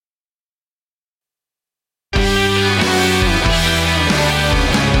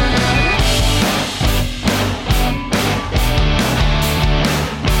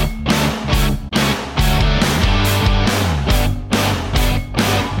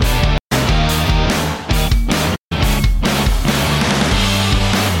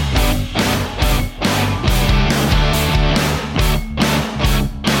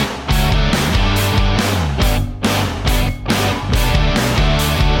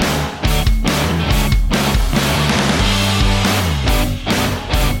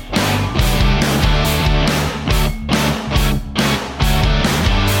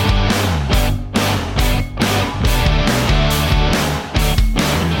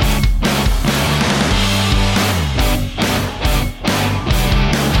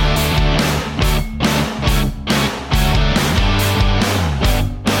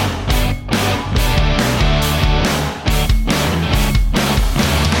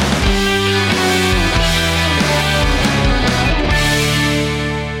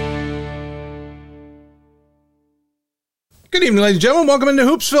Good evening, ladies and gentlemen. Welcome into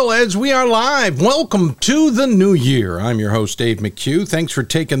Hoopsville as we are live. Welcome to the new year. I'm your host, Dave McHugh. Thanks for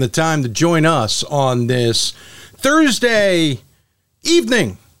taking the time to join us on this Thursday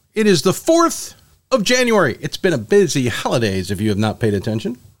evening. It is the 4th of January. It's been a busy holidays if you have not paid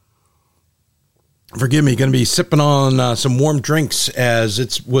attention. Forgive me, going to be sipping on some warm drinks as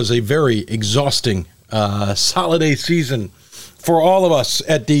it was a very exhausting holiday season for all of us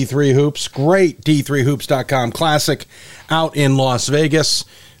at D3 Hoops. Great D3Hoops.com Classic out in Las Vegas.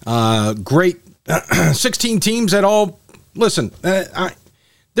 Great 16 teams at all. Listen,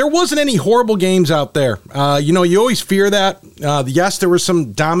 there wasn't any horrible games out there. You always fear that. Yes, there were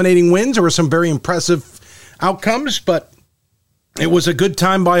some dominating wins. There were some very impressive outcomes, but it was a good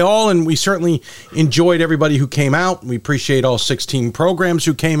time by all, and we certainly enjoyed everybody who came out. We appreciate all 16 programs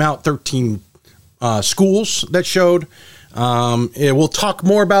who came out, 13 schools that showed. We'll talk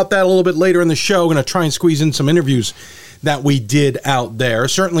more about that a little bit later in the show. Going to try and squeeze in some interviews that we did out there.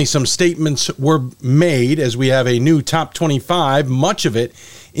 Certainly some statements were made as we have a new top 25, much of it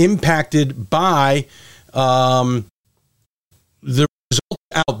impacted by the result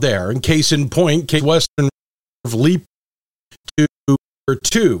out there. In case in point, Case Western leaped to number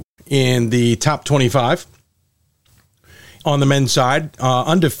 2 in the top 25 on the men's side,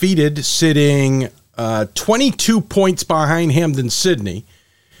 undefeated, sitting 22 points behind Hampden-Sydney.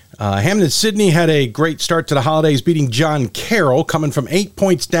 Hampden-Sydney had a great start to the holidays, beating John Carroll, coming from 8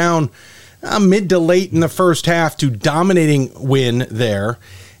 points down mid to late in the first half to dominating win there.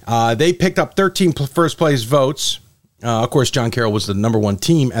 They picked up 13 first-place votes. Of course, John Carroll was the number 1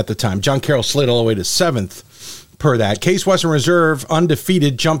 team at the time. John Carroll slid all the way to 7th per that. Case Western Reserve,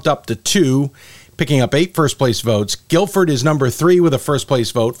 undefeated, jumped up to 2, picking up 8 first-place votes. Guilford is number 3 with a first-place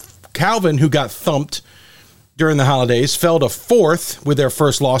vote. Calvin, who got thumped during the holidays, fell to 4th with their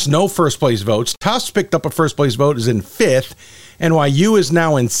first loss. No first-place votes. Tufts picked up a first-place vote, is in 5th. NYU is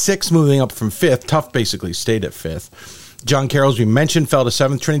now in 6th, moving up from 5th. Tufts basically stayed at 5th. John Carroll, as we mentioned, fell to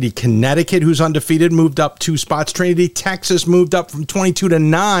 7th. Trinity Connecticut, who's undefeated, moved up 2 spots. Trinity Texas moved up from 22 to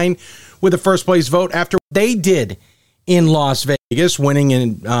 9 with a first-place vote after what they did in Las Vegas,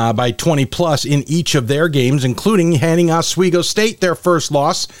 winning by 20-plus in each of their games, including handing Oswego State their first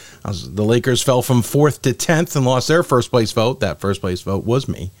loss. The Lakers fell from 4th to 10th and lost their first-place vote. That first-place vote was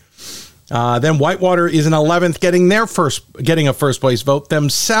me. Then Whitewater is in 11th, getting a first-place vote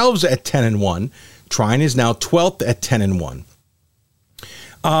themselves at 10-1. Trine is now 12th at 10-1.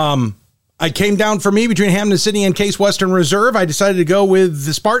 I came down for me between Hampden-Sydney and Case Western Reserve. I decided to go with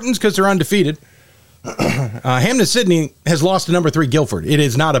the Spartans because they're undefeated. Hampden-Sydney has lost to number 3 Guilford. It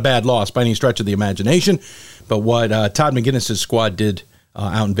is not a bad loss by any stretch of the imagination, but what Todd McGinnis' squad did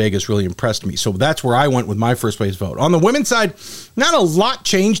out in Vegas really impressed me. So that's where I went with my first place vote. On the women's side, not a lot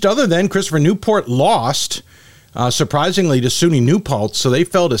changed other than Christopher Newport lost, surprisingly, to SUNY New Paltz, so they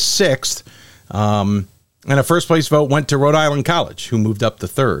fell to 6th. And a first place vote went to Rhode Island College, who moved up to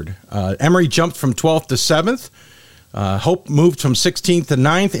 3rd. Emory jumped from 12th to 7th. Hope moved from 16th to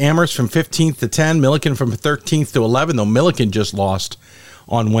 9th, Amherst from 15th to 10, Milliken from 13th to 11, though Milliken just lost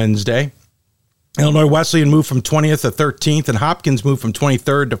on Wednesday. Illinois Wesleyan moved from 20th to 13th, and Hopkins moved from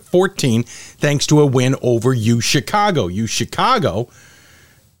 23rd to 14th, thanks to a win over UChicago. UChicago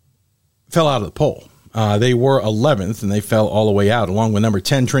fell out of the poll. They were 11th, and they fell all the way out, along with number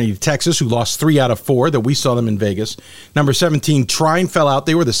 10, Trinity Texas, who lost 3 out of 4, that we saw them in Vegas. Number 17, Trine fell out.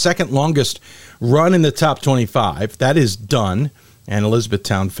 They were the second longest run in the top 25. That is done, and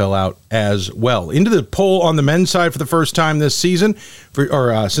Elizabethtown fell out as well. Into the poll on the men's side for the first time this season,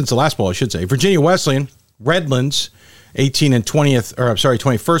 since the last poll, I should say. Virginia Wesleyan, Redlands, 18 and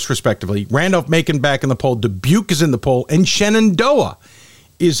 21st, respectively. Randolph-Macon back in the poll. Dubuque is in the poll, and Shenandoah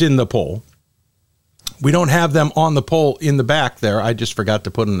is in the poll. We don't have them on the poll in the back there. I just forgot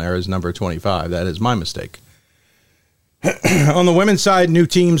to put them there as number 25. That is my mistake. On the women's side, new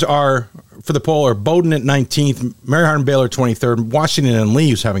teams are for the poll are Bowdoin at 19th, Mary Hardin Baylor 23rd, Washington and Lee,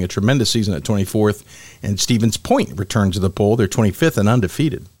 who's having a tremendous season, at 24th, and Stevens Point returns to the poll. They're 25th and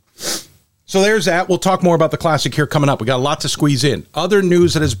undefeated. So there's that. We'll talk more about the Classic here coming up. We got a lot to squeeze in. Other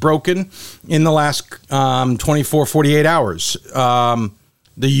news that has broken in the last 48 hours.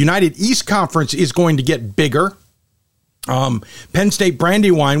 The United East Conference is going to get bigger. Penn State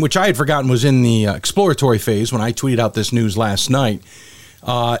Brandywine, which I had forgotten was in the exploratory phase when I tweeted out this news last night,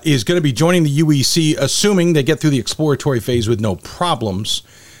 is going to be joining the UEC, assuming they get through the exploratory phase with no problems.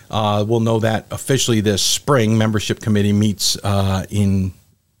 We'll know that officially this spring. Membership committee meets at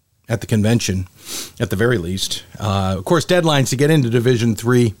the convention, at the very least. Of course, deadlines to get into Division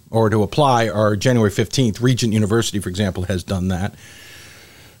III or to apply are January 15th. Regent University, for example, has done that.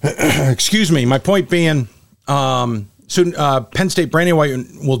 Excuse me. My point being, Penn State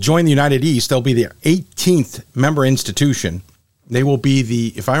Brandywine will join the United East. They'll be the 18th member institution. They will be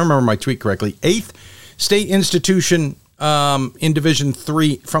the, if I remember my tweet correctly, 8th state institution in Division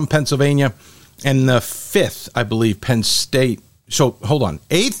III from Pennsylvania, and the 5th, I believe, Penn State. So hold on,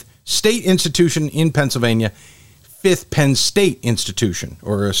 8th state institution in Pennsylvania, 5th Penn State institution,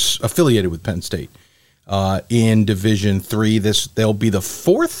 or affiliated with Penn State in Division III. They'll be the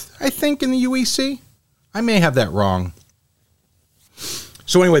 4th, I think, in the UEC. I may have that wrong.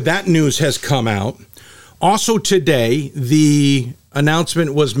 So anyway, that news has come out. Also today, the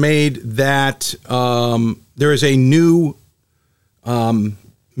announcement was made that there is a new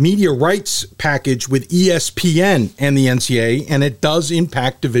media rights package with ESPN and the NCAA, and it does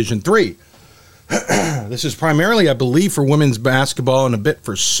impact Division III. This is primarily, I believe, for women's basketball and a bit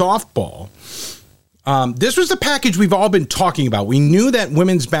for softball. This was the package we've all been talking about. We knew that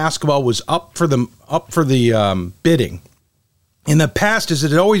women's basketball was up for the bidding. In the past, as it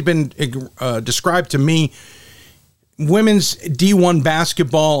had always been described to me, women's D1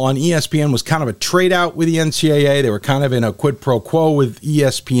 basketball on ESPN was kind of a trade out with the NCAA. They were kind of in a quid pro quo with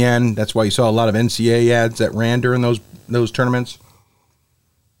ESPN. That's why you saw a lot of NCAA ads that ran during those tournaments.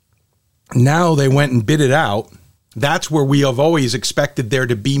 Now they went and bid it out. That's where we have always expected there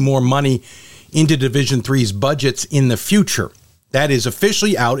to be more money into Division III's budgets in the future. That is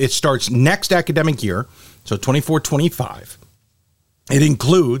officially out. It starts next academic year, so 24-25. It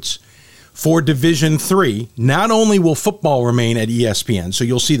includes, for Division III, not only will football remain at ESPN, so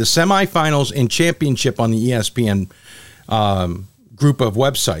you'll see the semifinals and championship on the ESPN group of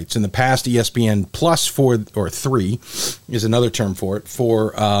websites. In the past, ESPN Plus 4 or 3 is another term for it,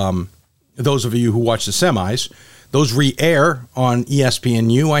 for those of you who watch the semis. Those re-air on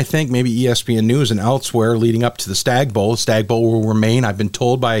ESPNU, I think, maybe ESPN News and elsewhere leading up to the Stag Bowl. Stag Bowl will remain, I've been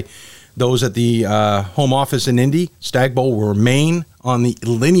told by those at the home office in Indy, Stag Bowl will remain on the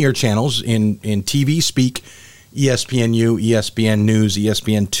linear channels in TV speak, ESPNU, ESPN News,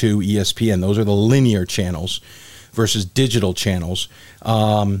 ESPN2, ESPN. Those are the linear channels versus digital channels.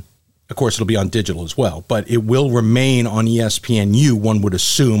 Of course, it'll be on digital as well, but it will remain on ESPNU, one would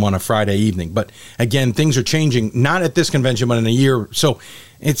assume, on a Friday evening. But again, things are changing, not at this convention, but in a year. So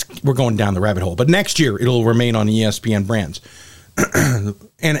we're going down the rabbit hole. But next year, it'll remain on ESPN brands.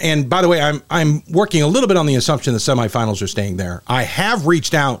 And by the way, I'm working a little bit on the assumption the semifinals are staying there. I have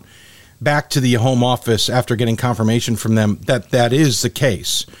reached out back to the home office after getting confirmation from them that is the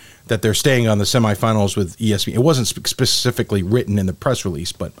case, that they're staying on the semifinals with ESPN. It wasn't specifically written in the press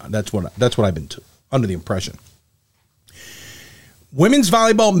release, but that's what I've been under the impression. Women's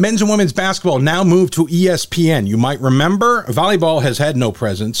volleyball, men's and women's basketball now move to ESPN. You might remember volleyball has had no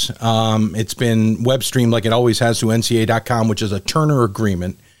presence. It's been web streamed like it always has to NCAA.com, which is a Turner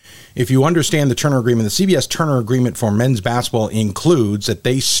agreement. If you understand the Turner agreement, the CBS Turner agreement for men's basketball includes that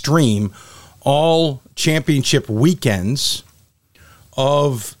they stream all championship weekends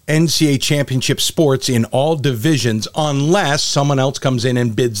of NCAA championship sports in all divisions unless someone else comes in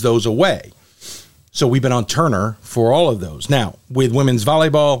and bids those away. So we've been on Turner for all of those. Now, with women's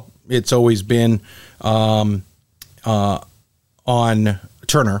volleyball, it's always been on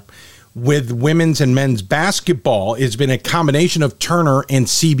Turner. With women's and men's basketball, it's been a combination of Turner and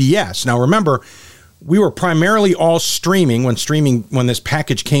CBS. Now, remember, we were primarily all streaming when this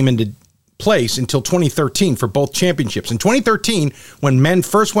package came into place until 2013 for both championships. In 2013, when men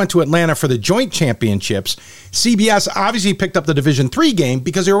first went to Atlanta for the joint championships, CBS obviously picked up the Division III game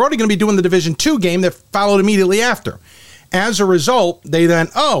because they were already going to be doing the Division II game that followed immediately after. As a result, they then,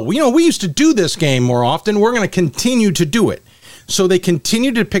 we used to do this game more often. We're going to continue to do it. So they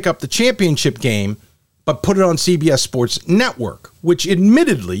continued to pick up the championship game, but put it on CBS Sports Network, which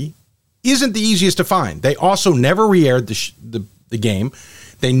admittedly isn't the easiest to find. They also never re-aired the game.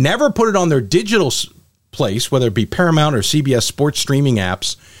 They never put it on their digital place, whether it be Paramount or CBS Sports streaming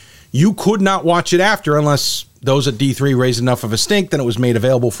apps. You could not watch it after unless those at D3 raised enough of a stink. Then it was made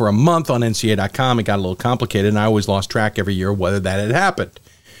available for a month on NCAA.com. It got a little complicated, and I always lost track every year whether that had happened.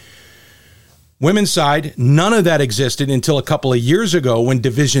 Women's side, none of that existed until a couple of years ago when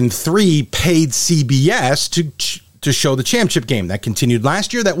Division III paid CBS to show the championship game. That continued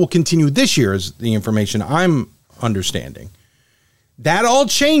last year. That will continue this year is the information I'm understanding. That all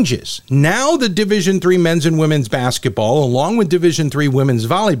changes. Now the Division III men's and women's basketball, along with Division III women's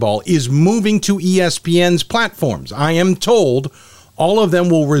volleyball, is moving to ESPN's platforms. I am told all of them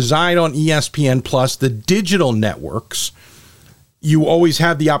will reside on ESPN Plus, the digital networks. You always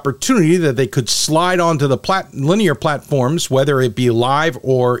have the opportunity that they could slide onto the linear platforms, whether it be live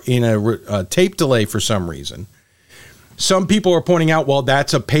or in a tape delay for some reason. Some people are pointing out, well,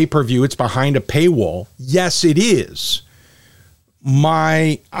 that's a pay-per-view. It's behind a paywall. Yes, it is.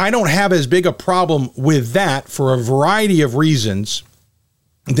 I don't have as big a problem with that for a variety of reasons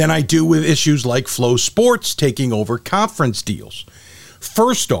than I do with issues like Flow Sports taking over conference deals.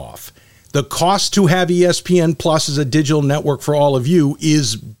 First off, the cost to have ESPN Plus as a digital network for all of you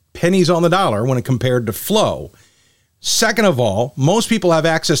is pennies on the dollar when compared to Flow. Second of all, most people have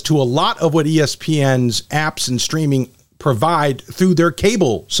access to a lot of what ESPN's apps and streaming provide through their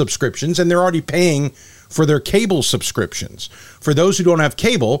cable subscriptions, and they're already paying for their cable subscriptions. For those who don't have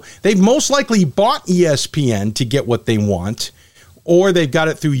cable, they've most likely bought ESPN to get what they want, or they've got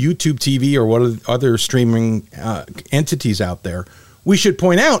it through YouTube TV or what other streaming entities out there. We should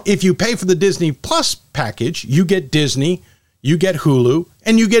point out, if you pay for the Disney Plus package, you get Disney, you get Hulu,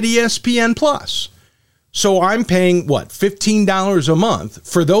 and you get ESPN Plus. So I'm paying, $15 a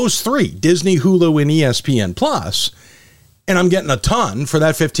month for those three, Disney, Hulu, and ESPN Plus, and I'm getting a ton for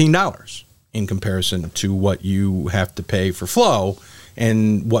that $15 in comparison to what you have to pay for Flow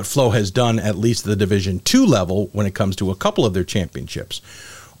and what Flow has done at least at the Division II level when it comes to a couple of their championships.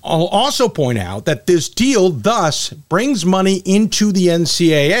 I'll also point out that this deal thus brings money into the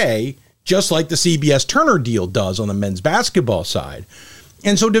NCAA, just like the CBS Turner deal does on the men's basketball side.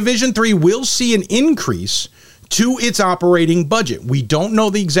 And so Division III will see an increase to its operating budget. We don't know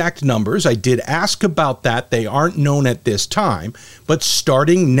the exact numbers. I did ask about that. They aren't known at this time. But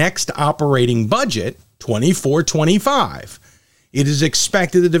starting next operating budget, 24-25, it is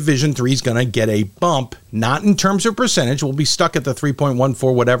expected that Division III is going to get a bump, not in terms of percentage. We'll be stuck at the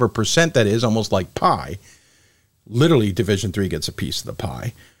 3.14 whatever percent that is, almost like pie. Literally, Division III gets a piece of the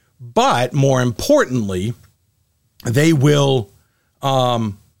pie. But more importantly, they will...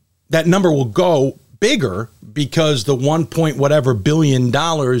 that number will go bigger because the 1 point whatever billion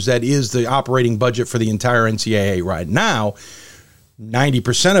dollars that is the operating budget for the entire NCAA right now,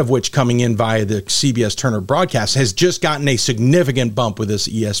 90% of which coming in via the CBS Turner broadcast, has just gotten a significant bump with this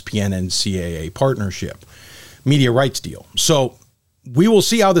ESPN and CAA partnership, media rights deal. So we will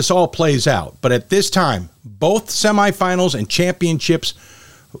see how this all plays out. But at this time, both semifinals and championships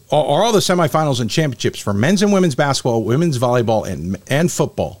all the semifinals and championships for men's and women's basketball, women's volleyball, and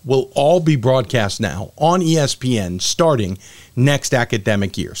football will all be broadcast now on ESPN starting next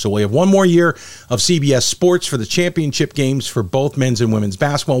academic year. So we have one more year of CBS Sports for the championship games for both men's and women's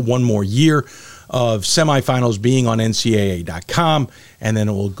basketball, one more year of semifinals being on NCAA.com, and then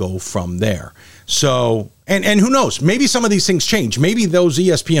it will go from there. So, and who knows, maybe some of these things change. Maybe those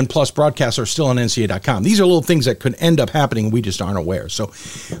ESPN Plus broadcasts are still on NCAA.com. These are little things that could end up happening and we just aren't aware. So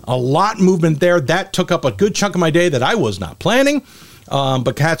a lot movement there. That took up a good chunk of my day that I was not planning.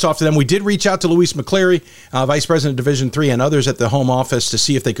 But hats off to them. We did reach out to Luis McCleary, Vice President of Division III, and others at the home office to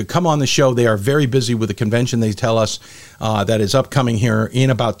see if they could come on the show. They are very busy with the convention, they tell us, that is upcoming here in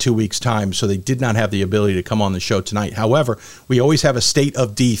about 2 weeks' time, so they did not have the ability to come on the show tonight. However, we always have a State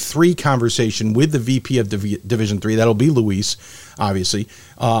of D3 conversation with the VP of Division III. That'll be Luis, obviously,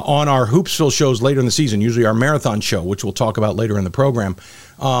 on our Hoopsville shows later in the season, usually our marathon show, which we'll talk about later in the program.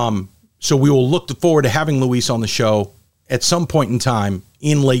 So we will look forward to having Luis on the show at some point in time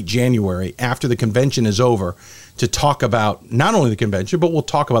in late January after the convention is over to talk about not only the convention, but we'll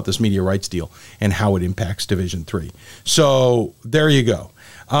talk about this media rights deal and how it impacts Division III. So there you go.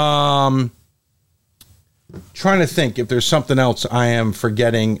 Trying to think if there's something else I am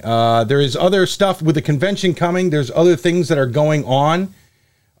forgetting. There is other stuff with the convention coming. There's other things that are going on.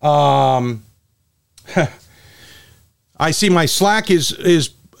 I see my Slack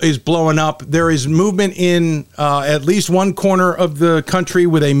is blowing up. There is movement in at least one corner of the country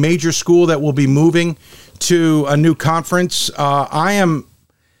with a major school that will be moving to a new conference.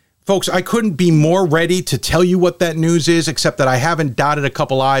 Folks, I couldn't be more ready to tell you what that news is, except that I haven't dotted a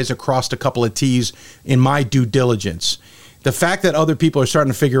couple I's, crossed a couple of T's in my due diligence. The fact that other people are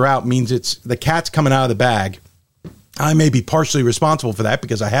starting to figure out means it's the cat's coming out of the bag. I may be partially responsible for that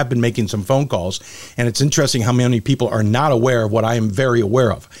because I have been making some phone calls, and it's interesting how many people are not aware of what I am very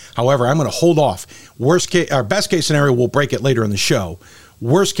aware of. However, I'm going to hold off. Our best case scenario, we'll break it later in the show.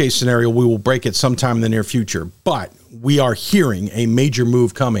 Worst case scenario, we will break it sometime in the near future. But we are hearing a major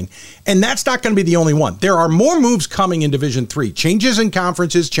move coming, and that's not going to be the only one. There are more moves coming in Division III, changes in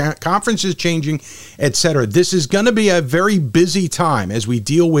conferences, conferences changing, etc. This is going to be a very busy time as we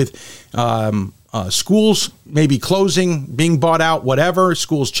deal with schools maybe closing, being bought out, whatever,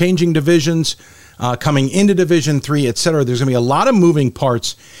 schools changing divisions. coming into Division III, et cetera. There's going to be a lot of moving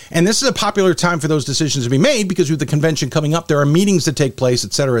parts, and this is a popular time for those decisions to be made because with the convention coming up, there are meetings to take place,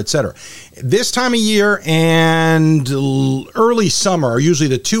 et cetera, et cetera. This time of year and early summer are usually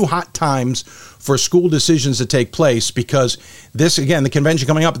the two hot times for school decisions to take place because this, again, the convention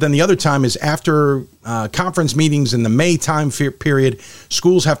coming up, but then the other time is after conference meetings in the May time period.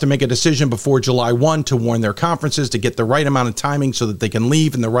 Schools have to make a decision before July 1 to warn their conferences to get the right amount of timing so that they can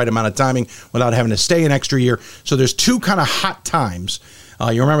leave in the right amount of timing without having to stay an extra year. So there's two kind of hot times.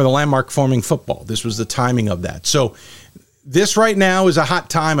 You remember the landmark forming football. This was the timing of that. So this right now is a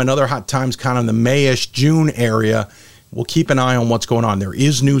hot time. Another hot time's kind of in the May-ish, June area. We'll keep an eye on what's going on. There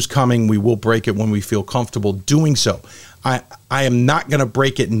is news coming. We will break it when we feel comfortable doing so. I am not going to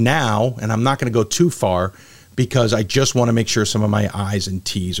break it now, and I'm not going to go too far because I just want to make sure some of my I's and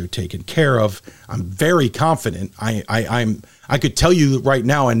T's are taken care of. I'm very confident. I could tell you right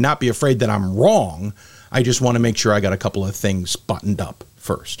now and not be afraid that I'm wrong. I just want to make sure I got a couple of things buttoned up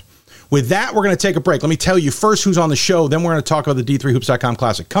first. With that, we're going to take a break. Let me tell you first who's on the show. Then we're going to talk about the D3Hoops.com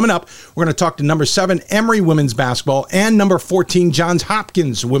Classic. Coming up, we're going to talk to number 7, Emory women's basketball, and number 14, Johns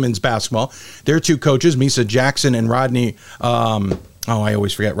Hopkins women's basketball. Their two coaches, Misa Jackson and Rodney. I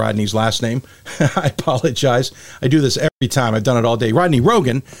always forget Rodney's last name. I apologize. I do this every time. I've done it all day. Rodney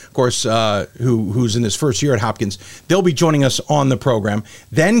Rogan, of course, who's in his first year at Hopkins. They'll be joining us on the program.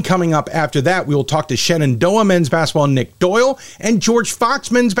 Then coming up after that, we will talk to Shenandoah men's basketball, Nick Doyle, and George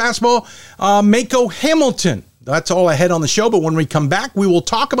Fox men's basketball, Mako Hamilton. That's all ahead on the show, but when we come back, we will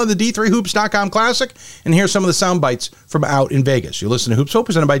talk about the D3Hoops.com Classic and hear some of the sound bites from out in Vegas. You listen to Hoops Hope,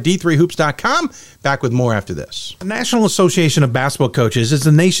 presented by D3Hoops.com. Back with more after this. The National Association of Basketball Coaches is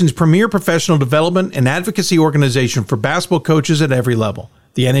the nation's premier professional development and advocacy organization for basketball coaches at every level.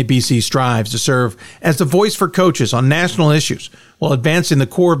 The NABC strives to serve as the voice for coaches on national issues while advancing the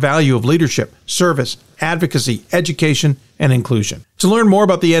core value of leadership, service, advocacy, education, and inclusion. To learn more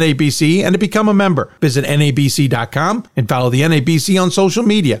about the NABC and to become a member, visit NABC.com and follow the NABC on social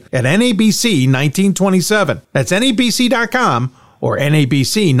media at NABC 1927. That's NABC.com or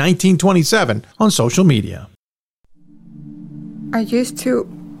NABC 1927 on social media. I used to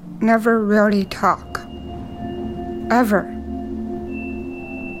never really talk. Ever.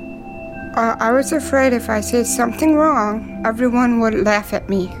 I was afraid if I said something wrong, everyone would laugh at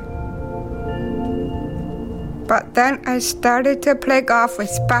me. But then I started to play golf with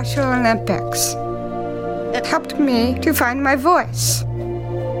Special Olympics. It helped me to find my voice.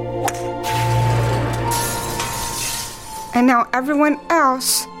 And now everyone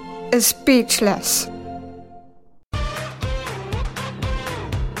else is speechless.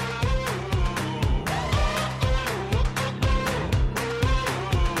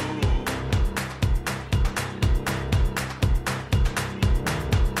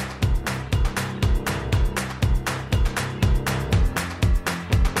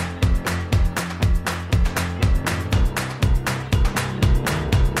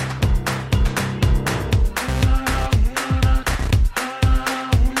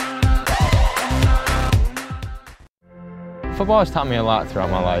 Football has taught me a lot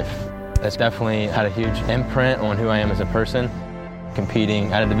throughout my life. It's definitely had a huge imprint on who I am as a person.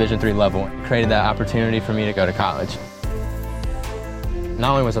 Competing at a Division III level created that opportunity for me to go to college.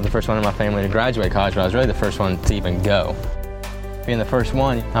 Not only was I the first one in my family to graduate college, but I was really the first one to even go. Being the first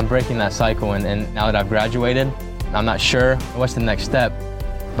one, I'm breaking that cycle, and now that I've graduated, I'm not sure what's the next step,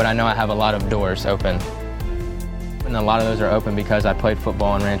 but I know I have a lot of doors open. And a lot of those are open because I played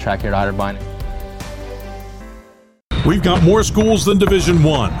football and ran track here at Otterbein. We've got more schools than Division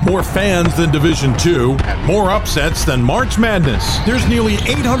I, more fans than Division II, and more upsets than March Madness. There's nearly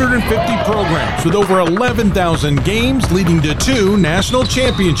 850 programs with over 11,000 games leading to 2 national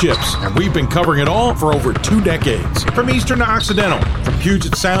championships. And we've been covering it all for over 2 decades. From Eastern to Occidental, from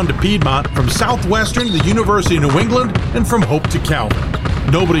Puget Sound to Piedmont, from Southwestern to the University of New England, and from Hope to Calvin.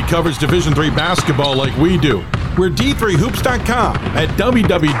 Nobody covers Division III basketball like we do. We're D3Hoops.com at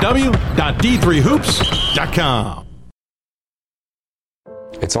www.d3hoops.com.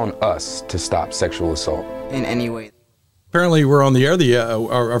 It's on us to stop sexual assault. In any way. Apparently we're on the air.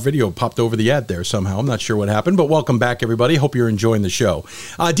 Our video popped over the ad there somehow. I'm not sure what happened, but welcome back, everybody. Hope you're enjoying the show.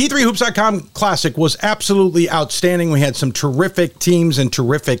 D3Hoops.com Classic was absolutely outstanding. We had some terrific teams and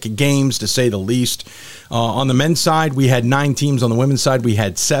terrific games, to say the least. On the men's side, we had 9 teams. On the women's side, we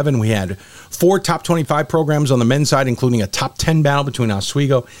had 7. We had 4 top 25 programs on the men's side, including a top 10 battle between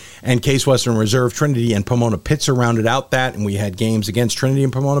Oswego and Case Western Reserve. Trinity and Pomona-Pitzer rounded out that, and we had games against Trinity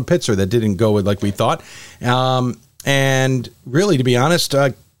and Pomona-Pitzer that didn't go like we thought. And really, to be honest,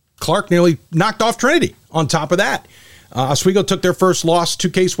 Clark nearly knocked off Trinity on top of that. Oswego took their first loss to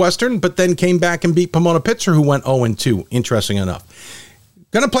Case Western, but then came back and beat Pomona Pitzer, who went 0-2, interesting enough.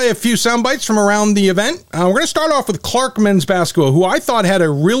 Going to play a few sound bites from around the event. We're going to start off with Clark men's basketball, who I thought had a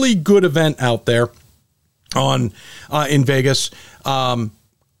really good event out there in Vegas.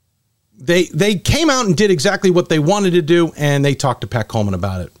 They came out and did exactly what they wanted to do, and they talked to Pat Coleman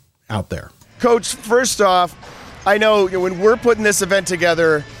about it out there. Coach, first off, I know when we're putting this event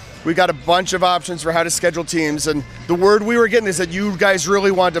together, we got a bunch of options for how to schedule teams, and the word we were getting is that you guys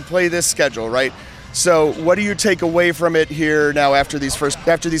really wanted to play this schedule, right? So what do you take away from it here now after these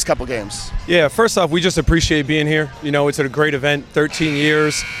couple games? Yeah, first off, we just appreciate being here. You know, it's a great event, 13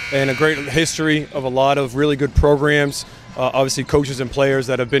 years, and a great history of a lot of really good programs. Obviously coaches and players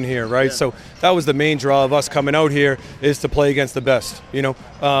that have been here, right? Yeah. So that was the main draw of us coming out here, is to play against the best. You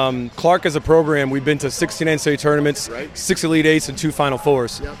know, Clark as a program, we've been to 16 NCAA tournaments, 6 Elite Eights, and 2 Final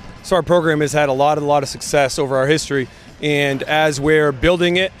Fours. Yep. So our program has had a lot of success over our history. And as we're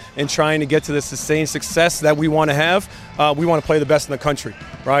building it and trying to get to the sustained success that we want to have, we want to play the best in the country,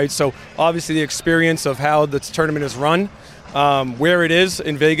 right? So obviously the experience of how this tournament is run, where it is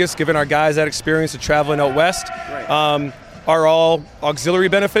in Vegas, giving our guys that experience of traveling out west, are all auxiliary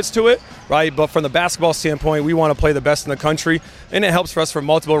benefits to it, right? But from the basketball standpoint, we want to play the best in the country, and it helps for us for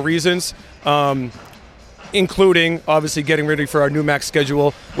multiple reasons, including obviously getting ready for our new MAC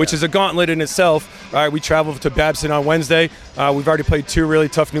schedule, which is a gauntlet in itself. We travel to Babson on Wednesday. We've already played 2 really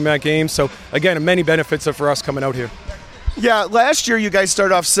tough new MAC games. So again, many benefits for us coming out here. Yeah, last year you guys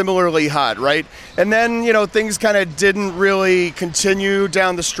started off similarly hot, right? And then, you know, things kind of didn't really continue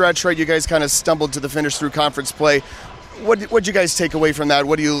down the stretch, right? You guys kind of stumbled to the finish through conference play. What'd you guys take away from that?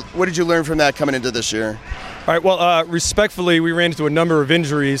 What did you learn from that coming into this year? All right. Well, respectfully, we ran into a number of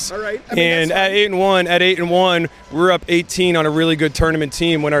injuries. All right. And at 8-1, we were up 18 on a really good tournament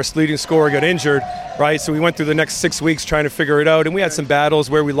team when our leading scorer got injured. Right. So we went through the next 6 weeks trying to figure it out, and we had some battles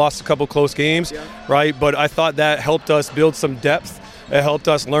where we lost a couple close games. Yeah. Right. But I thought that helped us build some depth. It helped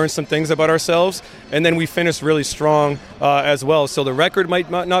us learn some things about ourselves, and then we finished really strong as well. So the record might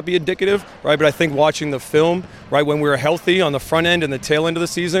not be indicative, right? But I think watching the film, right, when we were healthy on the front end and the tail end of the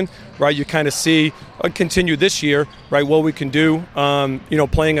season, right, you kind of see continue this year, right, what we can do. You know,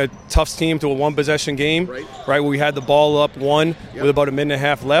 playing a tough team to a one-possession game, right, where we had the ball up with about a minute and a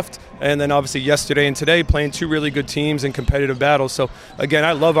half left. And then obviously yesterday and today playing 2 really good teams in competitive battles. So again,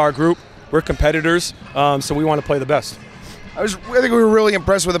 I love our group. We're competitors, so we want to play the best. I think we were really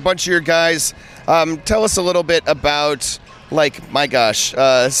impressed with a bunch of your guys. Tell us a little bit about, like, my gosh,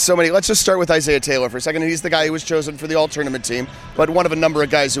 so many. Let's just start with Isaiah Taylor for a second. He's the guy who was chosen for the all-tournament team, but one of a number of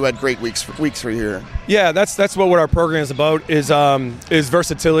guys who had great weeks for you here. Yeah, that's what our program is about, is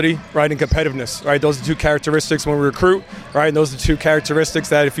versatility, right, and competitiveness, right? Those are 2 characteristics when we recruit, right? And those are 2 characteristics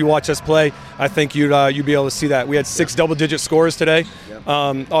that if you watch us play, I think you'd be able to see that. We had 6 double-digit scores today. Yep.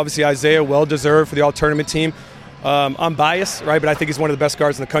 Obviously, Isaiah, well-deserved for the all-tournament team. I'm biased, right, but I think he's one of the best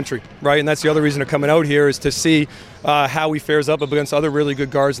guards in the country, right? And that's the other reason they're coming out here, is to see how he fares up against other really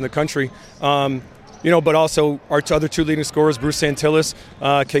good guards in the country. You know, but also our other 2 leading scorers, Bruce Santillis,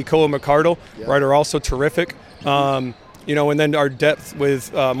 Keikoa McCardle, right, are also terrific. You know, and then our depth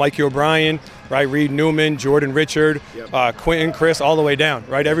with Mikey O'Brien, right, Reed Newman, Jordan Richard, Quentin, Chris, all the way down,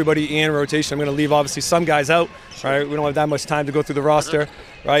 right? Everybody in rotation. I'm going to leave, obviously, some guys out, right? We don't have that much time to go through the roster,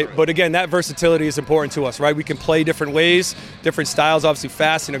 right? But again, that versatility is important to us, right? We can play different ways, different styles, obviously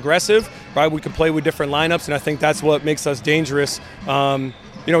fast and aggressive, right? We can play with different lineups, and I think that's what makes us dangerous.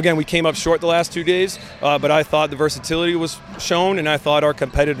 You know, again, we came up short the last 2 days, but I thought the versatility was shown, and I thought our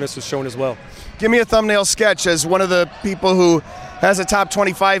competitiveness was shown as well. Give me a thumbnail sketch as one of the people who has a top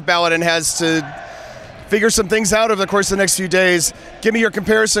 25 ballot and has to figure some things out over the course of the next few days. Give me your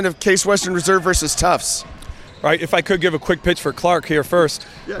comparison of Case Western Reserve versus Tufts. Right, if I could give a quick pitch for Clark here first,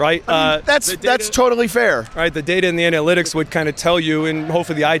 right? I mean, that's totally fair. Right, the data and the analytics would kind of tell you, and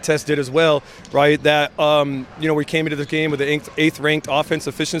hopefully the eye test did as well, right, that, you know, we came into this game with the 8th-ranked offense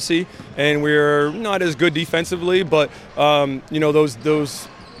efficiency, and we're not as good defensively, but, you know, those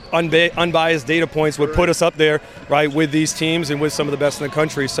unbiased data points would put us up there, right, with these teams and with some of the best in the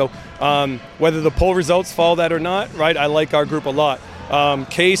country. So whether the poll results follow that or not, right, I like our group a lot.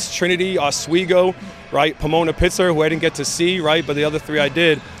 Case, Trinity, Oswego, right, Pomona Pitzer, who I didn't get to see, right, but the other 3 I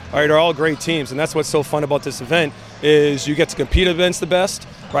did, all right, are all great teams. And that's what's so fun about this event, is you get to compete against the best,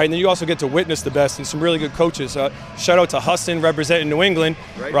 right, and then you also get to witness the best and some really good coaches. Shout out to Huston representing New England,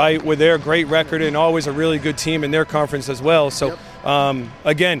 right, with their great record and always a really good team in their conference as well. So,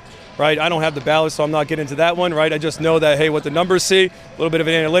 again, right, I don't have the ballot, so I'm not getting into that one, right? I just know that, hey, what the numbers see, a little bit of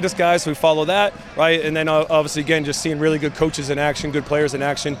an analytics guy, so we follow that, right? And then obviously, again, just seeing really good coaches in action, good players in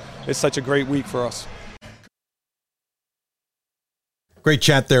action. It's such a great week for us. Great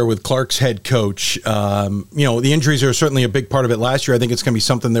chat there with Clark's head coach. The injuries are certainly a big part of it last year. I think it's going to be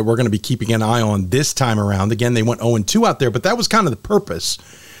something that we're going to be keeping an eye on this time around. Again, they went 0-2 out there, but that was kind of the purpose.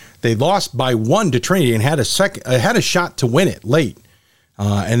 They lost by 1 to Trinity and had a shot to win it late.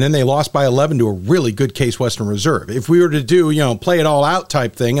 And then they lost by 11 to a really good Case Western Reserve. If we were to do, play it all out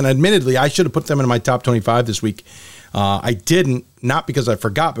type thing, and admittedly, I should have put them in my top 25 this week. I didn't, not because I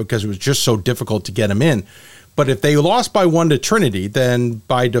forgot, but because it was just so difficult to get them in. But if they lost by 1 to Trinity, then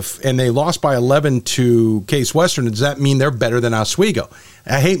and they lost by 11 to Case Western, does that mean they're better than Oswego?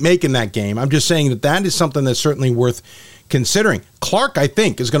 I hate making that game. I'm just saying that is something that's certainly worth considering. Clark, I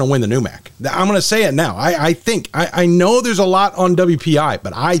think, is going to win the NEWMAC. I'm going to say it now. I know there's a lot on WPI,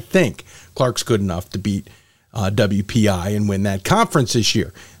 but I think Clark's good enough to beat WPI and win that conference this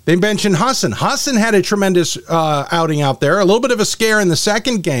year. They mentioned Husson. Husson had a tremendous outing out there, a little bit of a scare in the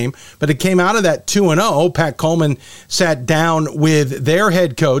second game, but it came out of that 2-0. Pat Coleman sat down with their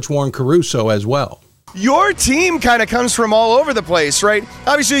head coach, Warren Caruso, as well. Your team kind of comes from all over the place, right?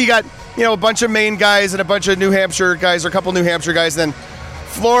 Obviously, you got a bunch of Maine guys and a bunch of New Hampshire guys, or a couple New Hampshire guys, then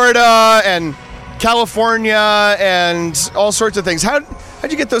Florida and California and all sorts of things. How'd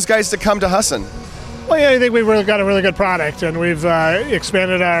you get those guys to come to Husson? Well, yeah, I think we've really got a really good product, and we've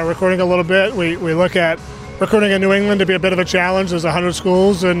expanded our recruiting a little bit. We look at recruiting in New England to be a bit of a challenge. There's 100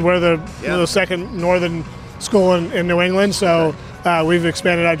 schools, and we're the second northern school in New England, so we've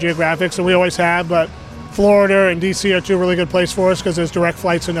expanded our geographics, and we always have, but Florida and D.C. are two really good places for us because there's direct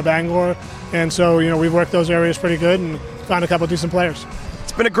flights into Bangor, and so we've worked those areas pretty good and found a couple of decent players.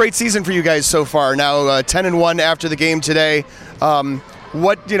 It's been a great season for you guys so far. Now 10-1 after the game today.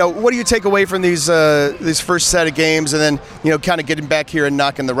 What do you take away from these first set of games, and then kind of getting back here and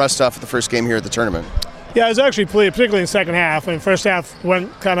knocking the rust off of the first game here at the tournament? Yeah, it was actually particularly in the second half. I mean, first half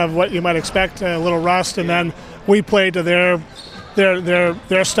went kind of what you might expect, a little rust, and then we played to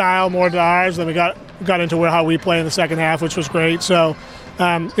their style more to ours. Then we got into how we play in the second half, which was great. So,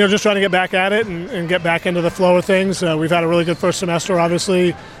 just trying to get back at it and get back into the flow of things. We've had a really good first semester,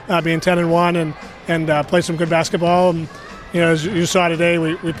 obviously, being 10-1 and played some good basketball. And as you saw today,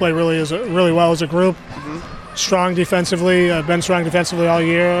 we play really well as a group. Mm-hmm. Strong defensively, been strong defensively all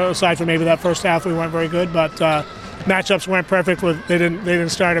year. Aside from maybe that first half, we weren't very good, but matchups weren't perfect. They didn't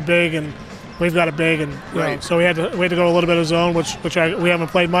start a big, and we've got a big, and right. So we had to go a little bit of zone, which we haven't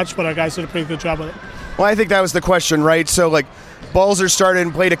played much, but our guys did a pretty good job with it. Well, I think that was the question, right? So Balzer started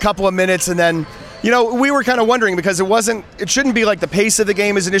and played a couple of minutes, and then we were kind of wondering because it shouldn't be like the pace of the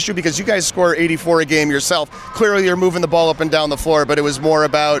game is an issue because you guys score 84 a game yourself. Clearly, you're moving the ball up and down the floor, but it was more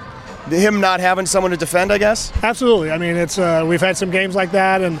about him not having someone to defend, I guess? Absolutely. I mean, it's we've had some games like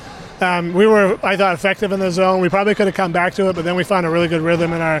that, and we were, I thought, effective in the zone. We probably could have come back to it, but then we found a really good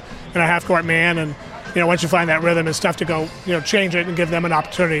rhythm in our half-court man, and once you find that rhythm, it's tough to go change it and give them an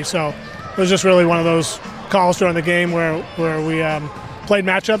opportunity. So it was just really one of those calls during the game where we played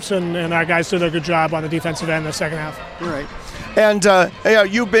matchups, and our guys did a good job on the defensive end in the second half. All right.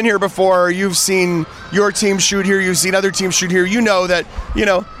 And you've been here before. You've seen your team shoot here. You've seen other teams shoot here. You know that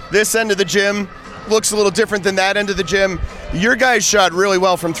this end of the gym looks a little different than that end of the gym. Your guys shot really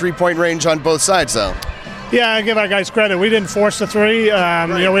well from three-point range on both sides, though. Yeah, I give our guys credit. We didn't force the three.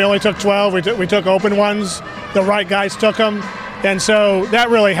 Right. We only took 12. We took open ones. The right guys took them, and so that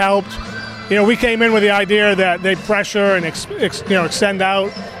really helped. We came in with the idea that they pressure and extend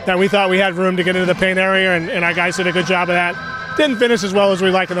out. That we thought we had room to get into the paint area, and our guys did a good job of that. Didn't finish as well as we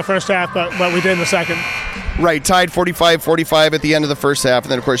like in the first half, but we did in the second. Right, tied 45-45 at the end of the first half,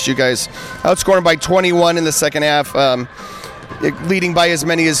 and then of course you guys outscoring by 21 in the second half, leading by as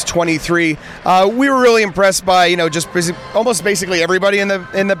many as 23. We were really impressed by almost basically everybody in the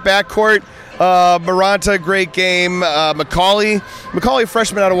backcourt. Maranta, great game. Macaulay,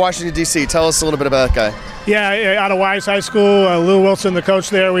 freshman out of Washington D.C. Tell us a little bit about that guy. Yeah, out of Wise High School. Lou Wilson, the coach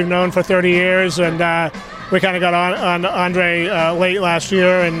there, we've known for 30 years, and we kind of got on Andre late last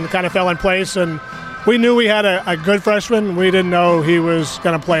year and kind of fell in place, and we knew we had a good freshman. We didn't know he was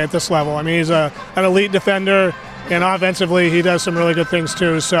going to play at this level. I mean, he's an elite defender, and offensively he does some really good things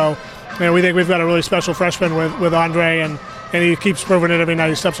too. So we think we've got a really special freshman with Andre, and he keeps proving it every night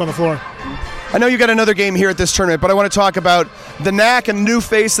he steps on the floor. I know you got another game here at this tournament, but I want to talk about the NAC and the new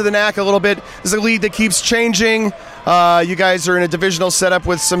face of the NAC a little bit. This is a league that keeps changing. You guys are in a divisional setup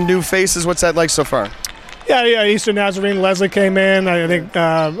with some new faces. What's that like so far? Yeah, Eastern Nazarene, Leslie came in. I think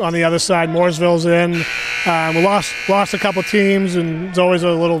on the other side, Mooresville's in. We lost a couple teams, and there's always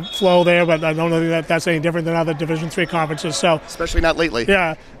a little flow there, but I don't know that that's any different than other Division III conferences. So, especially not lately.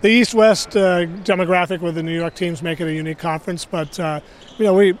 Yeah, the East-West demographic with the New York teams make it a unique conference, but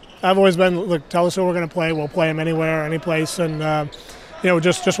I've always been, look, tell us who we're going to play. We'll play them anywhere, any place, and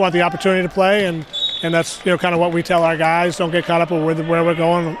just want the opportunity to play, and that's kind of what we tell our guys. Don't get caught up with where we're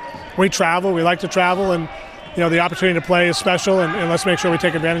going. We travel. We like to travel, and the opportunity to play is special, and let's make sure we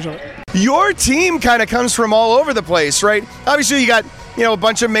take advantage of it. Your team kind of comes from all over the place, right? Obviously, you got a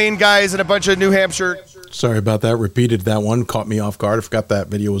bunch of Maine guys and a bunch of New Hampshire. Sorry about that. Repeated that one. Caught me off guard. I forgot that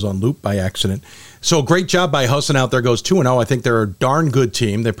video was on loop by accident. So great job by Husson out there. Goes 2-0. I think they're a darn good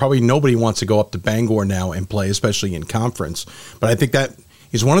team. Nobody wants to go up to Bangor now and play, especially in conference. But I think that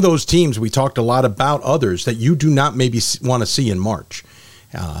is one of those teams, we talked a lot about others, that you do not maybe want to see in March.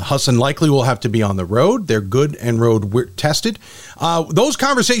 Husson likely will have to be on the road. They're good and road tested. Those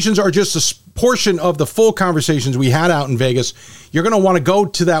conversations are just a portion of the full conversations we had out in Vegas. You're going to want to go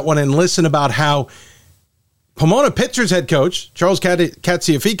to that one and listen about how Pomona Pictures head coach, Charles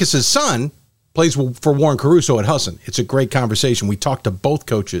Katsiafikis' son, plays for Warren Caruso at Husson. It's a great conversation. We talked to both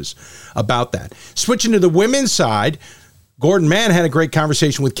coaches about that. Switching to the women's side, Gordon Mann had a great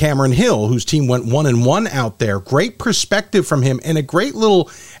conversation with Cameron Hill, whose team went 1-1 out there. Great perspective from him and a great little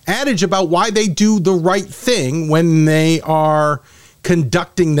adage about why they do the right thing when they are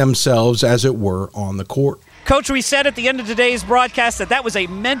conducting themselves, as it were, on the court. Coach, we said at the end of today's broadcast that was a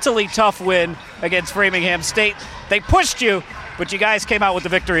mentally tough win against Framingham State. They pushed you, but you guys came out with the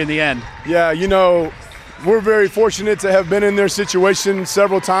victory in the end. Yeah, we're very fortunate to have been in their situation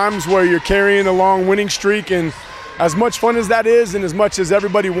several times where you're carrying a long winning streak, and as much fun as that is, and as much as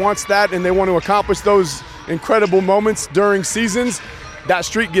everybody wants that and they want to accomplish those incredible moments during seasons, that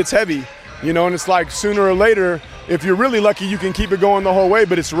streak gets heavy, and it's like sooner or later, if you're really lucky, you can keep it going the whole way,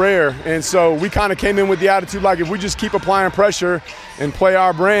 but it's rare. And so we kind of came in with the attitude like if we just keep applying pressure and play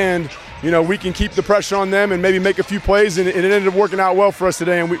our brand, we can keep the pressure on them and maybe make a few plays, and it ended up working out well for us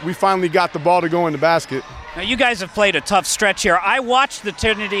today, and we finally got the ball to go in the basket. Now, you guys have played a tough stretch here. I watched the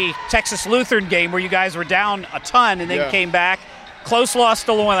Trinity-Texas Lutheran game where you guys were down a ton and then came back. Close loss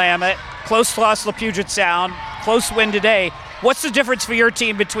to Willamette, close loss to Puget Sound, close win today. What's the difference for your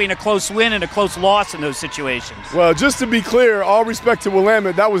team between a close win and a close loss in those situations? Well, just to be clear, all respect to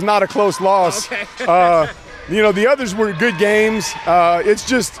Willamette, that was not a close loss. Okay. The others were good games. It's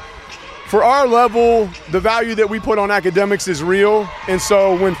just, for our level, the value that we put on academics is real. And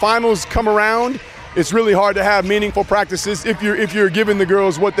so when finals come around, it's really hard to have meaningful practices if you're giving the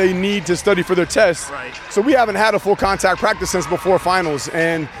girls what they need to study for their tests. Right. So we haven't had a full contact practice since before finals.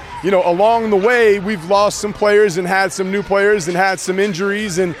 And, along the way, we've lost some players and had some new players and had some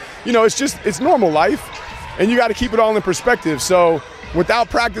injuries. And, it's normal life. And you got to keep it all in perspective. So without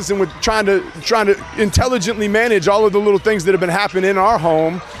practice and with trying to intelligently manage all of the little things that have been happening in our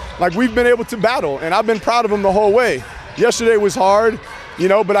home, like we've been able to battle. And I've been proud of them the whole way. Yesterday was hard.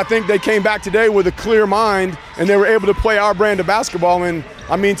 But I think they came back today with a clear mind, and they were able to play our brand of basketball. And,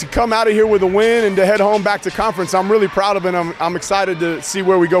 to come out of here with a win and to head home back to conference, I'm really proud of it. I'm excited to see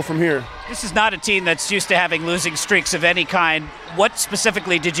where we go from here. This is not a team that's used to having losing streaks of any kind. What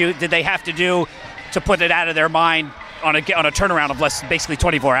specifically did they have to do to put it out of their mind on a turnaround of basically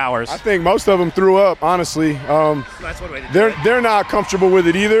 24 hours? I think most of them threw up, honestly. That's one way to do it. They're not comfortable with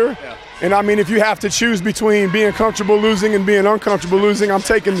it either. Yeah. And if you have to choose between being comfortable losing and being uncomfortable losing, I'm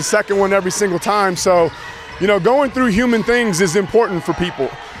taking the second one every single time. So, going through human things is important for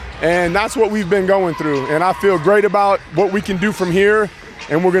people. And that's what we've been going through. And I feel great about what we can do from here.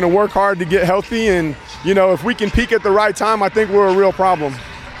 And we're going to work hard to get healthy. And, if we can peak at the right time, I think we're a real problem.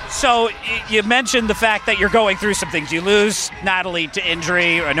 So you mentioned the fact that you're going through some things. You lose Natalie to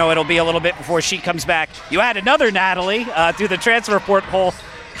injury. I know it'll be a little bit before she comes back. You add another Natalie through the transfer portal.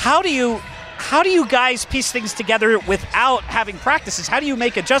 How do you guys piece things together without having practices? How do you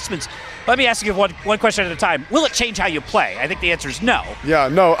make adjustments? Let me ask you one question at a time. Will it change how you play? I think the answer is no. Yeah,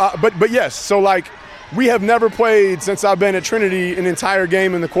 no, but yes. So we have never played since I've been at Trinity an entire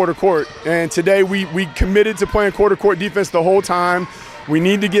game in the quarter court, and today we committed to playing quarter court defense the whole time. We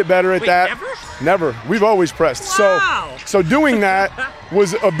need to get better at that. Never. We've always pressed. Wow. So doing that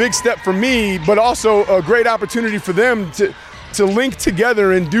was a big step for me, but also a great opportunity for them to link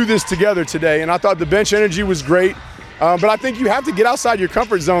together and do this together today. And I thought the bench energy was great. But I think you have to get outside your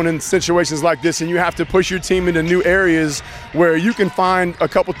comfort zone in situations like this, and you have to push your team into new areas where you can find a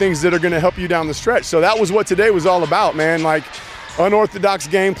couple things that are going to help you down the stretch. So that was what today was all about, man. Unorthodox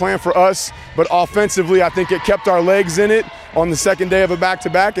game plan for us, but offensively I think it kept our legs in it on the second day of a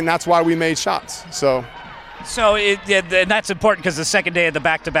back-to-back, and that's why we made shots. So and that's important because the second day of the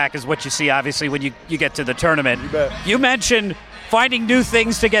back-to-back is what you see, obviously, when you get to the tournament. You bet. You mentioned finding new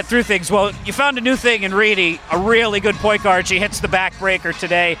things to get through things. Well, you found a new thing in Reedy, a really good point guard. She hits the backbreaker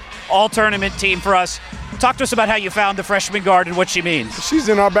today, all-tournament team for us. Talk to us about how you found the freshman guard and what she means. She's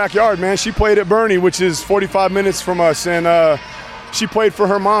in our backyard, man. She played at Bernie, which is 45 minutes from us, and she played for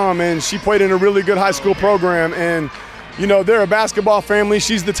her mom, and she played in a really good high school program. And, you know, they're a basketball family.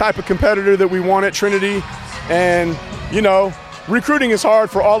 She's the type of competitor that we want at Trinity. And, you know, recruiting is hard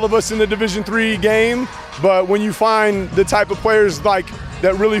for all of us in the Division III game, but when you find the type of players like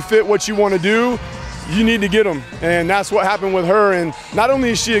that really fit what you want to do, you need to get them. And that's what happened with her. And not only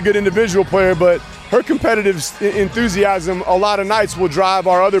is she a good individual player, but her competitive enthusiasm a lot of nights will drive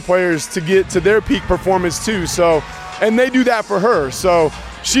our other players to get to their peak performance too. So, and they do that for her. So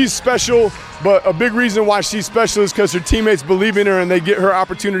she's special, but a big reason why she's special is because her teammates believe in her and they get her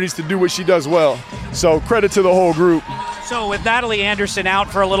opportunities to do what she does well. So credit to the whole group. So with Natalie Anderson out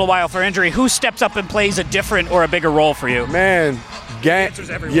for a little while for injury, who steps up and plays a different or a bigger role for you? Man,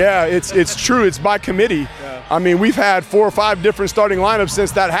 yeah, it's true. It's by committee. Yeah. I mean, we've had 4 or 5 different starting lineups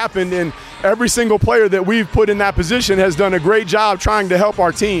since that happened, and every single player that we've put in that position has done a great job trying to help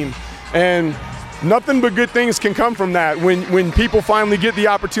our team. And nothing but good things can come from that. When people finally get the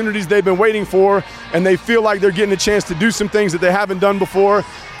opportunities they've been waiting for and they feel like they're getting a chance to do some things that they haven't done before.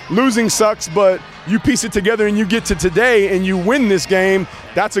 Losing sucks, but you piece it together and you get to today and you win this game,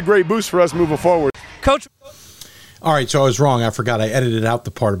 that's a great boost for us moving forward. Coach. All right, so I was wrong. I forgot. I edited out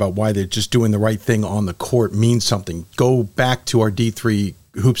the part about why they're just doing the right thing on the court means something. Go back to our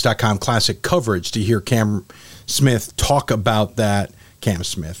D3Hoops.com classic coverage to hear Cameron Smith talk about that.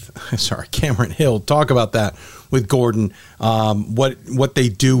 Cameron Hill talk about that with Gordon, what they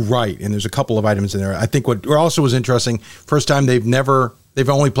do right. And there's a couple of items in there. I think what also was interesting, first time they've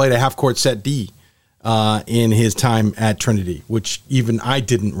only played a half-court set D in his time at Trinity, which even I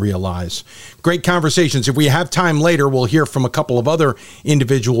didn't realize. Great conversations. If we have time later, we'll hear from a couple of other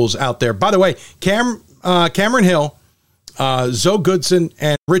individuals out there. By the way, Cameron Hill, Zoe Goodson,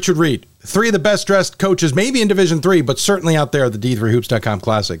 and Richard Reed, 3 of the best-dressed coaches, maybe in Division III, but certainly out there at the D3Hoops.com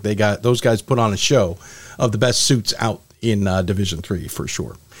Classic. Those guys put on a show of the best suits out in Division III for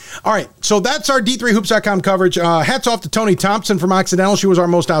sure. All right, so that's our D3Hoops.com coverage. Hats off to Tony Thompson from Occidental. She was our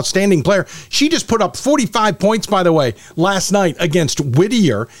most outstanding player. She just put up 45 points, by the way, last night against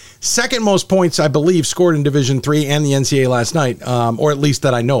Whittier. Second most points, I believe, scored in Division III and the NCAA last night, or at least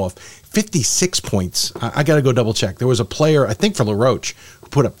that I know of. 56 points. I got to go double check. There was a player, I think for LaRoche, who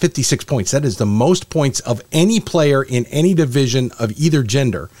put up 56 points. That is the most points of any player in any division of either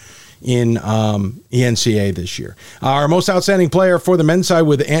gender in NCAA this year. Our most outstanding player for the men's side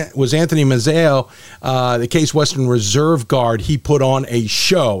was Anthony Mazzeo, the Case Western reserve guard. He put on a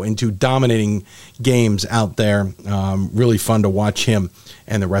show into dominating games out there. Really fun to watch him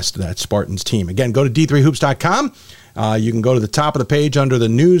and the rest of that Spartans team. Again, go to D3Hoops.com. You can go to the top of the page under the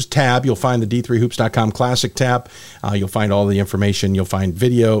news tab. You'll find the D3Hoops.com Classic tab. You'll find all the information. You'll find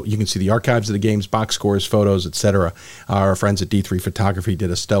video. You can see the archives of the games, box scores, photos, etc. Our friends at D3 Photography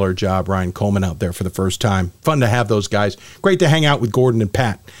did a stellar job. Ryan Coleman out there for the first time. Fun to have those guys. Great to hang out with Gordon and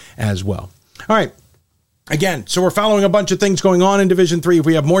Pat as well. All right. Again, so we're following a bunch of things going on in Division III. If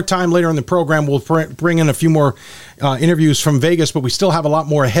we have more time later in the program, we'll bring in a few more interviews from Vegas, but we still have a lot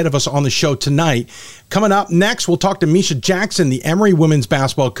more ahead of us on the show tonight. Coming up next, we'll talk to Misha Jackson, the Emory women's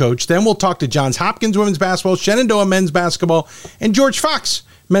basketball coach. Then we'll talk to Johns Hopkins women's basketball, Shenandoah men's basketball, and George Fox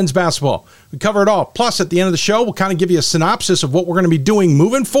men's basketball. We cover it all. Plus, at the end of the show, we'll kind of give you a synopsis of what we're going to be doing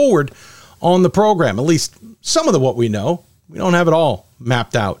moving forward on the program, at least some of what we know. We don't have it all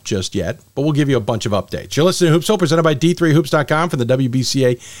mapped out just yet, but we'll give you a bunch of updates. You're listening to Hoops Hope, presented by D3Hoops.com from the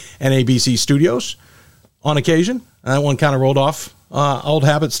WBCA and ABC studios on occasion. That one kind of rolled off, old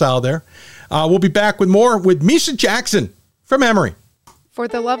habit style there. We'll be back with more with Misha Jackson from Emory. For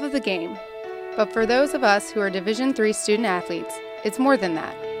the love of the game, but for those of us who are Division III student athletes, it's more than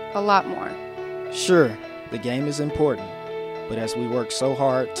that, a lot more. Sure, the game is important, but as we work so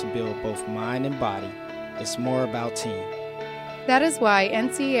hard to build both mind and body, it's more about team. That is why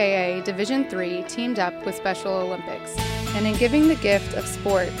NCAA Division III teamed up with Special Olympics. And in giving the gift of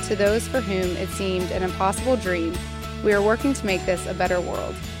sport to those for whom it seemed an impossible dream, we are working to make this a better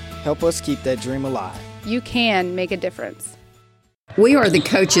world. Help us keep that dream alive. You can make a difference. We are the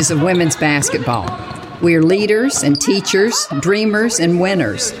coaches of women's basketball. We are leaders and teachers, dreamers and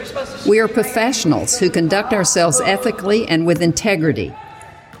winners. We are professionals who conduct ourselves ethically and with integrity.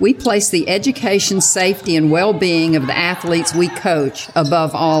 We place the education, safety, and well-being of the athletes we coach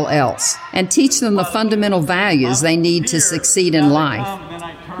above all else and teach them the fundamental values they need to succeed in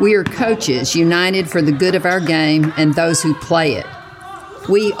life. We are coaches united for the good of our game and those who play it.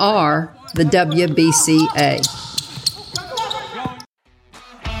 We are the WBCA.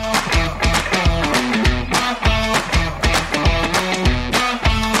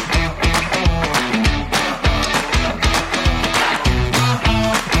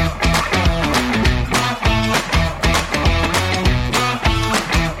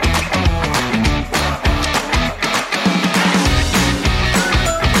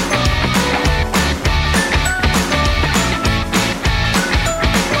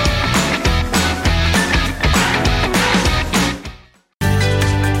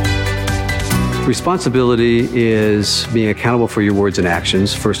 Responsibility is being accountable for your words and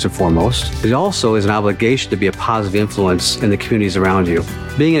actions, first and foremost. It also is an obligation to be a positive influence in the communities around you.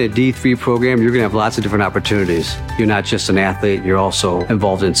 Being in a D3 program, you're going to have lots of different opportunities. You're not just an athlete, you're also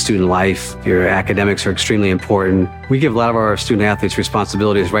involved in student life. Your academics are extremely important. We give a lot of our student athletes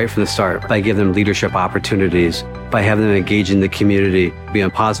responsibilities right from the start by giving them leadership opportunities, by having them engage in the community, be a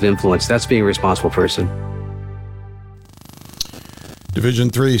positive influence. That's being a responsible person.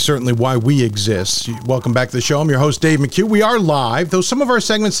 Division III, certainly why we exist. Welcome back to the show. I'm your host, Dave McHugh. We are live, though some of our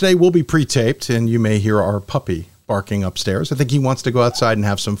segments today will be pre-taped, and you may hear our puppy barking upstairs. I think he wants to go outside and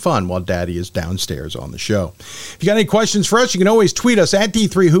have some fun while Daddy is downstairs on the show. If you got any questions for us, you can always tweet us at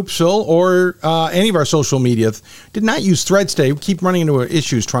D3Hoopsville or any of our social media. Did not use Threads today. We keep running into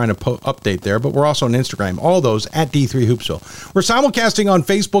issues trying to update there, but we're also on Instagram. All those at D3Hoopsville. We're simulcasting on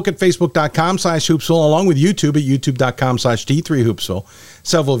Facebook at Facebook.com/Hoopsville, along with YouTube at YouTube.com/D3Hoopsville.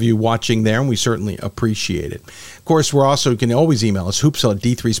 Several of you watching there, and we certainly appreciate it. Of course, you can always email us, hoopsville at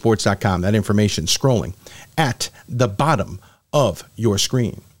D3Sports.com. That information scrolling at the bottom of your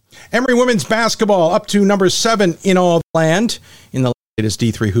screen. Emory women's basketball up to number 7 in all the land in the latest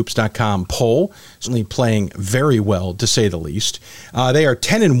D3Hoops.com poll. Certainly playing very well, to say the least. They are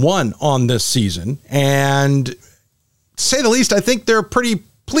 10-1 on this season, and to say the least, I think they're pretty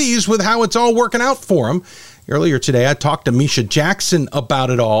pleased with how it's all working out for them. Earlier today, I talked to Misha Jackson about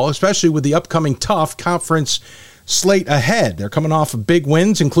it all, especially with the upcoming tough conference slate ahead. They're coming off of big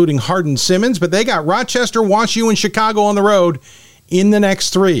wins, including Hardin-Simmons, but they got Rochester, WashU, and Chicago on the road in the next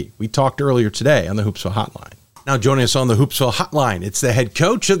 3. We talked earlier today on the Hoopsville Hotline. Now joining us on the Hoopsville Hotline, it's the head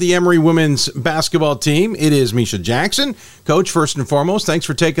coach of the Emory women's basketball team. It is Misha Jackson. Coach, first and foremost, thanks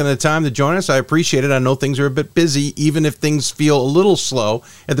for taking the time to join us. I appreciate it. I know things are a bit busy, even if things feel a little slow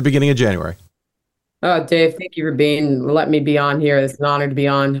at the beginning of January. Oh, Dave, thank you for letting me be on here. It's an honor to be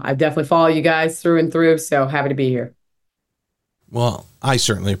on. I definitely follow you guys through and through, so happy to be here. Well, I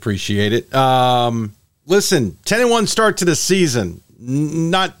certainly appreciate it. Listen, 10-1 start to the season.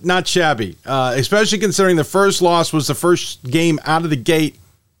 Not shabby, especially considering the first loss was the first game out of the gate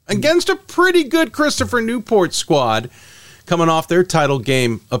against a pretty good Christopher Newport squad coming off their title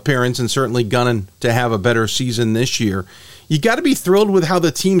game appearance and certainly gunning to have a better season this year. You got to be thrilled with how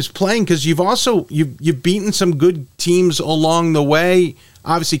the team's playing because you've beaten some good teams along the way.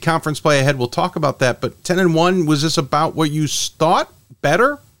 Obviously, conference play ahead. We'll talk about that. But 10-1, was this about what you thought?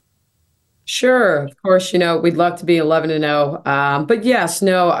 Better? Sure. Of course, we'd love to be 11-0. But yes,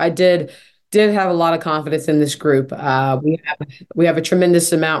 no, I did have a lot of confidence in this group. We have a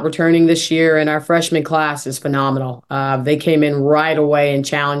tremendous amount returning this year, and our freshman class is phenomenal. They came in right away and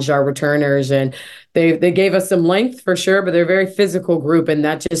challenged our returners, and they gave us some length for sure, but they're a very physical group, and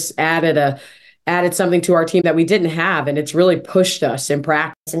that just added something to our team that we didn't have, and it's really pushed us in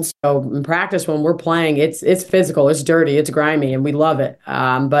practice. And so in practice, when we're playing, it's physical, it's dirty, it's grimy, and we love it.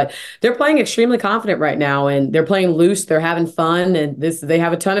 But they're playing extremely confident right now, and they're playing loose. They're having fun, and they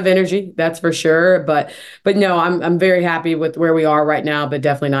have a ton of energy, that's for sure. But no, I'm very happy with where we are right now, but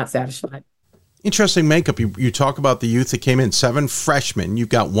definitely not satisfied. Interesting makeup. You talk about the youth that came in, 7 freshmen. You've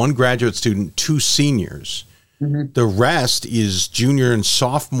got 1 graduate student, 2 seniors. Mm-hmm. The rest is junior and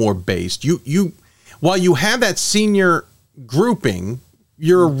sophomore based. While you have that senior grouping,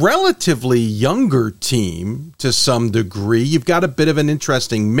 you're a relatively younger team to some degree. You've got a bit of an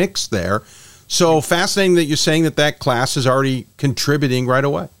interesting mix there. So fascinating that you're saying that class is already contributing right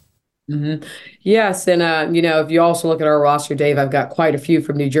away. Mm-hmm. Yes, and if you also look at our roster, Dave, I've got quite a few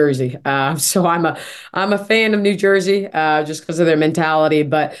from New Jersey. So I'm a fan of New Jersey just because of their mentality.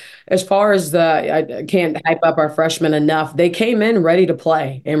 But as far as I can't hype up our freshmen enough. They came in ready to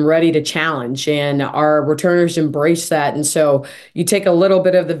play and ready to challenge, and our returners embrace that. And so you take a little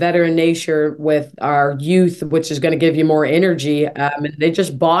bit of the veteran nature with our youth, which is going to give you more energy. And they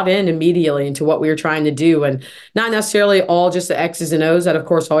just bought in immediately into what we were trying to do, and not necessarily all just the X's and O's that, of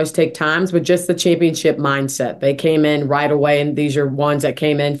course, always take times, but just the championship mindset. They came in right away, and these are ones that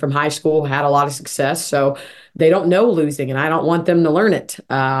came in from high school, had a lot of success. So they don't know losing, and I don't want them to learn it.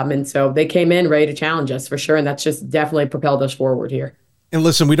 And so they came in ready to challenge us for sure. And that's just definitely propelled us forward here. And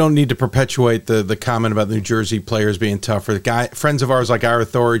listen, we don't need to perpetuate the comment about New Jersey players being tougher. Friends of ours like Ira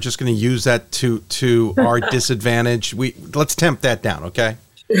Thor are just going to use that to our disadvantage. Let's tempt that down, okay?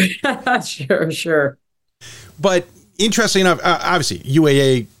 Sure. But interesting enough, obviously,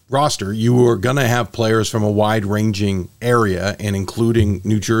 UAA roster, you are going to have players from a wide-ranging area, and including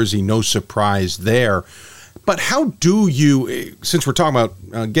New Jersey, no surprise there. But how do you, since we're talking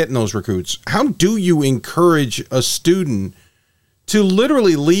about getting those recruits, how do you encourage a student to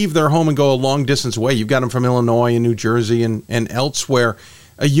literally leave their home and go a long distance away? You've got them from Illinois and New Jersey and elsewhere.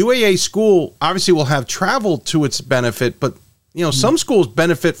 a UAA school obviously will have travel to its benefit, but some schools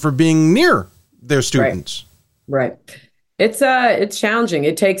benefit for being near their students. Right. It's challenging.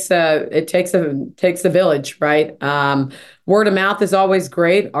 It takes a village, right? Word of mouth is always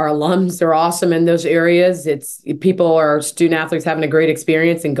great. Our alums are awesome in those areas. Student athletes having a great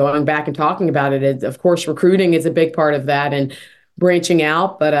experience and going back and talking about it. Of course, recruiting is a big part of that and branching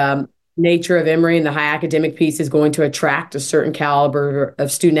out, but nature of Emory and the high academic piece is going to attract a certain caliber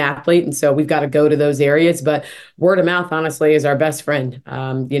of student athlete. And so we've got to go to those areas, but word of mouth, honestly, is our best friend.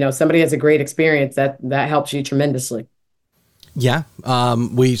 Somebody has a great experience that helps you tremendously. Yeah,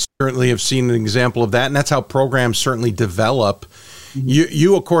 we certainly have seen an example of that, and that's how programs certainly develop. Mm-hmm.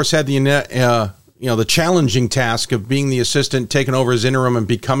 You of course, had the challenging task of being the assistant, taking over as interim, and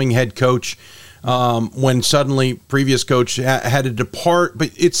becoming head coach when suddenly previous coach had to depart.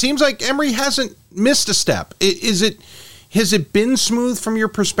 But it seems like Emory hasn't missed a step. Has it been smooth from your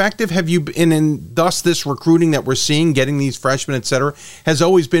perspective? Have you, and thus this recruiting that we're seeing, getting these freshmen, et cetera, has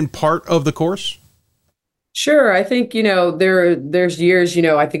always been part of the course? Sure. I think, there's years,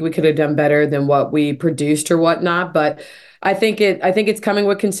 I think we could have done better than what we produced or whatnot, but I think it's coming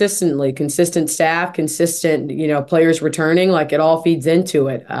with consistent staff, consistent, players returning, like it all feeds into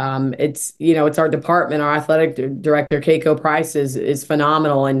it. It's our department, our athletic director, Keiko Price is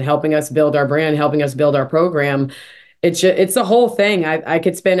phenomenal in helping us build our brand, helping us build our program. It's the whole thing. I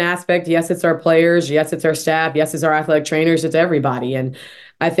could spin aspect. Yes, it's our players. Yes, it's our staff. Yes, it's our athletic trainers. It's everybody. And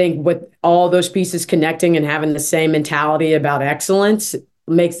I think with all those pieces connecting and having the same mentality about excellence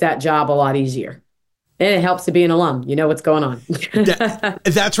makes that job a lot easier. And it helps to be an alum. You know what's going on.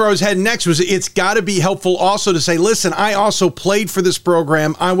 That's where I was heading next. It's got to be helpful also to say, listen, I also played for this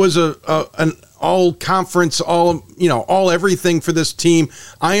program. I was an all conference, all everything for this team.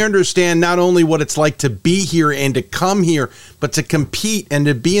 I understand not only what it's like to be here and to come here, but to compete and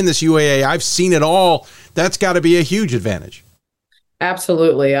to be in this UAA. I've seen it all. That's got to be a huge advantage.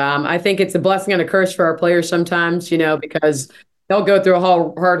 Absolutely. I think it's a blessing and a curse for our players sometimes, because they'll go through a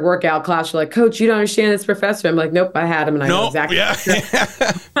whole hard workout class. You're like, Coach, you don't understand this professor. I'm like, nope, I had him and I know exactly.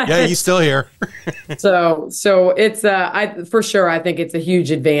 Yeah, he's still here. So it's for sure. I think it's a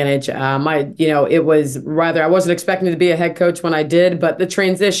huge advantage. It was rather I wasn't expecting to be a head coach when I did, but the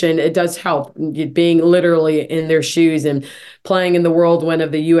transition, it does help being literally in their shoes and playing in the whirlwind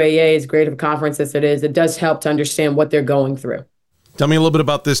of the UAA, as great of a conference as it is. It does help to understand what they're going through. Tell me a little bit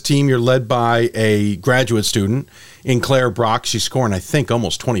about this team. You're led by a graduate student in Claire Brock. She's scoring, I think,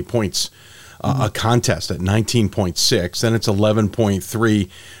 almost 20 points a contest at 19.6. Then it's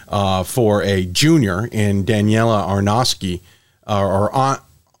 11.3 for a junior in Daniela Arnowski, or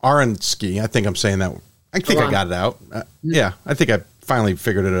Aronsky. I think I'm saying that. I think I got it out. Yeah, I think I finally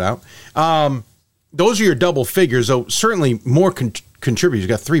figured it out. Those are your double figures, though certainly more contributors. You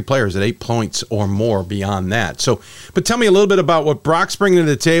got 3 players at 8 points or more beyond that. So, but tell me a little bit about what Brock's bringing to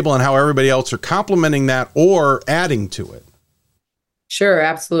the table and how everybody else are complementing that or adding to it. Sure,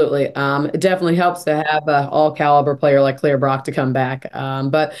 absolutely. It definitely helps to have an all-caliber player like Claire Brock to come back.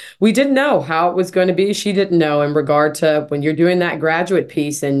 But we didn't know how it was going to be. She didn't know in regard to when you're doing that graduate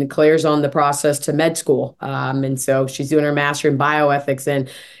piece, and Claire's on the process to med school. And so she's doing her master in bioethics, and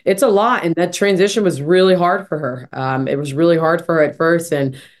it's a lot. And that transition was really hard for her. It was really hard for her at first,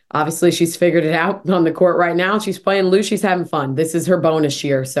 and obviously, she's figured it out on the court right now. She's playing loose. She's having fun. This is her bonus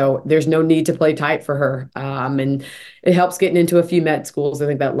year, so there's no need to play tight for her. And it helps getting into a few med schools. I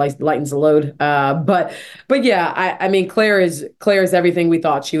think that lightens the load. But yeah, I mean, Claire is everything we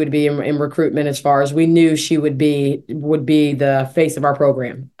thought she would be in recruitment. As far as we knew, she would be the face of our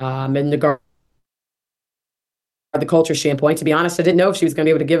program. And the culture standpoint, to be honest, I didn't know if she was going to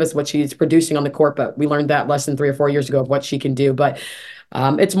be able to give us what she's producing on the court, but we learned that less than 3 or 4 years ago of what she can do. But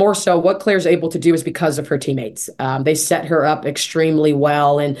it's more so what Claire's able to do is because of her teammates. They set her up extremely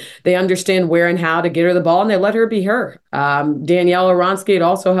well, and they understand where and how to get her the ball, and they let her be her. Danielle Aronsky, it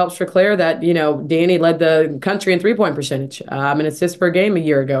also helps for Claire that, Danny led the country in three-point percentage and assists per game a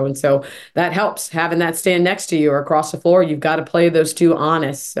year ago. And so that helps having that stand next to you or across the floor. You've got to play those two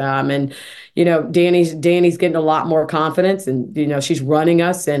honest. And Danny's getting a lot more confidence, and, she's running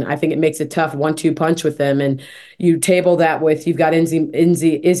us. And I think it makes a tough 1-2 punch with them. And you table that with, you've got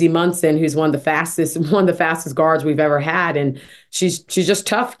Izzy Munson, who's one of the fastest guards we've ever had. And she's just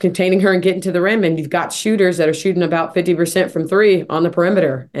tough containing her and getting to the rim. And you've got shooters that are shooting about 50% from 3 on the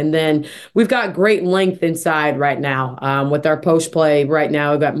perimeter. And then we've got great length inside right now with our post play right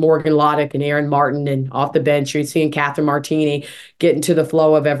now. We've got Morgan Loddick and Aaron Martin, and off the bench, you're seeing Catherine Martini getting to the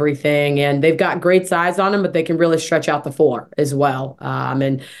flow of everything. And they've got great size on them, but they can really stretch out the floor as well.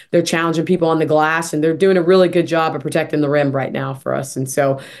 And they're challenging people on the glass, and they're doing a really good job of protecting the rim right now for us. us. And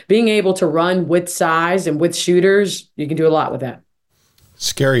so being able to run with size and with shooters, you can do a lot with that.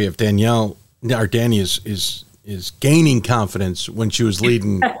 Scary if Danielle or Danny is gaining confidence when she was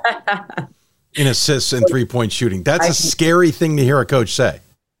leading in assists and 3-point shooting. That's a scary thing to hear a coach say.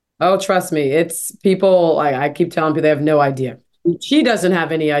 Oh, trust me. It's people, I keep telling people they have no idea. She doesn't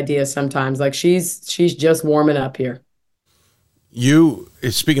have any idea sometimes. Like she's just warming up here. You,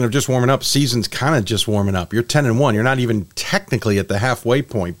 speaking of just warming up, season's kind of just warming up. You're 10-1. You're not even technically at the halfway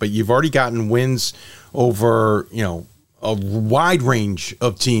point, but you've already gotten wins over, a wide range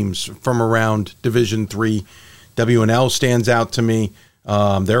of teams from around Division III. WNL stands out to me.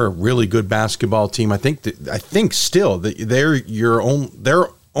 They're a really good basketball team. I think still that their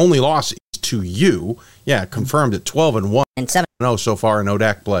only loss is to you. Yeah, confirmed at 12-1 and 7-0 so far in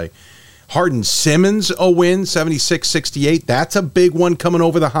ODAC play. Hardin-Simmons a win, 76-68. That's a big one coming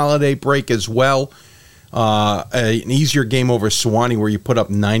over the holiday break as well. An easier game over Sewanee where you put up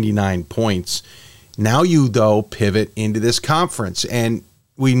 99 points. Now you, though, pivot into this conference. And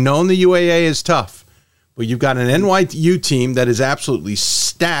we've known the UAA is tough, but you've got an NYU team that is absolutely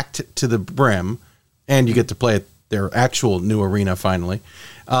stacked to the brim, and you get to play at their actual new arena finally.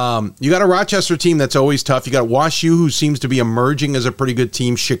 You got a Rochester team that's always tough. You got WashU, who seems to be emerging as a pretty good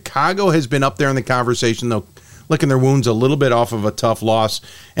team. Chicago has been up there in the conversation, though, licking their wounds a little bit off of a tough loss.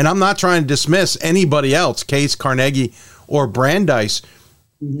 And I'm not trying to dismiss anybody else, Case, Carnegie, or Brandeis.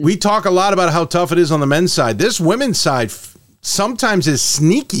 Mm-hmm. We talk a lot about how tough it is on the men's side. This women's side sometimes is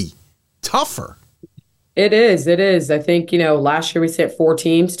sneaky tougher. It is. I think, last year we sent 4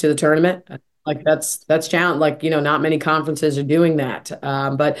 teams to the tournament. Like that's challenge. Like, not many conferences are doing that.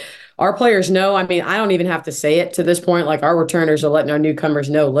 But our players know, I don't even have to say it to this point. Like our returners are letting our newcomers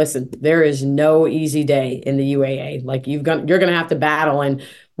know, listen, there is no easy day in the UAA. Like you're going to have to battle. And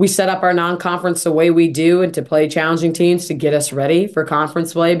we set up our non-conference the way we do and to play challenging teams to get us ready for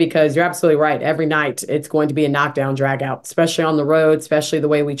conference play, because you're absolutely right. Every night it's going to be a knockdown drag out, especially on the road, especially the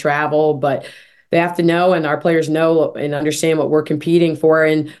way we travel. But they have to know, and our players know and understand what we're competing for.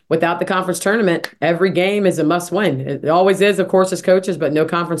 And without the conference tournament, every game is a must win. It always is, of course, as coaches, but no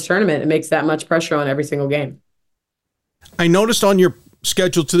conference tournament, it makes that much pressure on every single game. I noticed on your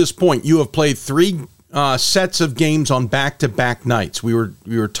schedule to this point, you have played 3 sets of games on back-to-back nights. We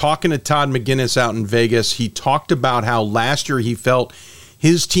were talking to Todd McGinnis out in Vegas. He talked about how last year he felt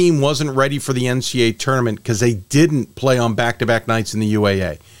his team wasn't ready for the NCAA tournament because they didn't play on back-to-back nights in the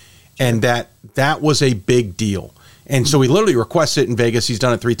UAA. And that was a big deal. And so he literally requested it in Vegas. He's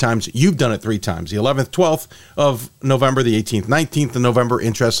done it 3 times. You've done it 3 times. The 11th, 12th of November, the 18th, 19th of November,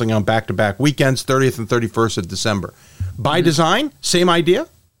 interestingly on back-to-back weekends, 30th and 31st of December. By design, same idea?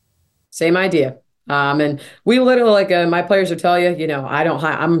 Same idea. And we literally, my players will tell you,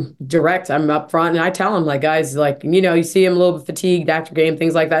 I'm direct, I'm up front, and I tell them, guys, you see them a little bit fatigued after game,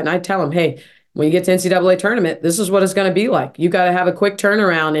 things like that. And I tell them, hey, when you get to NCAA tournament, this is what it's going to be like. You got to have a quick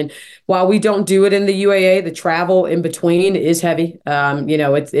turnaround. And while we don't do it in the UAA, the travel in between is heavy.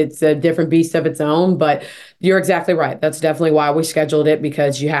 It's a different beast of its own, but you're exactly right. That's definitely why we scheduled it,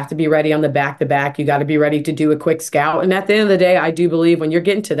 because you have to be ready on the back-to-back. You got to be ready to do a quick scout. And at the end of the day, I do believe when you're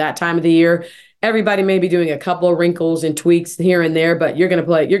getting to that time of the year, everybody may be doing a couple of wrinkles and tweaks here and there, but you're going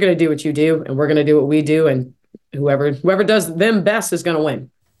to do what you do, and we're going to do what we do. And whoever does them best is going to win.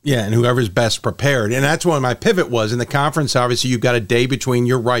 Yeah, and whoever's best prepared. And that's what my pivot was. In the conference, obviously, you've got a day between.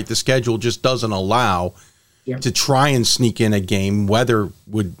 You're right. The schedule just doesn't allow to try and sneak in a game. Weather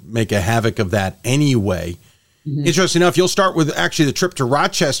would make a havoc of that anyway. Mm-hmm. Interesting enough, you'll start with actually the trip to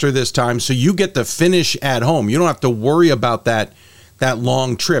Rochester this time, so you get to finish at home. You don't have to worry about that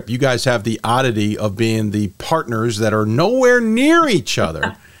long trip. You guys have the oddity of being the partners that are nowhere near each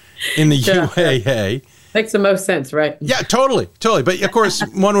other in the UAA. Makes the most sense, right? Yeah, totally. But, of course,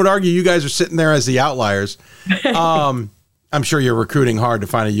 one would argue you guys are sitting there as the outliers. I'm sure you're recruiting hard to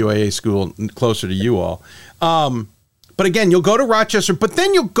find a UAA school closer to you all. But, again, you'll go to Rochester, but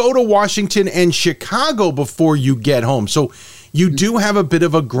then you'll go to Washington and Chicago before you get home. So you do have a bit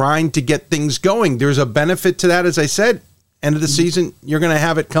of a grind to get things going. There's a benefit to that, as I said. End of the season, you're going to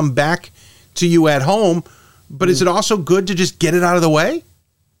have it come back to you at home. But is it also good to just get it out of the way?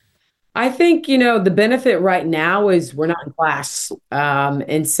 I think, the benefit right now is we're not in class.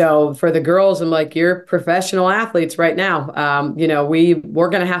 And so for the girls, I'm like, you're professional athletes right now. We're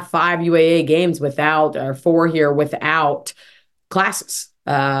going to have 5 UAA games or 4 here without classes,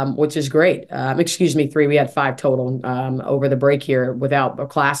 which is great. 3. We had 5 total over the break here without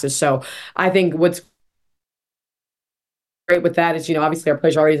classes. So I think what's great with that is, obviously our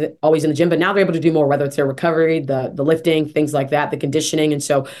players are always in the gym, but now they're able to do more, whether it's their recovery, the lifting, things like that, the conditioning. And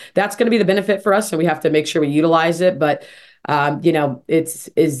so that's going to be the benefit for us. And we have to make sure we utilize it. But It's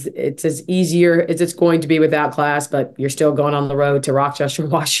as easier as it's going to be without class, but you're still going on the road to Rochester,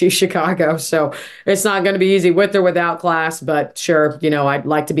 Washington, Chicago. So it's not going to be easy with or without class, but sure, I'd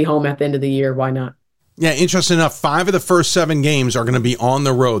like to be home at the end of the year. Why not? Yeah, interesting enough, 5 of the first 7 games are going to be on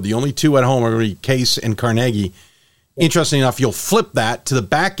the road. The only 2 at home are going to be Case and Carnegie. Interesting enough, you'll flip that to the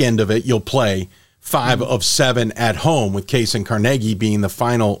back end of it. You'll play 5 of 7 at home, with Case and Carnegie being the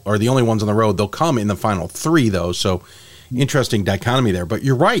final, or the only ones on the road. They'll come in the final 3, though, so interesting dichotomy there. But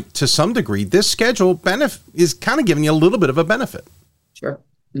you're right, to some degree, this schedule is kind of giving you a little bit of a benefit. Sure.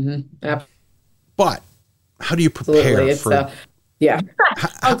 Mm-hmm. Yeah. But how do you prepare for... Yeah.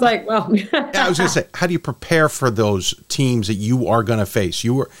 I was like, well. Yeah, I was going to say, how do you prepare for those teams that you are going to face?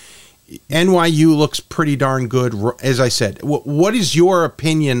 NYU looks pretty darn good. As I said, what is your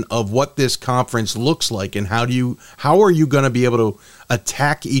opinion of what this conference looks like, and how are you going to be able to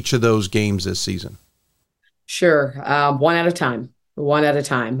attack each of those games this season? Sure. One at a time.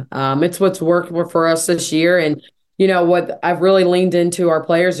 It's what's worked for us this year. And what I've really leaned into our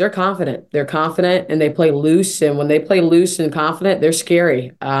players, they're confident. And they play loose. And when they play loose and confident, they're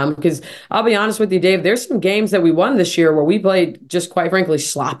scary. Because I'll be honest with you, Dave, there's some games that we won this year where we played just quite frankly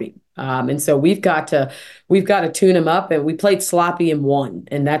sloppy. And so we've got to tune them up, and we played sloppy and won.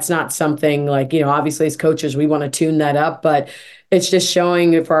 And that's not something like, obviously as coaches, we want to tune that up, but it's just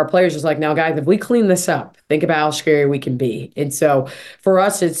showing for our players, it's like, now guys, if we clean this up, think about how scary we can be. And so for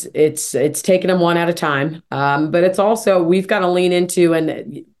us, it's taking them one at a time. But it's also, we've got to lean into,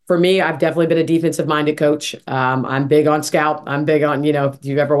 and for me, I've definitely been a defensive minded coach. I'm big on scout. I'm big on, if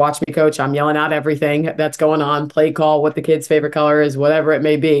you've ever watched me coach, I'm yelling out everything that's going on, play call, what the kid's favorite color is, whatever it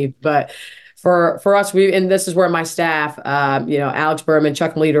may be. But for us, and this is where my staff, Alex Berman,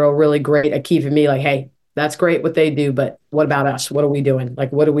 Chuck Leader are really great at keeping me like, hey, that's great what they do, but what about us? What are we doing?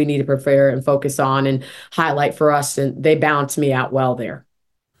 Like, what do we need to prepare and focus on and highlight for us? And they balance me out well there.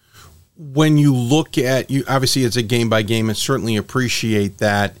 When you look at, you obviously it's a game by game, and certainly appreciate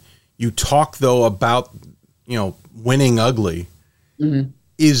that. You talk though about, winning ugly. Mm-hmm.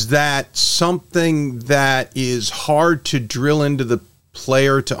 Is that something that is hard to drill into the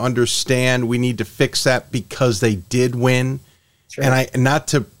player to understand? We need to fix that because they did win. Sure. And not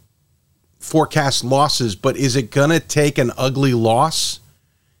to forecast losses, but is it going to take an ugly loss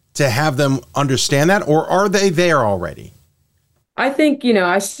to have them understand that, or are they there already? I think,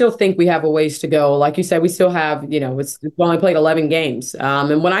 I still think we have a ways to go. Like you said, we still have, we've only played 11 games.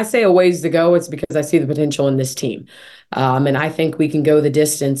 And when I say a ways to go, it's because I see the potential in this team. And I think we can go the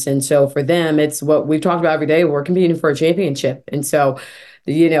distance. And so for them, it's what we've talked about every day. We're competing for a championship. And so,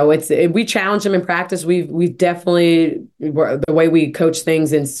 we challenge them in practice. We've definitely, the way we coach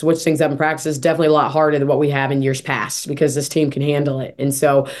things and switch things up in practice is definitely a lot harder than what we have in years past, because this team can handle it. And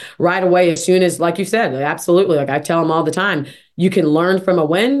so right away, as soon as, like you said, absolutely, like I tell them all the time, you can learn from a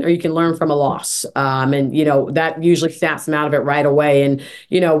win or you can learn from a loss. And that usually snaps them out of it right away. And,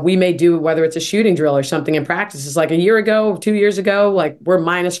 we may do, whether it's a shooting drill or something in practice, it's like a year ago, 2 years ago, like we're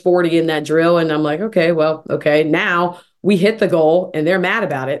minus 40 in that drill. And I'm like, okay, now we hit the goal, and they're mad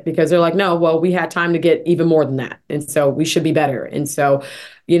about it because they're like, no, well, we had time to get even more than that. And so we should be better. And so,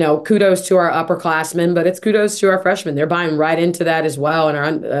 kudos to our upperclassmen, but it's kudos to our freshmen. They're buying right into that as well. And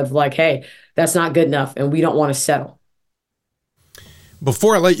are of like, hey, that's not good enough, and we don't want to settle.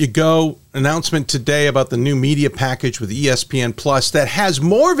 Before I let you go, announcement today about the new media package with ESPN Plus that has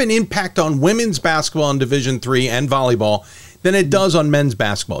more of an impact on women's basketball in Division III and volleyball than it does on men's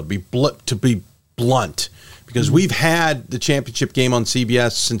basketball, to be blunt. Because we've had the championship game on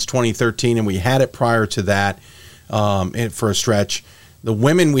CBS since 2013, and we had it prior to that for a stretch. The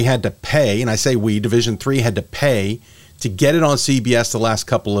women we had to pay, and I say we, Division III had to pay to get it on CBS the last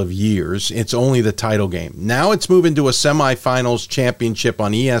couple of years. It's only the title game. Now it's moving to a semifinals championship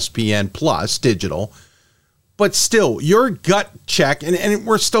on ESPN Plus digital. But still, your gut check, and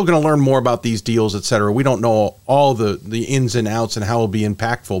we're still going to learn more about these deals, et cetera. We don't know all the ins and outs and how it'll be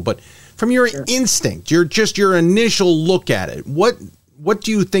impactful, but from your instinct, your initial look at it, what do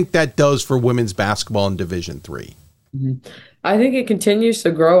you think that does for women's basketball in Division III? Mm-hmm. I think it continues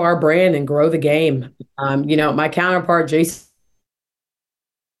to grow our brand and grow the game. My counterpart, Jason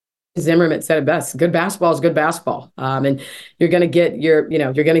Zimmerman, said it best: good basketball is good basketball. And you're going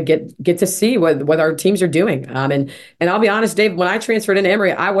to get to see what our teams are doing. And I'll be honest, Dave, when I transferred into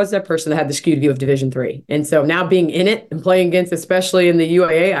Emory, I was that person that had the skewed view of Division III. And so now being in it and playing against, especially in the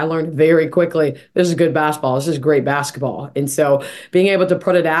UAA, I learned very quickly, this is good basketball. This is great basketball. And so being able to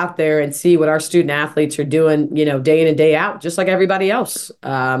put it out there and see what our student athletes are doing, day in and day out, just like everybody else.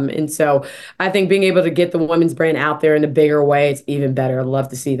 And so I think being able to get the women's brand out there in a bigger way, it's even better. I'd love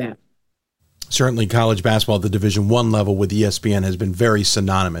to see that. certainly college basketball at the Division I level with ESPN has been very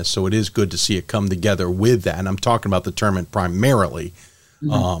synonymous. So it is good to see it come together with that. And I'm talking about the tournament primarily.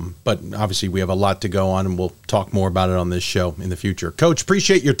 But obviously we have a lot to go on, and we'll talk more about it on this show in the future. Coach,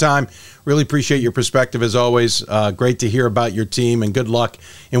 appreciate your time. Really appreciate your perspective as always. Great to hear about your team, and good luck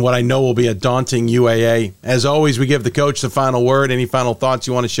in what I know will be a daunting UAA. As always, we give the coach the final word. Any final thoughts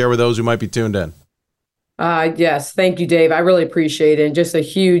you want to share with those who might be tuned in? Yes. Thank you, Dave. I really appreciate it. And just a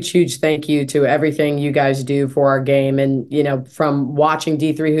huge thank you to everything you guys do for our game. And, you know, from watching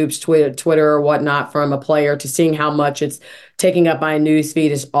D3 Hoops Twitter or whatnot from a player to seeing how much it's taking up my news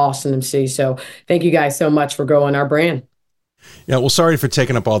feed is awesome to see. So thank you guys so much for growing our brand. Yeah, well, sorry for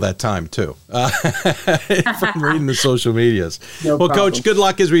taking up all that time, too, from reading the social medias. No well, problem. Coach, good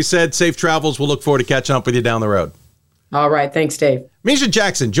luck, as we said. Safe travels. We'll look forward to catching up with you down the road. All right. Thanks, Dave. Misha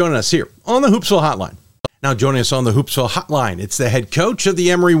Jackson joining us here on the Hoopsville Hotline. Now joining us on the Hoopsville Hotline, it's the head coach of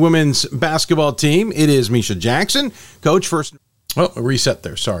the Emory women's basketball team. It is Misha Jackson. Coach, first... Oh, a reset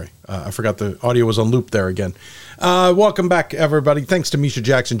there. Sorry. I forgot the audio was on loop there again. Welcome back, everybody. Thanks to Misha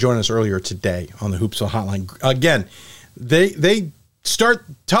Jackson joining us earlier today on the Hoopsville Hotline. Again, they start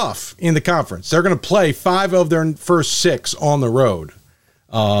tough in the conference. They're going to play 5 of their first 6 on the road,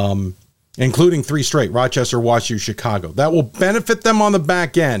 including 3 straight, Rochester, WashU, Chicago. That will benefit them on the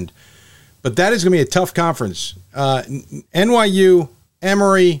back end. But that is going to be a tough conference. NYU,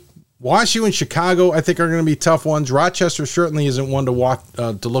 Emory, WashU, and Chicago, I think, are going to be tough ones. Rochester certainly isn't one to walk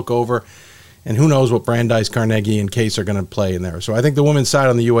to look over. And who knows what Brandeis, Carnegie, and Case are going to play in there. So I think the women's side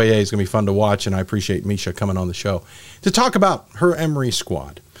on the UAA is going to be fun to watch, and I appreciate Misha coming on the show to talk about her Emory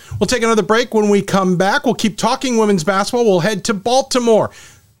squad. We'll take another break. When we come back, we'll keep talking women's basketball. We'll head to Baltimore,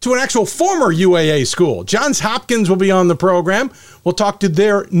 to an actual former UAA school. Johns Hopkins will be on the program. We'll talk to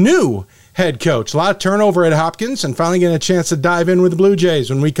their new head coach. A lot of turnover at Hopkins, and finally getting a chance to dive in with the Blue Jays.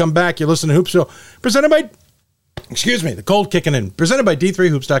 When we come back, you listen to Hoopsville, presented by, the cold kicking in, presented by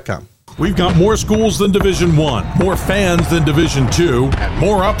D3Hoops.com. We've got more schools than Division I, more fans than Division II, and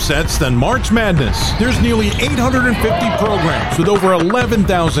more upsets than March Madness. There's nearly 850 programs with over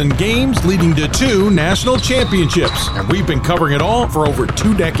 11,000 games leading to 2 national championships. And we've been covering it all for over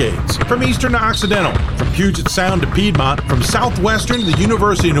 2 decades. From Eastern to Occidental, from Puget Sound to Piedmont, from Southwestern to the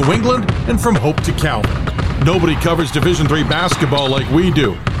University of New England, and from Hope to Calvin. Nobody covers Division III basketball like we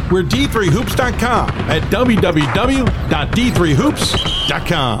do. We're D3Hoops.com at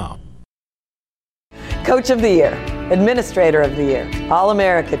www.D3Hoops.com. Coach of the Year, Administrator of the Year,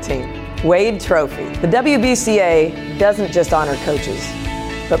 All-America Team, Wade Trophy. The WBCA doesn't just honor coaches,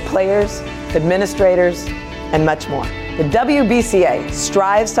 but players, administrators, and much more. The WBCA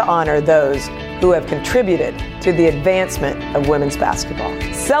strives to honor those who have contributed to the advancement of women's basketball.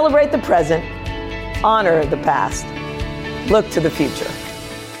 Celebrate the present, honor the past, look to the future.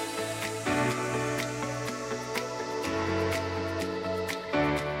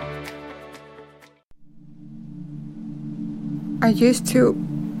 I used to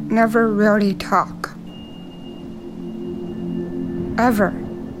never really talk. Ever.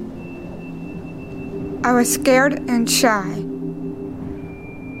 I was scared and shy.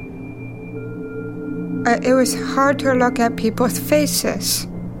 It was hard to look at people's faces.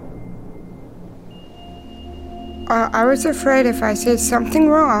 I was afraid if I said something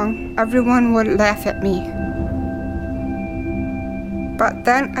wrong, everyone would laugh at me. But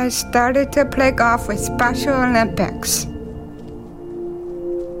then I started to play golf with Special Olympics.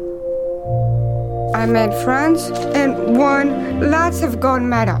 I made friends and won lots of gold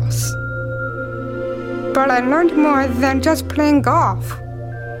medals. But I learned more than just playing golf.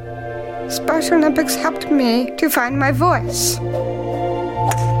 Special Olympics helped me to find my voice.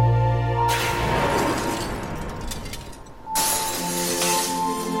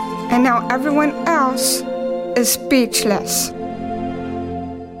 And now everyone else is speechless.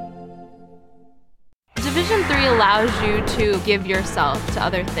 Division III allows you to give yourself to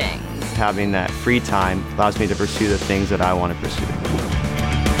other things. Having that free time allows me to pursue the things that I want to pursue.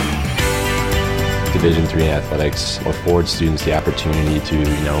 Division III athletics affords students the opportunity to,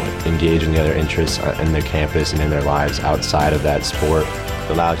 engage in the other interests in their campus and in their lives outside of that sport.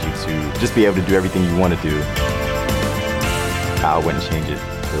 It allows you to just be able to do everything you want to do. I wouldn't change it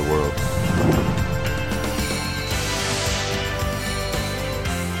for the world.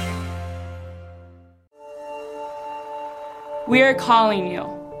 We are calling you,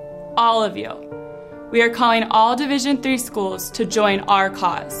 all of you. We are calling all Division III schools to join our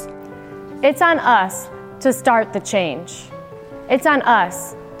cause. It's on us to start the change. It's on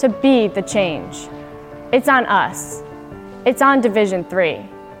us to be the change. It's on us. It's on Division III.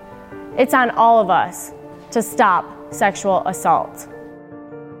 It's on all of us to stop sexual assault.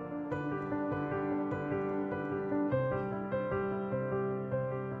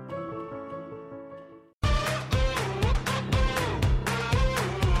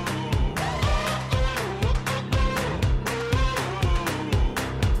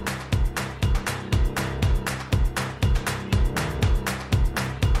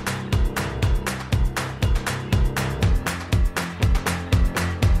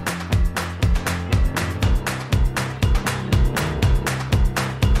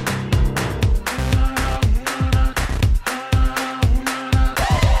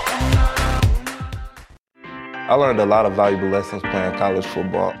 I learned a lot of valuable lessons playing college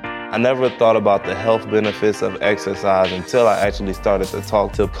football. I never thought about the health benefits of exercise until I actually started to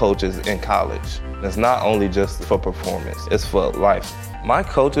talk to coaches in college. It's not only just for performance, it's for life. My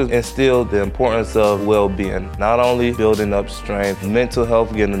coaches instilled the importance of well-being, not only building up strength, mental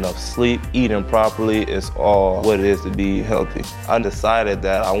health, getting enough sleep, eating properly is all what it is to be healthy. I decided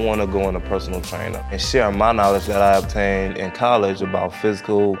that I want to go into personal trainer and share my knowledge that I obtained in college about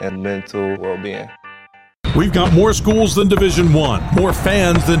physical and mental well-being. We've got more schools than Division I, more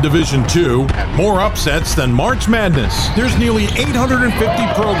fans than Division II, and more upsets than March Madness. There's nearly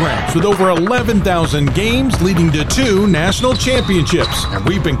 850 programs with over 11,000 games leading to 2 national championships. And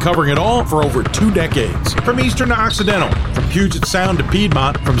we've been covering it all for over 2 decades. From Eastern to Occidental, from Puget Sound to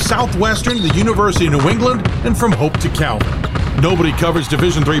Piedmont, from Southwestern to the University of New England, and from Hope to Calvin. Nobody covers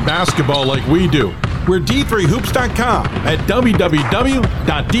Division III basketball like we do. We're D3Hoops.com at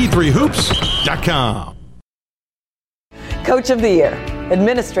www.d3hoops.com. Coach of the Year,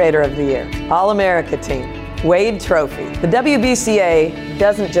 Administrator of the Year, All-America Team, Wade Trophy. The WBCA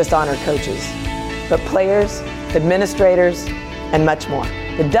doesn't just honor coaches, but players, administrators, and much more.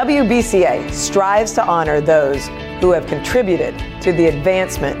 The WBCA strives to honor those who have contributed to the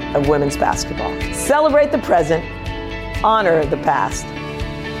advancement of women's basketball. Celebrate the present, honor the past,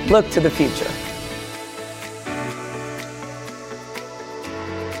 look to the future.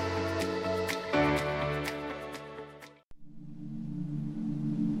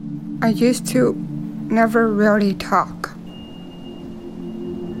 I used to never really talk.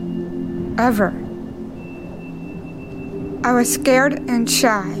 Ever. I was scared and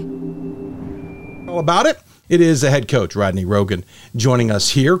shy. All about it. It is the head coach, Rodney Rogan, joining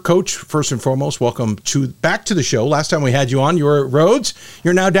us here. Coach, first and foremost, welcome back to the show. Last time we had you on, you were at Rhodes.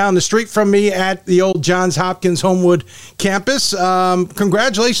 You're now down the street from me at the old Johns Hopkins Homewood campus.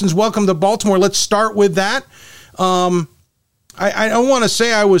 Congratulations. Welcome to Baltimore. Let's start with that. I don't want to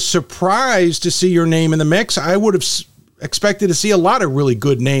say I was surprised to see your name in the mix. I would have expected to see a lot of really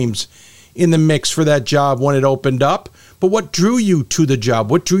good names in the mix for that job when it opened up. But what drew you to the job?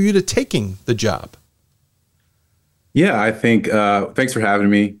 What drew you to taking the job? Yeah, I think thanks for having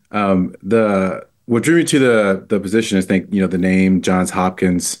me. What drew me to the position is, the name Johns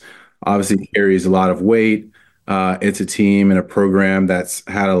Hopkins obviously carries a lot of weight. It's a team and a program that's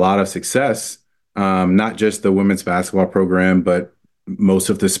had a lot of success. Not just the women's basketball program, but most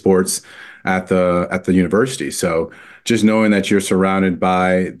of the sports at the university. So just knowing that you're surrounded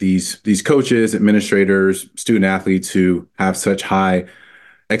by these coaches, administrators, student athletes who have such high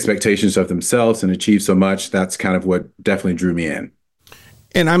expectations of themselves and achieve so much, that's kind of what definitely drew me in.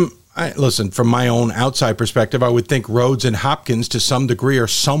 And listen, from my own outside perspective, I would think Rhodes and Hopkins to some degree are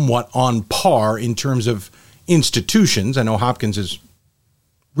somewhat on par in terms of institutions. I know Hopkins is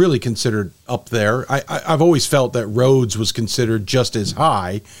really considered up there. I've always felt that Rhodes was considered just as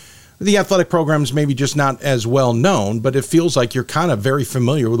high. The athletic program's maybe just not as well known, but it feels like you're kind of very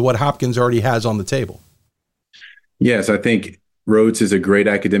familiar with what Hopkins already has on the table. Yes, I think Rhodes is a great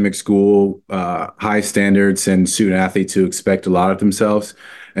academic school, high standards, and student athletes who expect a lot of themselves.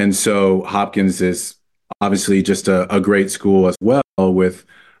 And so Hopkins is obviously just a great school as well, with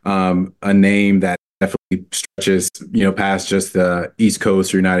a name that definitely stretches, past just the East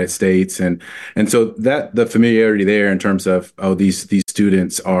Coast or United States. And so that the familiarity there in terms of, these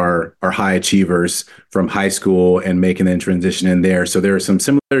students are high achievers from high school and making the transition in there. So there are some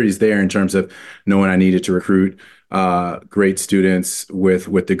similarities there in terms of knowing I needed to recruit great students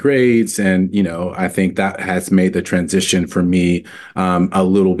with the grades. And, I think that has made the transition for me a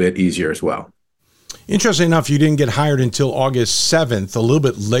little bit easier as well. Interesting enough, you didn't get hired until August 7th, a little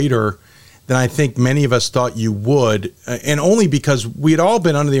bit later than I think many of us thought you would, and only because we had all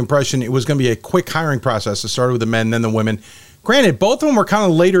been under the impression it was going to be a quick hiring process. It started with the men, then the women. Granted, both of them were kind of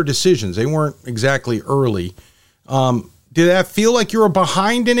later decisions. They weren't exactly early. Did that feel like you were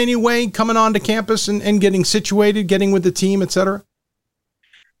behind in any way coming onto campus and getting situated, getting with the team, et cetera?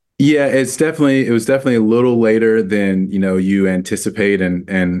 Yeah, it was definitely a little later than, you anticipate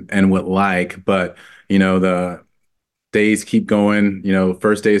and would like, but, the days keep going.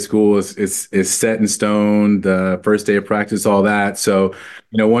 First day of school is set in stone, the first day of practice, all that. So,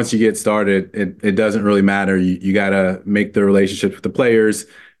 once you get started, it doesn't really matter. You got to make the relationship with the players,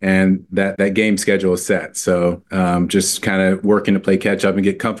 and that game schedule is set. So just kind of working to play catch up and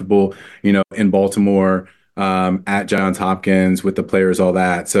get comfortable, in Baltimore, at Johns Hopkins with the players, all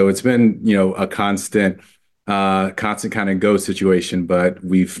that. So it's been, a constant kind of go situation, but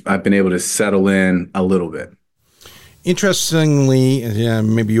I've been able to settle in a little bit. Interestingly,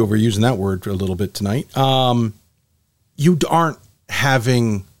 maybe overusing that word a little bit tonight, you aren't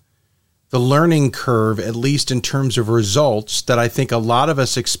having the learning curve, at least in terms of results, that I think a lot of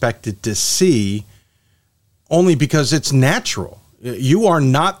us expected to see, only because it's natural. You are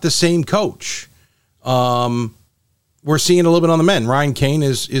not the same coach. We're seeing a little bit on the men. Ryan Kane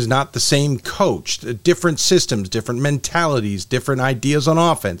is not the same coach. Different systems, different mentalities, different ideas on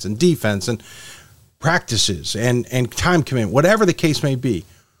offense and defense and practices and time commitment, whatever the case may be.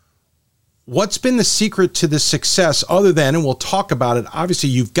 What's been the secret to this success other than, and we'll talk about it, obviously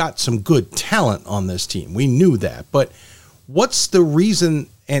you've got some good talent on this team. We knew that. But what's the reason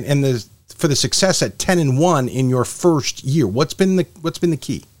for the success at 10-1 in your first year? What's been the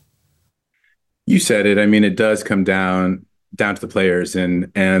key? You said it. I mean, it does come down to the players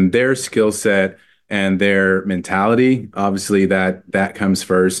and their skill set and their mentality. Obviously, that comes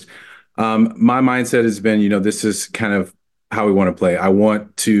first. My mindset has been, this is kind of how we want to play. I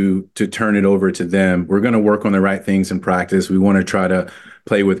want to turn it over to them. We're going to work on the right things in practice. We want to try to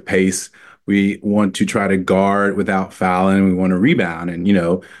play with pace. We want to try to guard without fouling. We want to rebound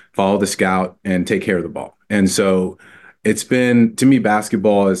and, follow the scout and take care of the ball. And so it's been, to me,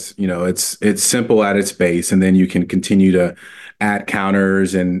 basketball is, it's simple at its base, and then you can continue to add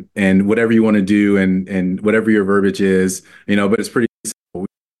counters and whatever you want to do and whatever your verbiage is, but it's pretty simple.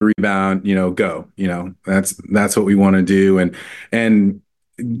 Rebound, go, that's what we want to do. And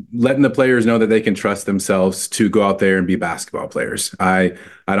letting the players know that they can trust themselves to go out there and be basketball players. I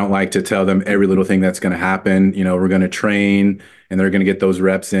don't like to tell them every little thing that's going to happen. We're going to train and they're going to get those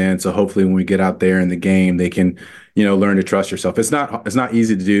reps in. So hopefully when we get out there in the game, they can, learn to trust yourself. It's not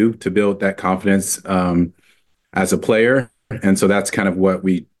easy to do, to build that confidence as a player. And so that's kind of what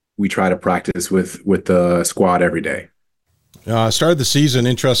we try to practice with the squad every day. Started the season,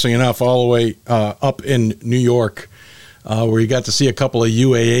 interesting enough, all the way up in New York, where you got to see a couple of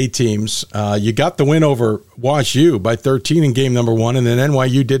UAA teams. You got the win over Wash U by 13 in game number 1, and then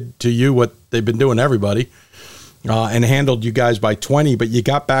NYU did to you what they've been doing to everybody, and handled you guys by 20. But you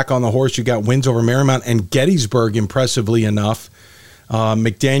got back on the horse. You got wins over Marymount and Gettysburg, impressively enough.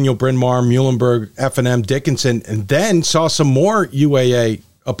 McDaniel, Bryn Mawr, Muhlenberg, F&M, Dickinson, and then saw some more UAA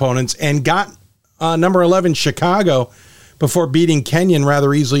opponents and got number 11 Chicago before beating Kenyon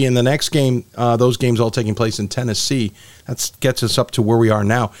rather easily in the next game. Those games all taking place in Tennessee. That gets us up to where we are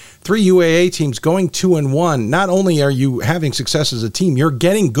now. 3 UAA teams going 2-1. Not only are you having success as a team, you're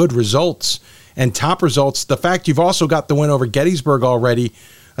getting good results and top results. The fact you've also got the win over Gettysburg already,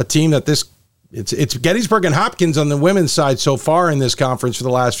 a team that it's Gettysburg and Hopkins on the women's side so far in this conference for the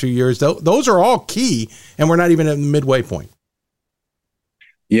last few years. Those are all key, and we're not even at the midway point.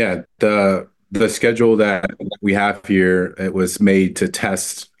 Yeah, the schedule that we have here, it was made to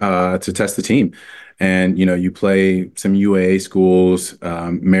test the team. And, you play some UAA schools,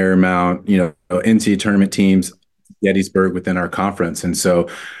 Marymount, NCAA tournament teams, Gettysburg within our conference. And so,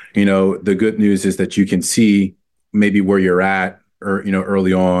 the good news is that you can see maybe where you're at, or,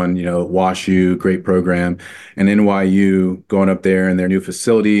 early on, Wash U, great program, and NYU going up there in their new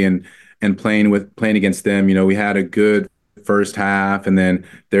facility and playing against them. We had a good first half, and then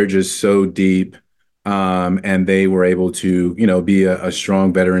they're just so deep, and they were able to be a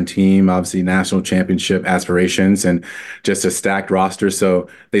strong veteran team, obviously national championship aspirations and just a stacked roster. So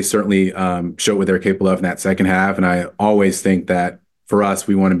they certainly showed what they're capable of in that second half. And I always think that for us,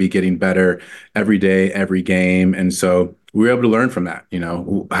 we want to be getting better every day, every game. And so we were able to learn from that.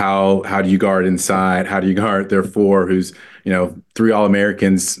 How do you guard inside? How do you guard their 4 who's 3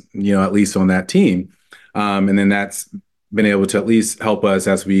 All-Americans at least on that team, and then that's been able to at least help us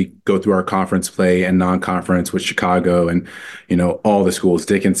as we go through our conference play and non-conference with Chicago and, all the schools.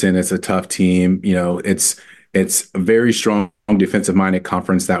 Dickinson is a tough team. It's a very strong defensive-minded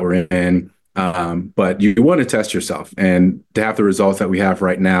conference that we're in. But you want to test yourself, and to have the results that we have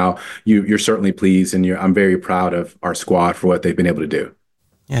right now, you're certainly pleased, and I'm very proud of our squad for what they've been able to do.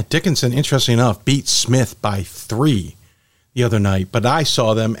 Yeah, Dickinson, interesting enough, beat Smith by 3 the other night, but I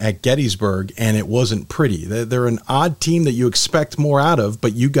saw them at Gettysburg, and it wasn't pretty. They're an odd team that you expect more out of,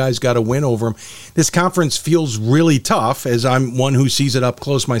 but you guys got a win over them. This conference feels really tough, as I'm one who sees it up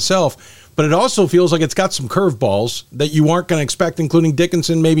close myself, but it also feels like it's got some curveballs that you aren't going to expect, including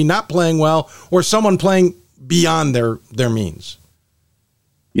Dickinson maybe not playing well or someone playing beyond their means.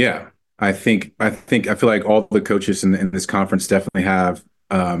 Yeah, I feel like all the coaches in this conference definitely have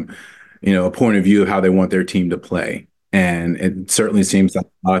a point of view of how they want their team to play. And it certainly seems like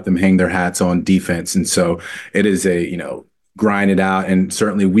a lot of them hang their hats on defense. And so it is grind it out. And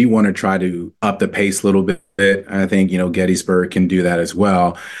certainly we want to try to up the pace a little bit. I think, Gettysburg can do that as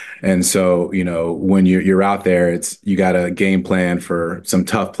well. And so, when you're out there, you got a game plan for some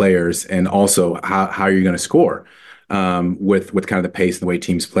tough players, and also how you're going to score. with kind of the pace and the way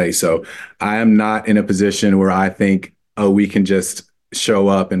teams play. So I am not in a position where I think, we can just show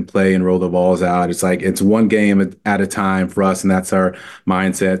up and play and roll the balls out. It's like it's one game at a time for us, and that's our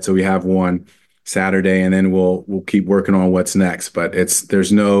mindset. So we have one Saturday, and then we'll keep working on what's next. But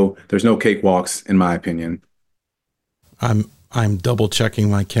there's no cakewalks in my opinion. I'm double checking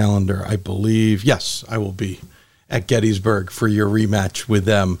my calendar. I believe, yes, I will be at Gettysburg for your rematch with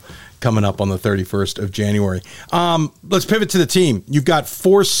them coming up on the 31st of January. Let's pivot to the team. You've got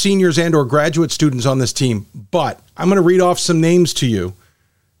 4 seniors and or graduate students on this team, but I'm going to read off some names to you,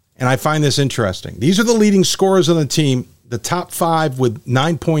 and I find this interesting. These are the leading scorers on the team, the top 5 with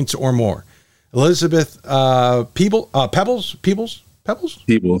 9 points or more. Elizabeth Peebles?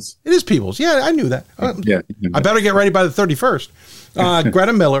 It is Peebles. Yeah, I knew that. Yeah. I better get ready by the 31st.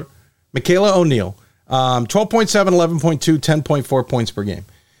 Greta Miller, Michaela O'Neill, 12.7, 11.2, 10.4 points per game.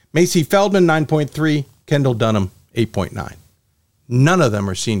 Macy Feldman, 9.3. Kendall Dunham, 8.9. None of them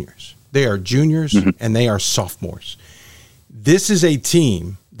are seniors. They are juniors, and they are sophomores. This is a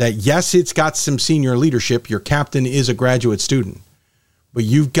team that, yes, it's got some senior leadership. Your captain is a graduate student. But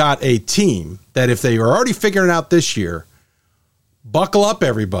you've got a team that if they are already figuring it out this year, buckle up,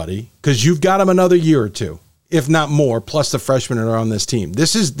 everybody, because you've got them another year or two, if not more, plus the freshmen that are on this team.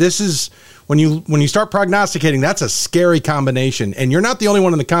 This is when you start prognosticating, that's a scary combination. And you're not the only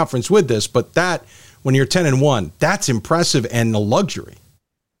one in the conference with this, but that when you're 10-1, that's impressive and a luxury.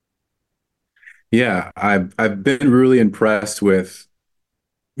 Yeah, I've been really impressed with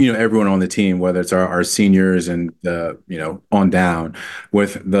everyone on the team, whether it's our seniors and on down,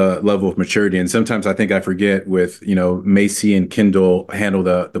 with the level of maturity. And sometimes I think I forget with Macy and Kendall handle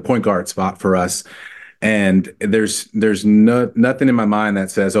the point guard spot for us. And there's nothing in my mind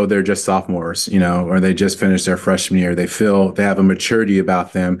that says, oh, they're just sophomores, or they just finished their freshman year. They have a maturity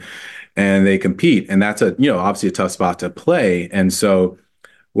about them and they compete. And that's obviously a tough spot to play. And so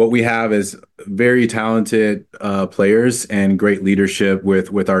what we have is very talented players and great leadership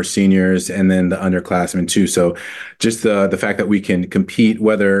with our seniors and then the underclassmen too. So just the fact that we can compete,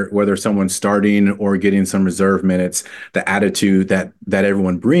 whether someone's starting or getting some reserve minutes, the attitude that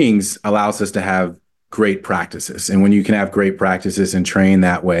everyone brings allows us to have great practices. And when you can have great practices and train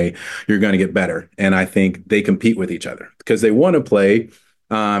that way, you're going to get better. And I think they compete with each other because they want to play,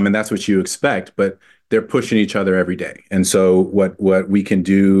 and that's what you expect. But they're pushing each other every day. And so what we can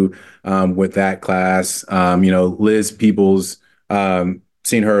do with that class, Liz Peebles,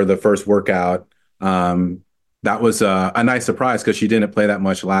 seeing her the first workout, that was a nice surprise because she didn't play that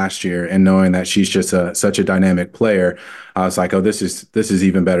much last year. And knowing that she's just such a dynamic player, I was like, oh, this is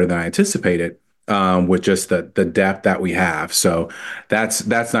even better than I anticipated with just the depth that we have. So that's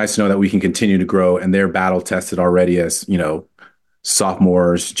nice to know that we can continue to grow, and they're battle tested already as,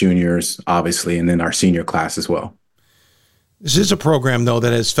 sophomores, juniors, obviously, and then our senior class as well. This is a program, though,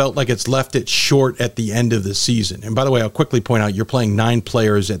 that has felt like it's left it short at the end of the season. And by the way, I'll quickly point out, you're playing 9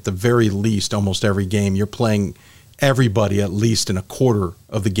 players at the very least almost every game. You're playing everybody at least in a quarter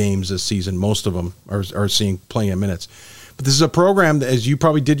of the games this season. Most of them are seeing plenty of minutes. But this is a program that, as you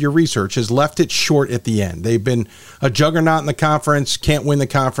probably did your research, has left it short at the end. They've been a juggernaut in the conference, can't win the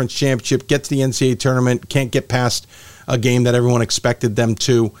conference championship, get to the NCAA tournament, can't get past a game that everyone expected them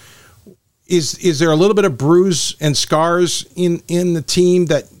to. Is there a little bit of bruise and scars in the team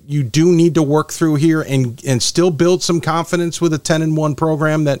that you do need to work through here and still build some confidence with a 10-1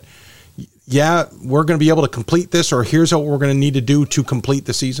 program that, yeah, we're going to be able to complete this, or here's what we're going to need to do to complete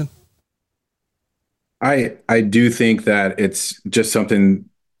the season? I do think that it's just something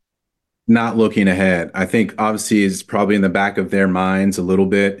not looking ahead. I think obviously is probably in the back of their minds a little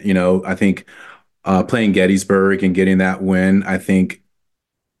bit. I think playing Gettysburg and getting that win, I think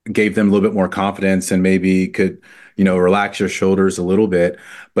gave them a little bit more confidence and maybe could, relax your shoulders a little bit.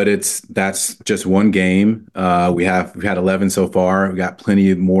 But that's just one game. We've had 11 so far. We've got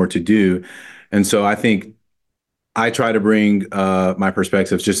plenty more to do. And so I think I try to bring my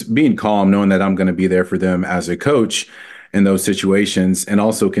perspectives, just being calm, knowing that I'm going to be there for them as a coach in those situations, and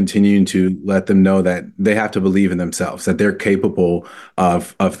also continuing to let them know that they have to believe in themselves, that they're capable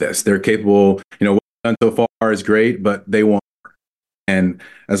of this. They're capable, what they've done so far is great, but they want more. And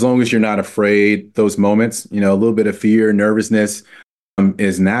as long as you're not afraid, those moments, a little bit of fear, nervousness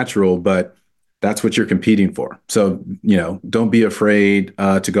is natural, but that's what you're competing for. So, don't be afraid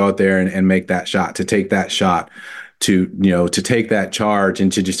to go out there and make that shot, to take that shot, to take that charge,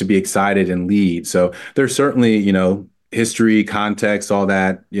 and to be excited and lead. So there's certainly, history, context, all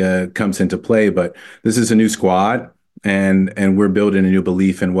that comes into play, but this is a new squad, and we're building a new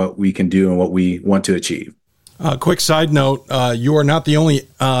belief in what we can do and what we want to achieve. Quick side note, you are not the only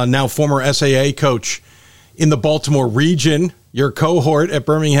now former SAA coach in the Baltimore region. Your cohort at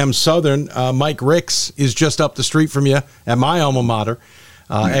Birmingham Southern, Mike Ricks, is just up the street from you at my alma mater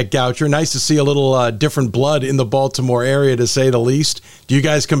at Goucher. Nice to see a little different blood in the Baltimore area, to say the least. Do you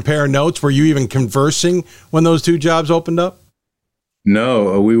guys compare notes? Were you even conversing when those two jobs opened up?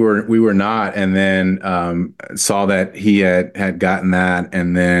 No, we were not. And then saw that he had gotten that.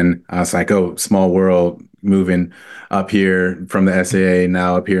 And then I was like, oh, small world, moving up here from the SAA,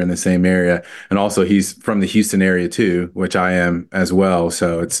 now up here in the same area. And also he's from the Houston area too, which I am as well.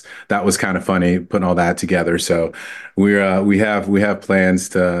 So that was kind of funny putting all that together. So we have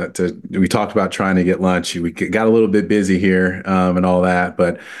plans we talked about trying to get lunch. We got a little bit busy here and all that,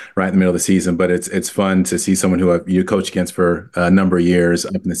 but right in the middle of the season, but it's fun to see someone who you coach against for a number of years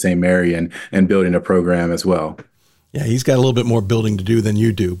up in the same area and building a program as well. Yeah, he's got a little bit more building to do than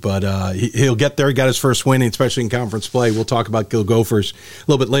you do, but he'll get there. He got his first win, especially in conference play. We'll talk about Gil Gophers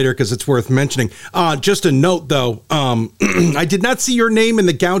a little bit later because it's worth mentioning. Just a note, though, I did not see your name in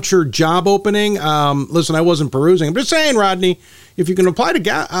the Goucher job opening. Listen, I wasn't perusing. I'm just saying, Rodney, if you can apply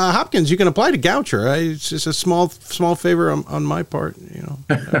to Hopkins, you can apply to Goucher. It's just a small favor on my part, you know.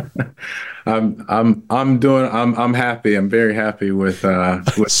 I'm happy. I'm very happy with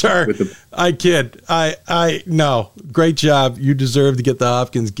Sir, with I kid. No, great job. You deserve to get the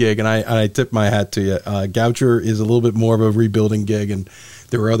Hopkins gig, and I tip my hat to you. Goucher is a little bit more of a rebuilding gig, and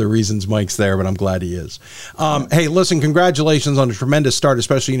there were other reasons Mike's there, but I'm glad he is. Hey, listen, congratulations on a tremendous start,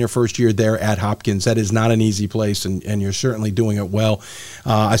 especially in your first year there at Hopkins. That is not an easy place, and you're certainly doing it well.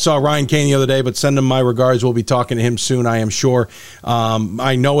 I saw Ryan Kane the other day, but send him my regards. We'll be talking to him soon, I am sure.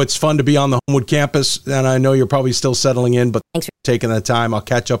 I know it's fun to be on the Homewood campus, and I know you're probably still settling in, but thanks for taking the time. I'll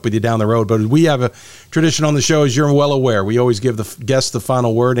catch up with you down the road. But we have a tradition on the show, as you're well aware. We always give the guests the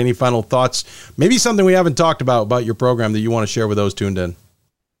final word. Any final thoughts? Maybe something we haven't talked about your program that you want to share with those tuned in?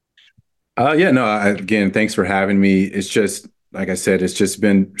 Again, thanks for having me. It's just, like I said, it's just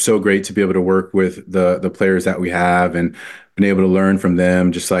been so great to be able to work with the players that we have and been able to learn from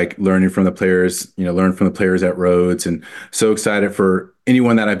them, just like learning from the players, learn from the players at Rhodes, and so excited for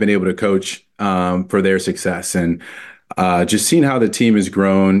anyone that I've been able to coach for their success. And just seeing how the team has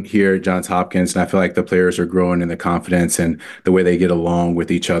grown here at Johns Hopkins, and I feel like the players are growing in the confidence and the way they get along with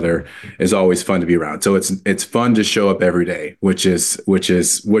each other is always fun to be around. So it's fun to show up every day, which is what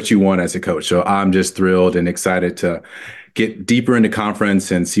you want as a coach. So I'm just thrilled and excited to get deeper into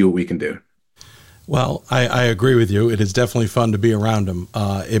conference and see what we can do. Well, I agree with you. It is definitely fun to be around them.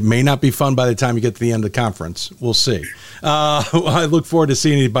 It may not be fun by the time you get to the end of the conference. We'll see. I look forward to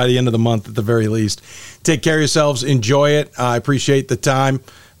seeing you by the end of the month at the very least. Take care of yourselves. Enjoy it. I appreciate the time.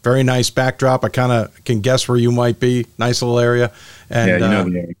 Very nice backdrop. I kind of can guess where you might be. Nice little area. And,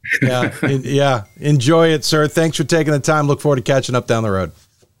 the area. Enjoy it, sir. Thanks for taking the time. Look forward to catching up down the road.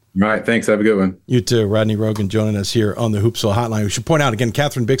 All right. Thanks. Have a good one. You too. Rodney Rogan joining us here on the Hoopsville Hotline. We should point out again,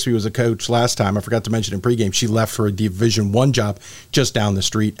 Catherine Bixby was a coach last time. I forgot to mention in pregame, she left for a Division I job just down the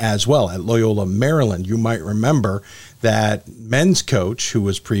street as well at Loyola, Maryland. You might remember that men's coach, who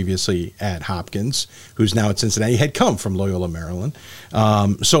was previously at Hopkins, who's now at Cincinnati, had come from Loyola, Maryland.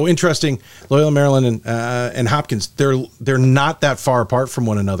 So interesting. Loyola, Maryland and Hopkins, they're not that far apart from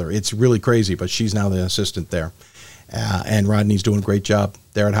one another. It's really crazy, but she's now the assistant there. And Rodney's doing a great job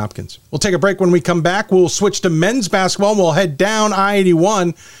there at Hopkins. We'll take a break. When we come back, we'll switch to men's basketball, and we'll head down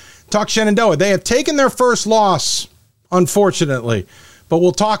I-81, talk Shenandoah. They have taken their first loss, unfortunately, but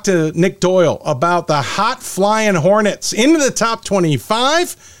we'll talk to Nick Doyle about the hot flying Hornets into the top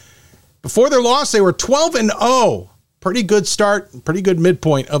 25. Before their loss, they were 12-0. Pretty good start, pretty good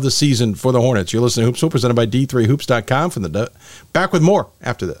midpoint of the season for the Hornets. You're listening to Hoopsville, presented by D3Hoops.com. Back with more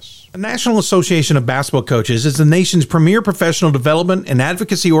after this. The National Association of Basketball Coaches is the nation's premier professional development and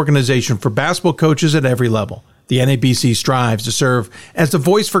advocacy organization for basketball coaches at every level. The NABC strives to serve as the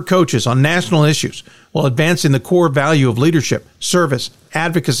voice for coaches on national issues while advancing the core value of leadership, service,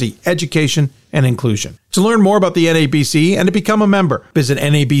 advocacy, education, and inclusion. To learn more about the NABC and to become a member, visit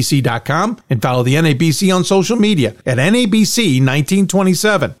NABC.com and follow the NABC on social media at NABC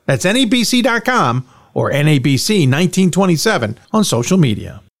 1927. That's NABC.com or NABC 1927 on social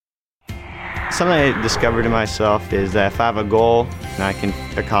media. Something I discovered in myself is that if I have a goal, then I can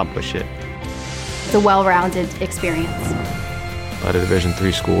accomplish it. It's a well-rounded experience. At a Division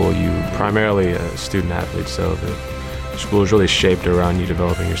III school, you primarily a student athlete, so the school is really shaped around you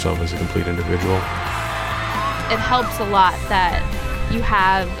developing yourself as a complete individual. It helps a lot that you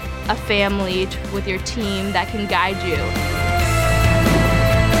have a family with your team that can guide you.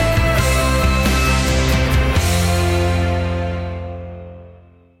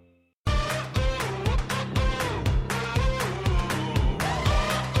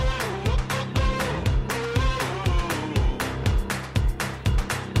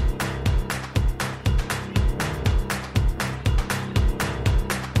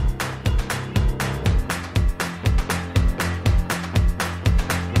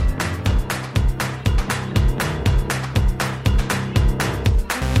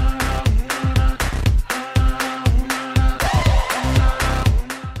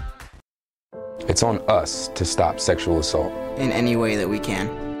 It's on us to stop sexual assault in any way that we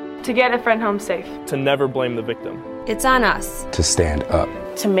can. To get a friend home safe. To never blame the victim. It's on us. To stand up.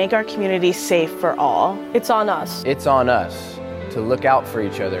 To make our community safe for all. It's on us. It's on us to look out for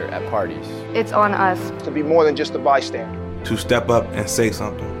each other at parties. It's on us. To be more than just a bystander. To step up and say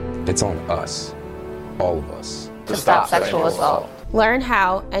something. It's on us, all of us. To stop sexual assault. Learn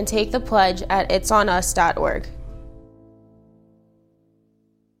how and take the pledge at itsonus.org.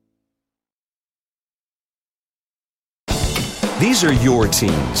 These are your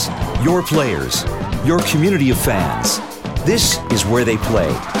teams, your players, your community of fans. This is where they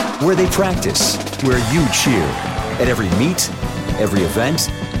play, where they practice, where you cheer. At every meet, every event,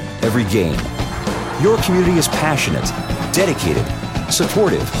 every game. Your community is passionate, dedicated,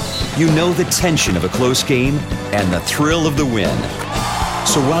 supportive. You know the tension of a close game and the thrill of the win.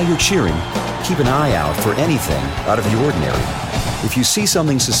 So while you're cheering, keep an eye out for anything out of the ordinary. If you see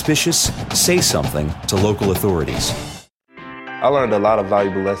something suspicious, say something to local authorities. I learned a lot of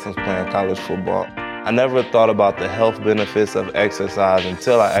valuable lessons playing college football. I never thought about the health benefits of exercise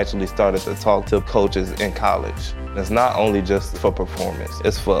until I actually started to talk to coaches in college. It's not only just for performance,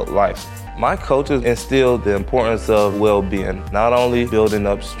 it's for life. My coaches instilled the importance of well-being, not only building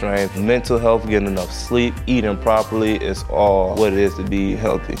up strength, mental health, getting enough sleep, eating properly is all what it is to be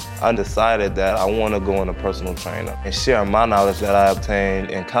healthy. I decided that I want to go on a personal trainer and share my knowledge that I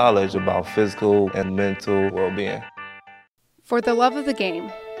obtained in college about physical and mental well-being. For the love of the game,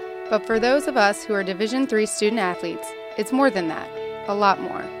 but for those of us who are Division III student athletes, it's more than that, a lot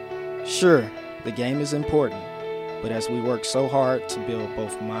more. Sure, the game is important, but as we work so hard to build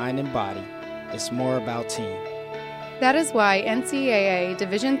both mind and body, it's more about team. That is why NCAA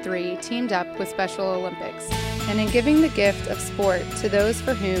Division III teamed up with Special Olympics, and in giving the gift of sport to those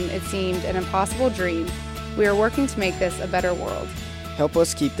for whom it seemed an impossible dream, we are working to make this a better world. Help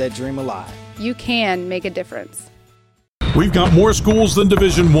us keep that dream alive. You can make a difference. We've got more schools than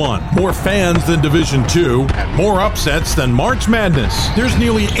Division I, more fans than Division II, and more upsets than March Madness. There's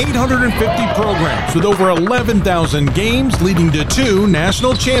nearly 850 programs with over 11,000 games leading to 2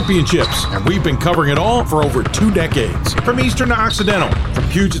 national championships. And we've been covering it all for over 2 decades. From Eastern to Occidental, from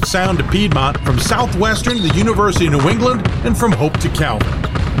Puget Sound to Piedmont, from Southwestern to the University of New England, and from Hope to Calvin.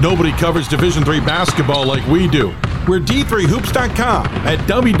 Nobody covers Division III basketball like we do. We're D3Hoops.com at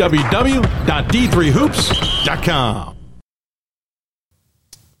www.d3hoops.com.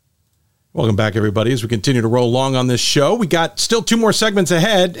 Welcome back, everybody, as we continue to roll along on this show. We got still 2 more segments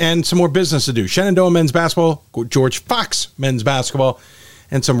ahead and some more business to do. Shenandoah men's basketball, George Fox men's basketball,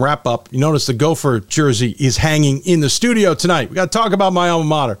 and some wrap-up. You notice the Gopher jersey is hanging in the studio tonight. We got to talk about my alma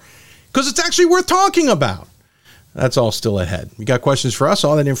mater because it's actually worth talking about. That's all still ahead. You got questions for us?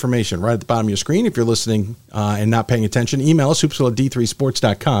 All that information right at the bottom of your screen. If you're listening and not paying attention, email us,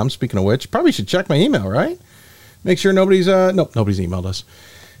 hoopsville@d3sports.com. Speaking of which, probably should check my email, right? Make sure nobody's emailed us.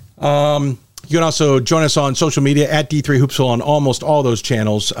 You can also join us on social media at D3 Hoopsville on almost all those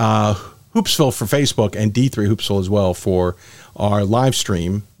channels. Hoopsville for Facebook and D3 Hoopsville as well for our live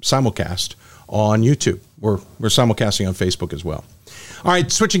stream simulcast on YouTube. We're simulcasting on Facebook as well. All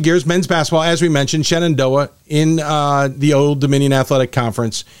right, switching gears, men's basketball, as we mentioned, Shenandoah in the Old Dominion Athletic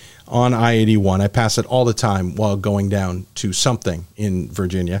Conference on I-81. I pass it all the time while going down to something in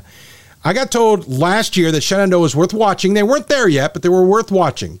Virginia. I got told last year that Shenandoah was worth watching. They weren't there yet, but they were worth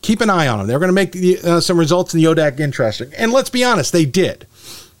watching. Keep an eye on them. They're going to make some results in the ODAC interesting. And let's be honest, they did.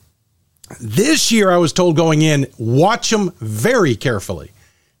 This year, I was told going in, watch them very carefully.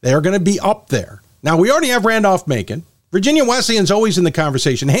 They're going to be up there. Now, we already have Randolph-Macon. Virginia Wesleyan's always in the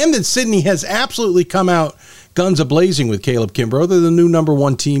conversation. Hampden-Sydney has absolutely come out guns a-blazing with Caleb Kimbrough. They're the new number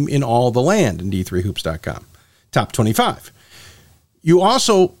 1 team in all the land in D3Hoops.com. Top 25. You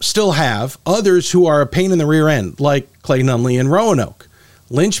also still have others who are a pain in the rear end, like Clay Nunley and Roanoke.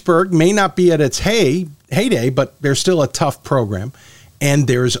 Lynchburg may not be at its heyday, but they're still a tough program. And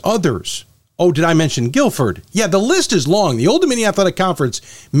there's others. Oh, did I mention Guilford? Yeah, the list is long. The Old Dominion Athletic Conference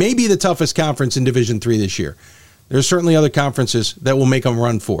may be the toughest conference in Division III this year. There's certainly other conferences that will make them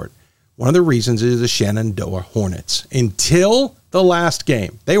run for it. One of the reasons is the Shenandoah Hornets. Until the last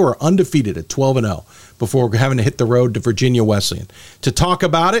game, they were undefeated at 12-0 before having to hit the road to Virginia Wesleyan. To talk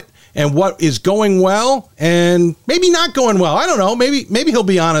about it and what is going well and maybe not going well. I don't know. Maybe he'll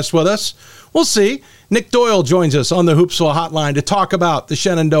be honest with us. We'll see. Nick Doyle joins us on the Hoopsville Hotline to talk about the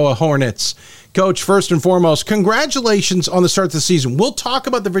Shenandoah Hornets. Coach, first and foremost, congratulations on the start of the season. We'll talk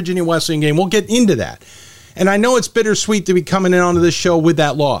about the Virginia Wesleyan game. We'll get into that. And I know it's bittersweet to be coming in onto this show with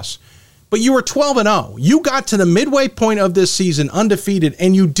that loss. But you were 12-0. You got to the midway point of this season undefeated,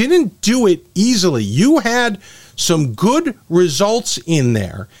 and you didn't do it easily. You had some good results in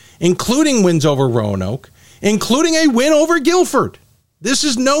there, including wins over Roanoke, including a win over Guilford. This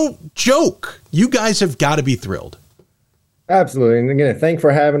is no joke. You guys have got to be thrilled. Absolutely. And again, thanks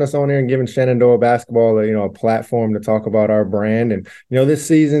for having us on here and giving Shenandoah basketball, a platform to talk about our brand. And, this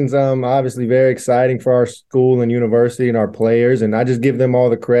season's obviously very exciting for our school and university and our players. And I just give them all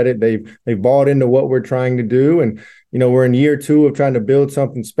the credit. They've bought into what we're trying to do. And, we're in year 2 of trying to build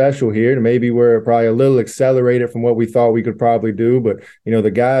something special here. And maybe we're probably a little accelerated from what we thought we could probably do. But,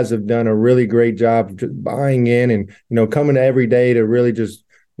 the guys have done a really great job of just buying in and, coming every day to really just,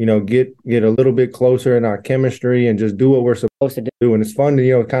 get a little bit closer in our chemistry and just do what we're supposed to do. And it's fun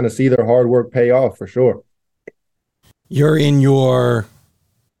to, kind of see their hard work pay off for sure. You're in your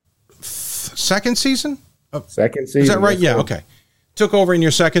second season? Second season. Is that right? Yeah. Okay. Took over in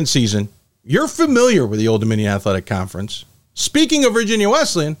your second season. You're familiar with the Old Dominion Athletic Conference. Speaking of Virginia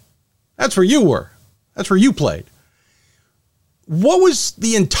Wesleyan, that's where you were. That's where you played. What was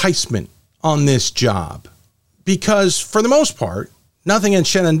the enticement on this job? Because for the most part, nothing in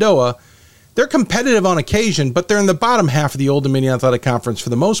Shenandoah, they're competitive on occasion, but they're in the bottom half of the Old Dominion Athletic Conference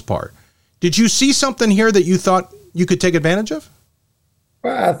for the most part. Did you see something here that you thought you could take advantage of?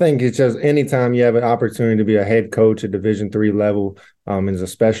 Well, I think it's just anytime you have an opportunity to be a head coach at Division III level is a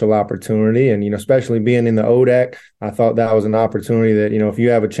special opportunity. And, especially being in the ODAC, I thought that was an opportunity that, if you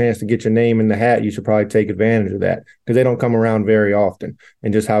have a chance to get your name in the hat, you should probably take advantage of that because they don't come around very often.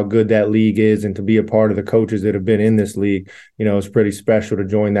 And just how good that league is and to be a part of the coaches that have been in this league, it's pretty special to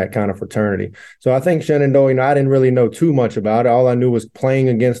join that kind of fraternity. So I think Shenandoah, I didn't really know too much about it. All I knew was playing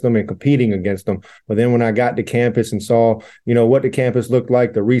against them and competing against them. But then when I got to campus and saw, what the campus looked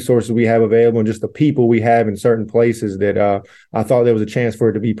like, the resources we have available, and just the people we have in certain places that I thought there was a chance for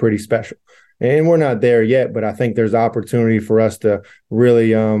it to be pretty special. And we're not there yet, but I think there's opportunity for us to really,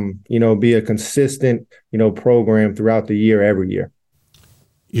 be a consistent, program throughout the year, every year.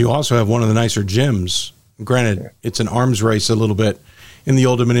 You also have one of the nicer gyms. Granted, it's an arms race a little bit in the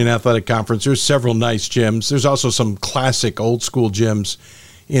Old Dominion Athletic Conference. There's several nice gyms. There's also some classic old school gyms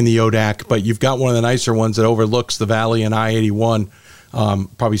in the ODAC, but you've got one of the nicer ones that overlooks the valley and I-81.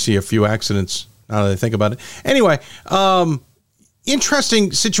 Probably see a few accidents now that I think about it. Anyway,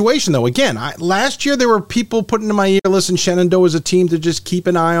 interesting situation, though. Again, last year there were people putting in my ear, listen, Shenandoah is a team to just keep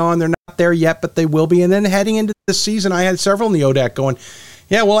an eye on. They're not there yet, but they will be. And then heading into this season, I had several in the ODAC going,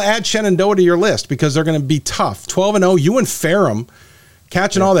 yeah, we'll add Shenandoah to your list because they're going to be tough. 12-0, you and Ferrum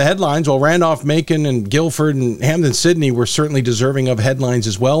catching all the headlines, while Randolph-Macon and Guilford and Hampden-Sydney were certainly deserving of headlines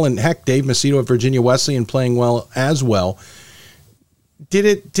as well. And heck, Dave Macedo at Virginia Wesleyan playing well as well. Did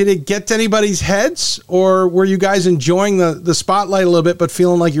it get to anybody's heads, or were you guys enjoying the spotlight a little bit, but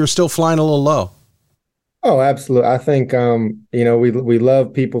feeling like you were still flying a little low? Oh, absolutely. I think, we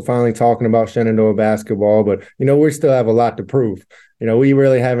love people finally talking about Shenandoah basketball, but, we still have a lot to prove. We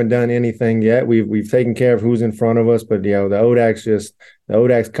really haven't done anything yet. We've taken care of who's in front of us, but, the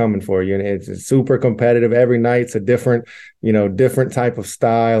ODAC's coming for you. And it's super competitive. Every night's a different type of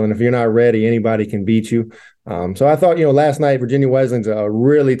style. And if you're not ready, anybody can beat you. So I thought, last night, Virginia Wesleyan's a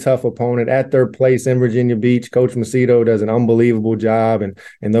really tough opponent at their place in Virginia Beach. Coach Macedo does an unbelievable job,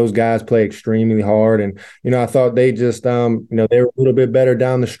 and those guys play extremely hard. And, I thought they just, they were a little bit better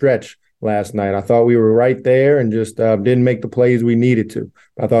down the stretch last night. I thought we were right there and just didn't make the plays we needed to.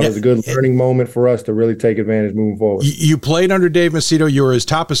 I thought it was a good learning moment for us to really take advantage moving forward. You played under Dave Macedo. You were his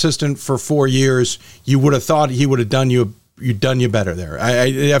top assistant for 4 years. You would have thought he would have done you better there.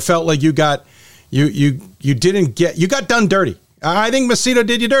 I felt like you got done dirty. I think Macedo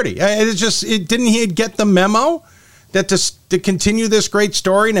did you dirty. Didn't he get the memo that to continue this great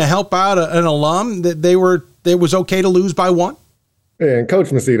story and to help out an alum that it was okay to lose by 1? Yeah, and Coach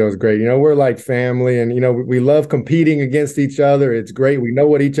Macedo is great. We're like family, and, we love competing against each other. It's great. We know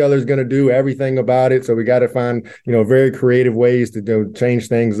what each other's going to do, everything about it. So we got to find, very creative ways to change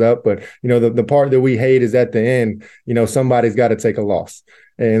things up. But, the part that we hate is at the end, somebody's got to take a loss.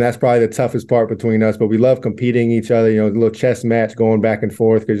 And that's probably the toughest part between us. But we love competing each other, a little chess match going back and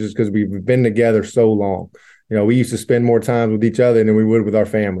forth because we've been together so long. We used to spend more time with each other than we would with our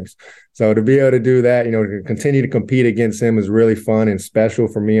families. So to be able to do that, to continue to compete against him is really fun and special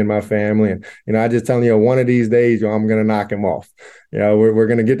for me and my family. And, I just tell you, one of these days, I'm going to knock him off. We're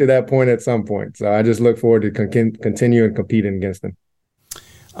going to get to that point at some point. So I just look forward to continuing competing against him.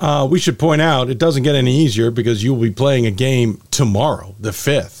 We should point out it doesn't get any easier because you'll be playing a game tomorrow, the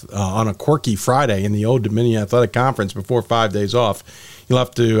 5th, on a quirky Friday in the Old Dominion Athletic Conference before 5 days off. You'll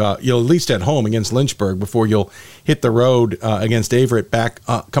have to, you'll at least at home against Lynchburg before you'll hit the road against Averett back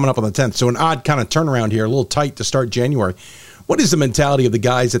coming up on the 10th. So an odd kind of turnaround here, a little tight to start January. What is the mentality of the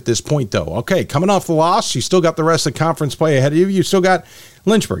guys at this point, though? Okay, coming off the loss, you still got the rest of the conference play ahead of you. You still got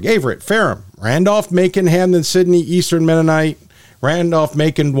Lynchburg, Averett, Ferrum, Randolph-Macon, Hampden-Sydney, Eastern Mennonite,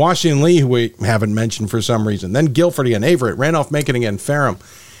 Randolph-Macon, Washington-Lee, who we haven't mentioned for some reason. Then Guilford again, Averett, Randolph-Macon again, Ferrum.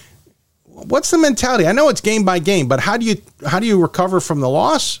 What's the mentality? I know it's game by game, but how do you recover from the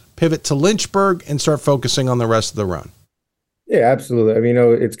loss, pivot to Lynchburg, and start focusing on the rest of the run? Yeah, absolutely. I mean,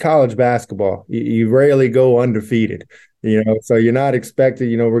 it's college basketball. You rarely go undefeated, so you're not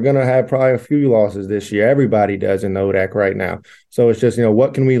expected, we're going to have probably a few losses this year. Everybody does in the ODAC right now. So it's just,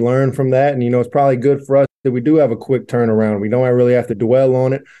 what can we learn from that? And, it's probably good for us that we do have a quick turnaround. We don't really have to dwell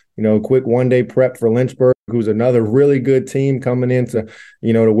on it. Quick one-day prep for Lynchburg, who's another really good team coming into,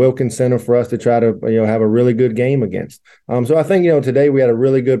 the Wilkins Center for us to try to, have a really good game against. So I think, today we had a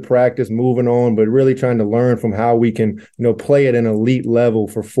really good practice moving on, but really trying to learn from how we can, play at an elite level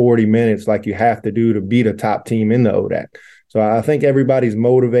for 40 minutes like you have to do to beat a top team in the ODAC. So I think everybody's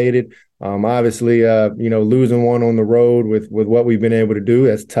motivated. Obviously, losing one on the road with what we've been able to do,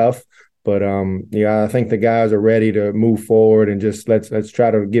 that's tough. But I think the guys are ready to move forward and just let's try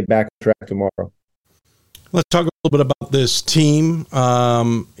to get back on track tomorrow. Let's talk a little bit about this team.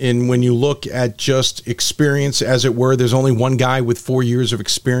 And when you look at just experience, as it were, there's only one guy with 4 years of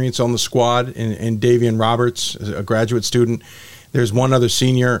experience on the squad, in Davian Roberts, a graduate student. There's one other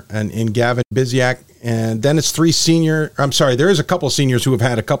senior, in Gavin Biziak. And then it's there is a couple of seniors who have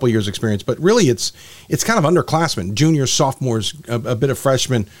had a couple of years experience, but really it's kind of underclassmen, juniors, sophomores, a bit of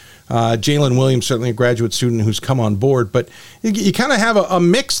freshmen. Jalen Williams, certainly a graduate student who's come on board, but you kind of have a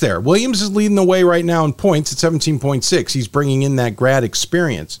mix there. Williams is leading the way right now in points at 17.6. He's bringing in that grad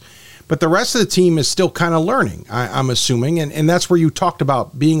experience, but the rest of the team is still kind of learning, I'm assuming. And that's where you talked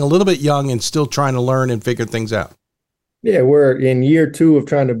about being a little bit young and still trying to learn and figure things out. Yeah, we're in year 2 of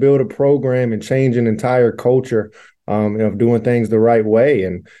trying to build a program and change an entire culture of doing things the right way.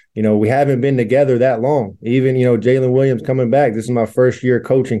 And, we haven't been together that long. Even, Jalen Williams coming back, this is my first year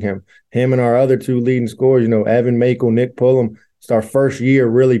coaching him. Him and our other 2 leading scorers, Evan Makel, Nick Pullum, it's our first year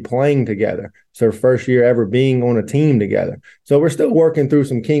really playing together. It's our first year ever being on a team together. So we're still working through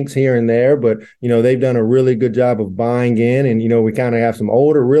some kinks here and there, but, they've done a really good job of buying in. And, we kind of have some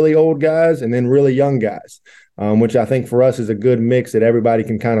really old guys and then really young guys. Which I think for us is a good mix that everybody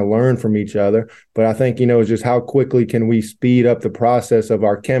can kind of learn from each other. But I think, it's just how quickly can we speed up the process of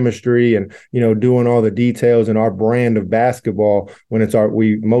our chemistry and, doing all the details in our brand of basketball when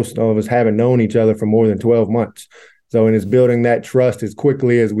most of us haven't known each other for more than 12 months. So, and it's building that trust as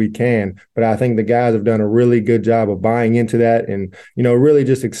quickly as we can. But I think the guys have done a really good job of buying into that and, really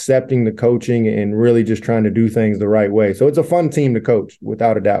just accepting the coaching and really just trying to do things the right way. So it's a fun team to coach,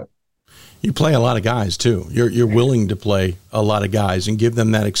 without a doubt. You play a lot of guys, too. You're willing to play a lot of guys and give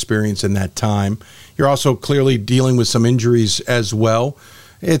them that experience and that time. You're also clearly dealing with some injuries as well.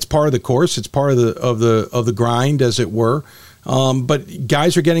 It's part of the course. It's part of the grind, as it were. But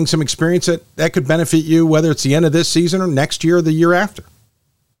guys are getting some experience that could benefit you, whether it's the end of this season or next year or the year after.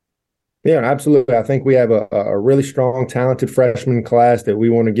 Yeah, absolutely. I think we have a really strong, talented freshman class that we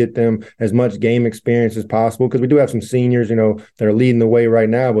want to get them as much game experience as possible because we do have some seniors, that are leading the way right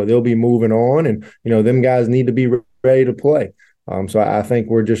now, but they'll be moving on and, them guys need to be ready to play. So I think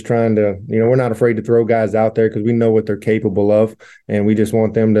we're just trying to, we're not afraid to throw guys out there because we know what they're capable of. And we just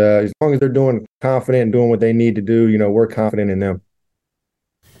want them to, as long as they're doing confident and doing what they need to do, we're confident in them.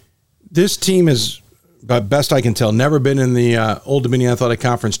 This team is, by best I can tell, never been in the Old Dominion Athletic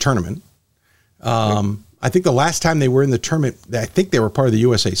Conference tournament. I think the last time they were in the tournament, I think they were part of the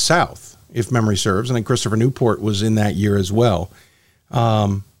USA South, if memory serves. And then Christopher Newport was in that year as well.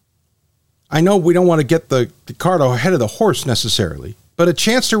 I know we don't want to get the cart ahead of the horse necessarily, but a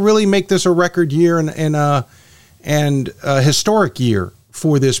chance to really make this a record year and a historic year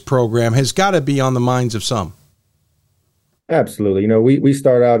for this program has got to be on the minds of some. Absolutely. We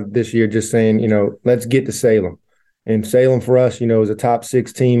start out this year just saying, let's get to Salem. And Salem for us, is a top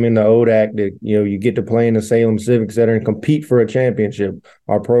 6 team in the ODAC that, you get to play in the Salem Civic Center and compete for a championship.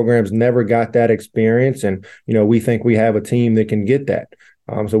 Our programs never got that experience. And, we think we have a team that can get that.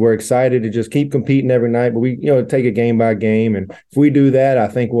 So we're excited to just keep competing every night, but we, take it game by game. And if we do that, I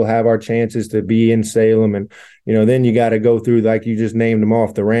think we'll have our chances to be in Salem. And, then you got to go through, like you just named them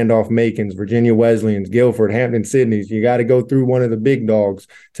off, the Randolph-Macons, Virginia Wesleyans, Guilford, Hampden-Sydneys. You got to go through one of the big dogs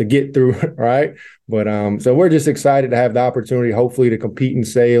to get through, right? But so we're just excited to have the opportunity, hopefully, to compete in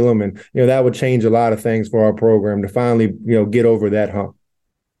Salem. And, that would change a lot of things for our program to finally, get over that hump.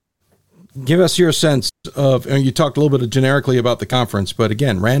 Give us your sense of, you talked a little bit generically about the conference, but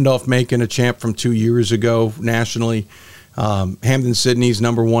again, Randolph-Macon, a champ from 2 years ago nationally. Hampden-Sydney's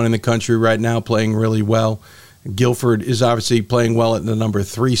number 1 in the country right now, playing really well. Guilford is obviously playing well at the number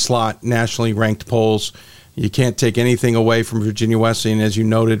 3 slot, nationally ranked polls. You can't take anything away from Virginia Wesleyan. As you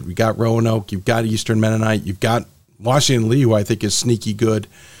noted, we got Roanoke, you've got Eastern Mennonite, you've got Washington Lee, who I think is sneaky good,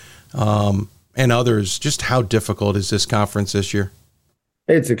 and others. Just how difficult is this conference this year?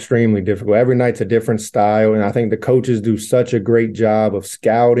 It's extremely difficult. Every night's a different style, and I think the coaches do such a great job of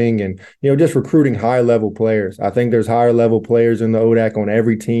scouting and, just recruiting high-level players. I think there's higher-level players in the ODAC on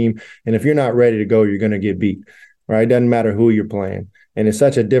every team, and if you're not ready to go, you're going to get beat, right? It doesn't matter who you're playing. And it's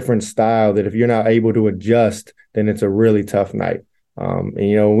such a different style that if you're not able to adjust, then it's a really tough night. And,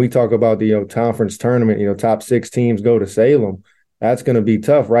 when we talk about the conference tournament, top 6 teams go to Salem, that's going to be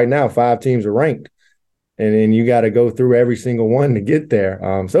tough. Right now, 5 teams are ranked. And then you got to go through every single one to get there.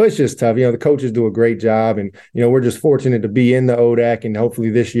 So it's just tough. The coaches do a great job. And, we're just fortunate to be in the ODAC and hopefully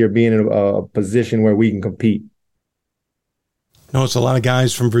this year be in a position where we can compete. No, it's a lot of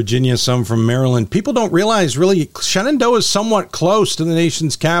guys from Virginia, some from Maryland. People don't realize, really, Shenandoah is somewhat close to the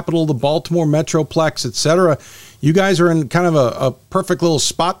nation's capital, the Baltimore Metroplex, et cetera. You guys are in kind of a perfect little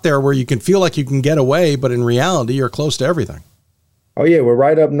spot there where you can feel like you can get away, but in reality, you're close to everything. Oh, yeah, we're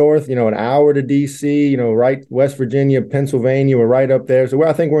right up north, an hour to D.C., right West Virginia, Pennsylvania, we're right up there. So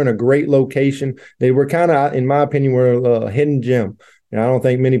I think we're in a great location. We're kind of, in my opinion, we're a hidden gem. I don't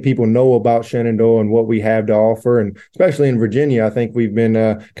think many people know about Shenandoah and what we have to offer. And especially in Virginia, I think we've been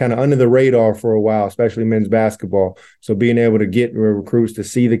kind of under the radar for a while, especially men's basketball. So being able to get recruits to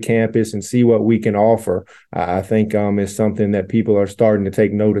see the campus and see what we can offer, I think is something that people are starting to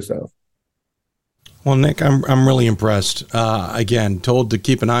take notice of. Well, Nick, I'm really impressed. Again, told to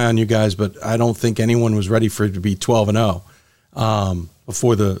keep an eye on you guys, but I don't think anyone was ready for it to be 12-0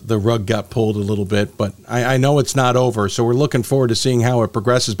 before the rug got pulled a little bit. But I know it's not over, so we're looking forward to seeing how it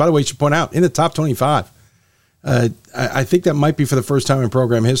progresses. By the way, you should point out, in the top 25. I think that might be for the first time in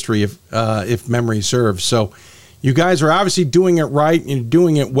program history, if memory serves. So you guys are obviously doing it right. You're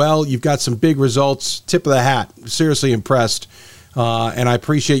doing it well. You've got some big results. Tip of the hat. Seriously impressed. And I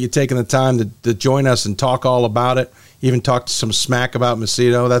appreciate you taking the time to join us and talk all about it. Even talk some smack about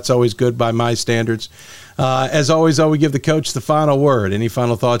Macedo. That's always good by my standards. As always, we give the coach the final word. Any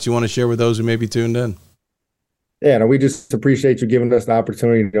final thoughts you want to share with those who may be tuned in? Yeah, no, we just appreciate you giving us the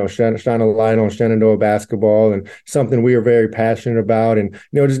opportunity to shine a light on Shenandoah basketball and something we are very passionate about. And,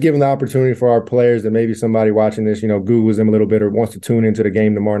 just giving the opportunity for our players that maybe somebody watching this, Googles them a little bit or wants to tune into the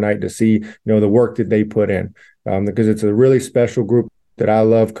game tomorrow night to see, the work that they put in. Because it's a really special group that I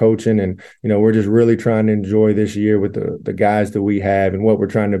love coaching. And, we're just really trying to enjoy this year with the guys that we have and what we're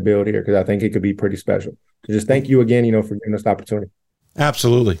trying to build here, because I think it could be pretty special. So just thank you again, for giving us the opportunity.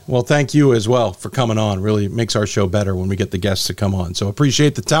 Absolutely. Well, thank you as well for coming on. Really makes our show better when we get the guests to come on. So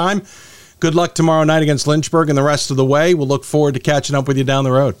appreciate the time. Good luck tomorrow night against Lynchburg and the rest of the way. We'll look forward to catching up with you down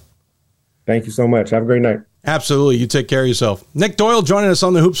the road. Thank you so much. Have a great night. Absolutely. You take care of yourself. Nick Doyle joining us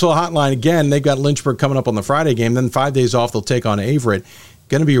on the Hoopsville Hotline again. They've got Lynchburg coming up on the Friday game. Then 5 days off, they'll take on Averett.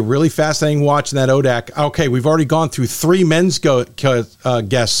 Going to be a really fascinating watch in that ODAC. Okay, we've already gone through 3 men's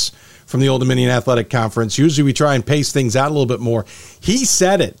guests from the Old Dominion Athletic Conference. Usually we try and pace things out a little bit more. He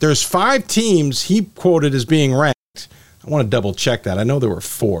said it. There's 5 teams he quoted as being ranked. I want to double check that. I know there were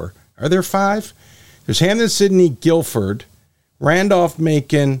 4. Are there 5? There's Hampden-Sydney, Guilford,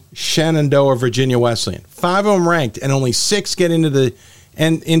 Randolph-Macon, Shenandoah, Virginia Wesleyan. 5 of them ranked, and only 6 get into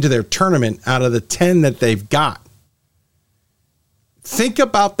their tournament out of the 10 that they've got. Think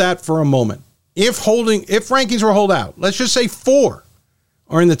about that for a moment. If rankings were hold out, let's just say 4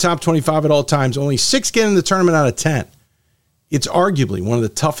 are in the top 25 at all times. Only 6 get in the tournament out of 10. It's arguably one of the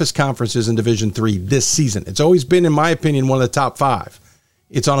toughest conferences in Division III this season. It's always been, in my opinion, one of the top 5.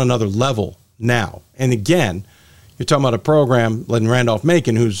 It's on another level now. And again, you're talking about a program like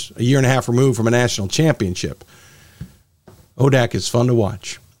Randolph-Macon, who's a year and a half removed from a national championship. ODAC is fun to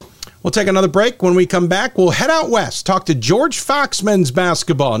watch. We'll take another break. When we come back, we'll head out west, talk to George Fox men's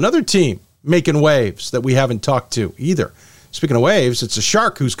basketball, another team making waves that we haven't talked to either. Speaking of waves, it's a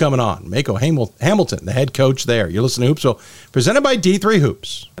Shark who's coming on. Mako Hamilton, the head coach there. You're listening to Hoopsville, presented by D3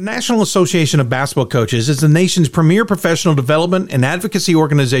 Hoops. The National Association of Basketball Coaches is the nation's premier professional development and advocacy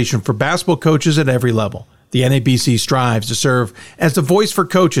organization for basketball coaches at every level. The NABC strives to serve as the voice for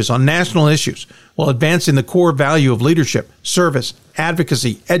coaches on national issues while advancing the core value of leadership, service,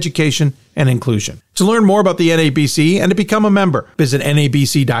 advocacy, education, and inclusion. To learn more about the NABC and to become a member, visit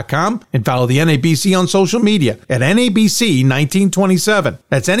NABC.com and follow the NABC on social media at NABC 1927.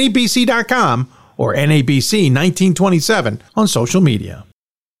 That's NABC.com or NABC 1927 on social media.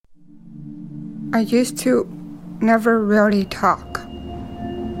 I used to never really talk.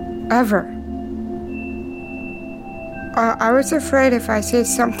 Ever. I was afraid if I said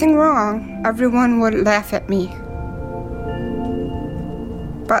something wrong, everyone would laugh at me.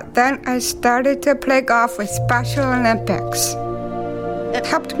 But then I started to play golf with Special Olympics. It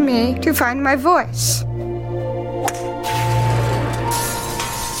helped me to find my voice.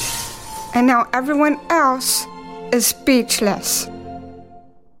 And now everyone else is speechless.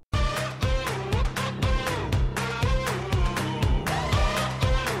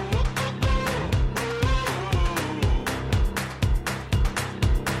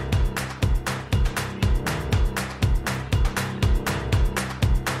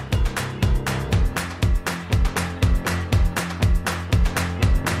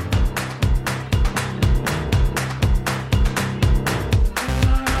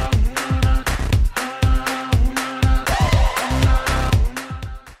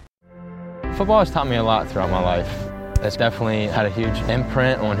 Football has taught me a lot throughout my life. It's definitely had a huge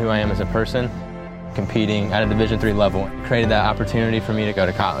imprint on who I am as a person. Competing at a Division III level created that opportunity for me to go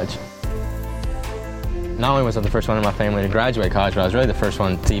to college. Not only was I the first one in my family to graduate college, but I was really the first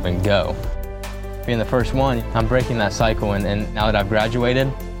one to even go. Being the first one, I'm breaking that cycle, and now that I've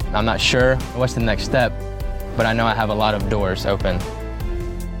graduated, I'm not sure what's the next step, but I know I have a lot of doors open.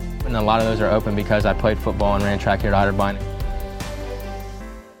 And a lot of those are open because I played football and ran track here at Otterbein.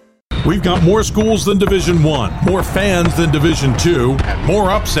 We've got more schools than Division I, more fans than Division II, and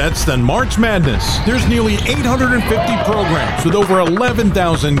more upsets than March Madness. There's nearly 850 programs with over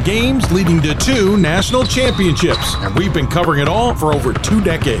 11,000 games leading to 2 national championships. And we've been covering it all for over 2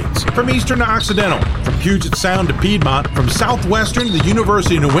 decades. From Eastern to Occidental, from Puget Sound to Piedmont, from Southwestern to the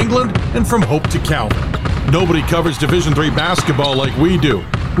University of New England, and from Hope to Calvin. Nobody covers Division III basketball like we do.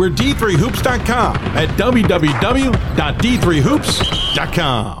 We're D3Hoops.com at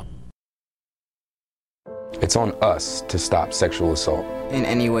www.d3hoops.com. It's on us to stop sexual assault. In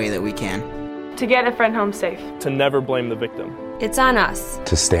any way that we can. To get a friend home safe. To never blame the victim. It's on us.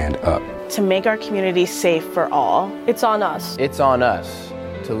 To stand up. To make our community safe for all. It's on us. It's on us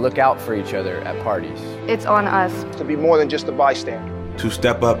to look out for each other at parties. It's on us. To be more than just a bystander. To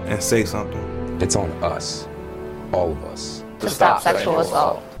step up and say something. It's on us, all of us. To stop sexual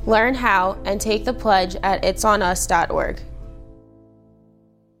assault. Learn how and take the pledge at itsonus.org.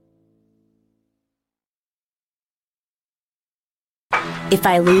 If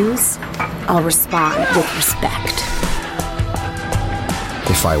I lose, I'll respond with respect.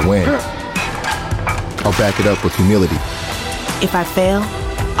 If I win, I'll back it up with humility. If I fail,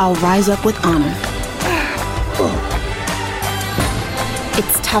 I'll rise up with honor.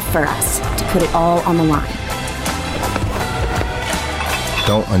 It's tough for us to put it all on the line.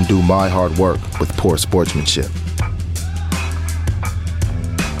 Don't undo my hard work with poor sportsmanship.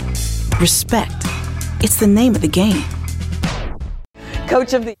 Respect. It's the name of the game.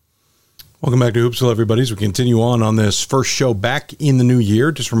 Coach of the Welcome back to Hoopsville, everybody. As we continue on this first show back in the new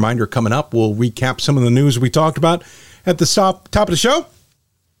year, just a reminder, coming up, we'll recap some of the news we talked about at the top of the show,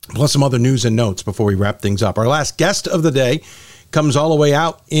 plus some other news and notes before we wrap things up. Our last guest of the day comes all the way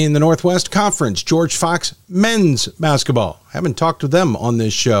out in the Northwest Conference, George Fox men's basketball. Haven't talked to them on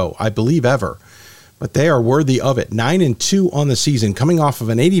this show, I believe, ever, but they are worthy of it. 9-2 on the season, coming off of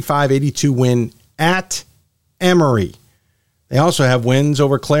an 85-82 win at Emory. They also have wins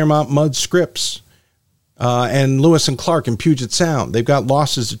over Claremont Mudd Scripps and Lewis and Clark in Puget Sound. They've got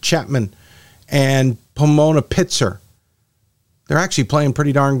losses to Chapman and Pomona Pitzer. They're actually playing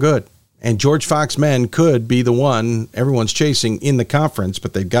pretty darn good. And George Fox men could be the one everyone's chasing in the conference,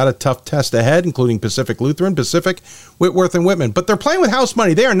 but they've got a tough test ahead, including Pacific Lutheran, Pacific, Whitworth, and Whitman. But they're playing with house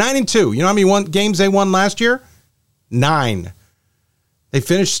money. They are 9-2. You know how many games they won last year? 9. They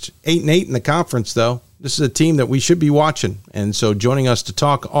finished 8-8 in the conference, though. This is a team that we should be watching. And so joining us to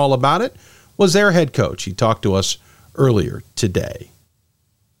talk all about it was their head coach. He talked to us earlier today.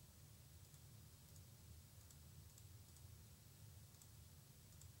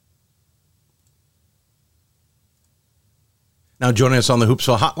 Now joining us on the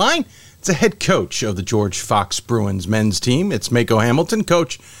Hoopsville Hotline, it's a head coach of the George Fox Bruins men's team. It's Mako Hamilton.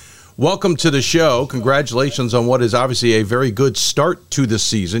 Coach, welcome to the show. Congratulations on what is obviously a very good start to the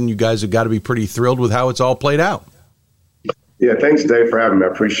season. You guys have got to be pretty thrilled with how it's all played out. Yeah, thanks, Dave, for having me. I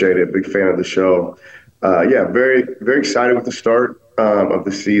appreciate it. Big fan of the show. Very, very excited with the start of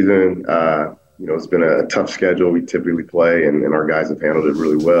the season. It's been a tough schedule we typically play, and our guys have handled it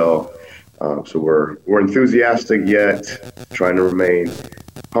really well. So we're enthusiastic, yet trying to remain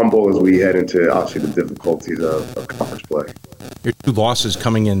humble as we head into, obviously, the difficulties of conference play. Your 2 losses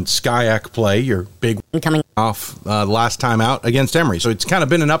coming in SCIAC play, your big coming off last time out against Emory. So it's kind of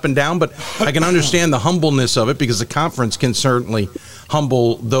been an up and down, but I can understand the humbleness of it because the conference can certainly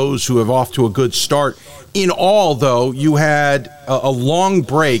humble those who have off to a good start. In all, though, you had a long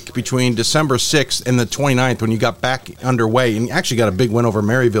break between December 6th and the 29th when you got back underway, and you actually got a big win over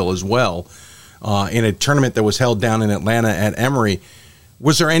Maryville as well in a tournament that was held down in Atlanta at Emory.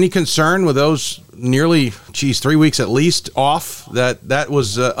 Was there any concern with those nearly, 3 weeks at least off, that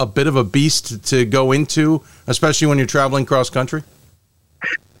was a bit of a beast to go into, especially when you're traveling cross country?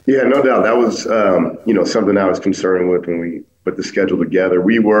 Yeah, no doubt. That was, something I was concerned with when we put the schedule together.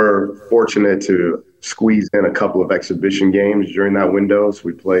 We were fortunate to squeeze in a couple of exhibition games during that window. So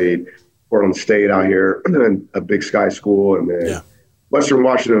we played Portland State out here, a Big Sky school, and then Western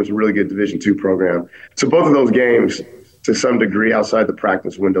Washington was a really good Division II program. So both of those games, to some degree, outside the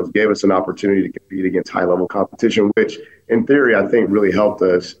practice windows, gave us an opportunity to compete against high-level competition, which, in theory, I think really helped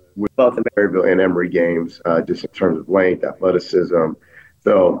us with both the Maryville and Emory games, just in terms of length, athleticism.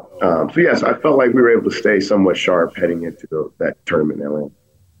 So yes, I felt like we were able to stay somewhat sharp heading into that tournament in Atlanta.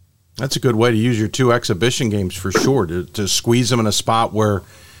 That's a good way to use your 2 exhibition games for sure, to squeeze them in a spot where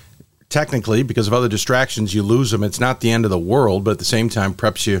technically, because of other distractions, you lose them. It's not the end of the world, but at the same time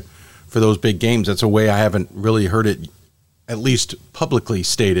preps you for those big games. That's a way I haven't really heard it, at least publicly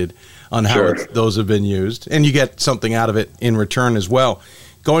stated, on how those have been used. And you get something out of it in return as well.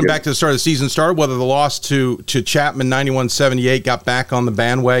 Going back to the start of the season, whether the loss to Chapman 91-78 got back on the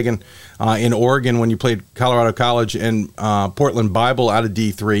bandwagon in Oregon when you played Colorado College and Portland Bible out of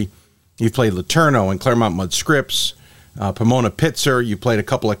D3. You've played Laterno and Claremont Mudd Scripps, Pomona Pitzer. You played a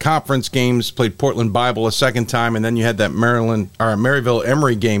couple of conference games, played Portland Bible a second time, and then you had that Maryville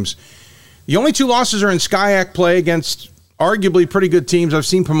Emory games. The only 2 losses are in SCIAC play against arguably pretty good teams. I've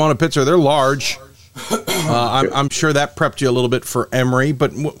seen Pomona Pitzer. They're large. I'm sure that prepped you a little bit for Emory,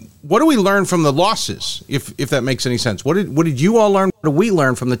 but what do we learn from the losses, if that makes any sense? What did you all learn? What do we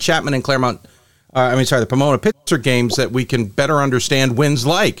learn from the Chapman and the Pomona Pitzer games that we can better understand wins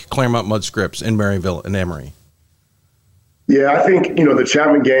like Claremont Mudd Scripps and Maryville and Emory? Yeah, I think, the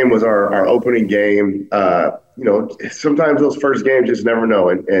Chapman game was our opening game. Sometimes those first games just never know.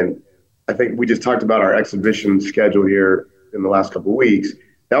 And I think we just talked about our exhibition schedule here in the last couple of weeks.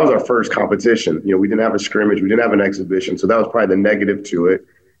 That was our first competition. We didn't have a scrimmage. We didn't have an exhibition. So that was probably the negative to it.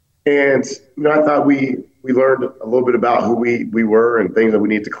 And I thought we learned a little bit about who we were and things that we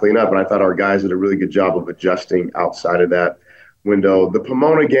need to clean up. And I thought our guys did a really good job of adjusting outside of that window. The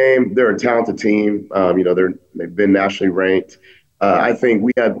Pomona game, they're a talented team. They've been nationally ranked. I think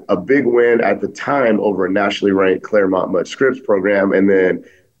we had a big win at the time over a nationally ranked Claremont Mudd Scripps program. And then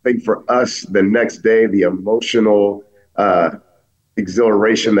I think for us the next day, the emotional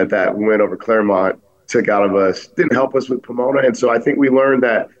exhilaration that win over Claremont took out of us didn't help us with Pomona. And so I think we learned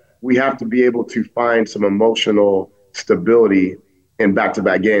that we have to be able to find some emotional stability in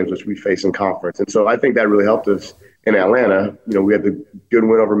back-to-back games, which we face in conference. And so I think that really helped us in Atlanta. We had the good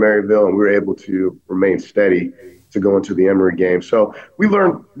win over Maryville, and we were able to remain steady to go into the Emory game. So we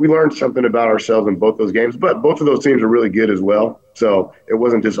learned something about ourselves in both those games, but both of those teams are really good as well. So it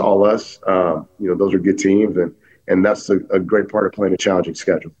wasn't just all us. Those are good teams, and that's a great part of playing a challenging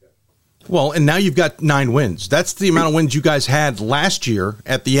schedule. Well, and now you've got 9 wins. That's the amount of wins you guys had last year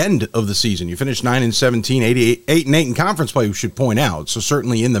at the end of the season. You finished 9-17, 8-8 in conference play, we should point out. So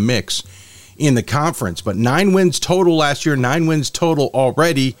certainly in the mix in the conference. But 9 wins total last year, 9 wins total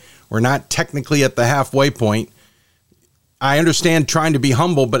already. We're not technically at the halfway point. I understand trying to be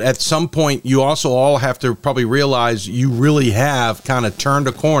humble, but at some point you also all have to probably realize you really have kind of turned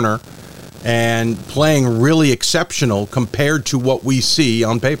a corner and playing really exceptional compared to what we see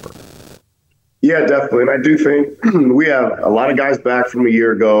on paper. Yeah, definitely. And I do think we have a lot of guys back from a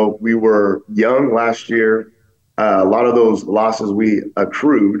year ago. We were young last year. A lot of those losses we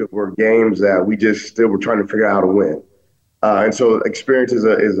accrued were games that we just still were trying to figure out how to win. And so experience is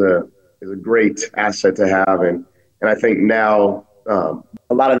a great asset to have. And I think now a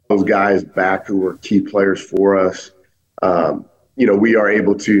lot of those guys back who were key players for us, we are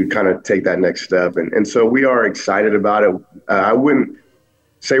able to kind of take that next step. And so we are excited about it. I wouldn't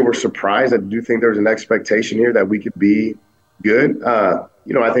say we're surprised. I do think there's an expectation here that we could be good.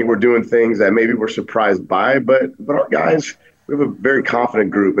 I think we're doing things that maybe we're surprised by, but our guys, we have a very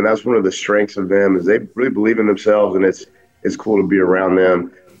confident group, and that's one of the strengths of them is they really believe in themselves, and it's cool to be around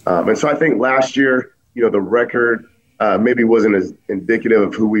them. And so I think last year, the record maybe wasn't as indicative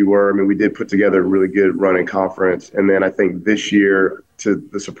of who we were. I mean, we did put together a really good run in conference, and then I think this year, to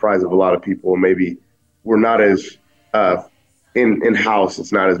the surprise of a lot of people, maybe we're not as in-house,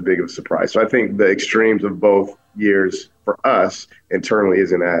 it's not as big of a surprise. So I think the extremes of both years for us internally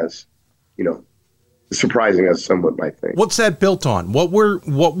isn't as, surprising as someone might think. What's that built on? What were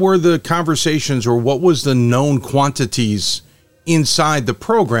the conversations, or what was the known quantities inside the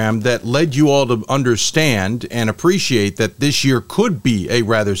program that led you all to understand and appreciate that this year could be a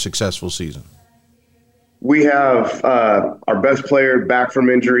rather successful season? We have our best player back from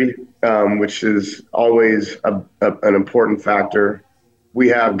injury, which is always an important factor. We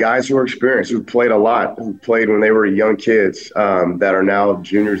have guys who are experienced, who played a lot, who played when they were young kids, that are now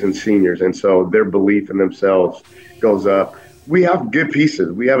juniors and seniors. And so their belief in themselves goes up. We have good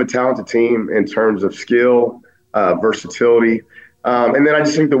pieces. We have a talented team in terms of skill, versatility. And then I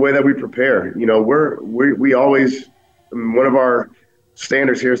just think the way that we prepare, you know, we always, one of our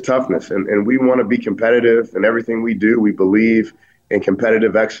standards here is toughness, and we want to be competitive in everything we do. We believe in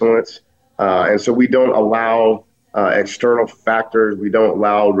competitive excellence. And so we don't allow external factors. We don't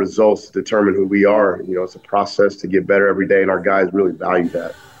allow results to determine who we are. You know, it's a process to get better every day, and our guys really value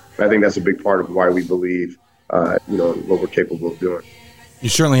that. And I think that's a big part of why we believe, you know, what we're capable of doing. You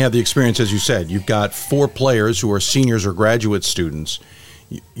certainly have the experience, as you said. You've got 4 players who are seniors or graduate students.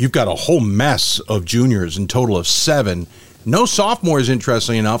 You've got a whole mess of juniors, in total of 7. No sophomores,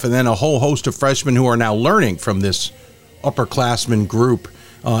 interestingly enough, and then a whole host of freshmen who are now learning from this upperclassmen group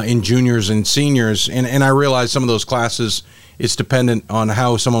in juniors and seniors. And I realize some of those classes, it's dependent on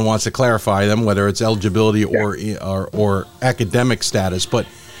how someone wants to clarify them, whether it's eligibility or academic status. But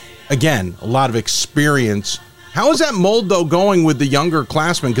again, a lot of experience. How is that mold, though, going with the younger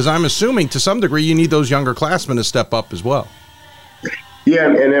classmen? Because I'm assuming to some degree you need those younger classmen to step up as well. Yeah,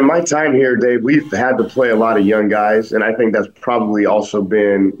 and in my time here, Dave, we've had to play a lot of young guys, and I think that's probably also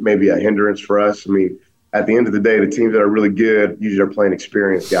been maybe a hindrance for us. I mean, at the end of the day, the teams that are really good usually are playing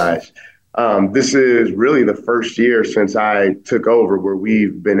experienced guys. This is really the first year since I took over where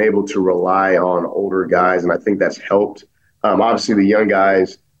we've been able to rely on older guys, and I think that's helped. Obviously, the young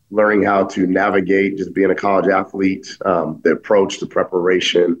guys learning how to navigate just being a college athlete, the approach, the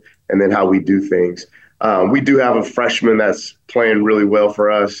preparation, and then how we do things. We do have a freshman that's playing really well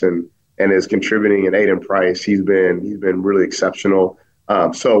for us and is contributing in Aiden Price. He's been really exceptional.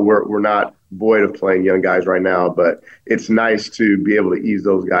 So we're not void of playing young guys right now, but it's nice to be able to ease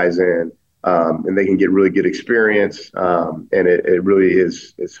those guys in, and they can get really good experience. And it really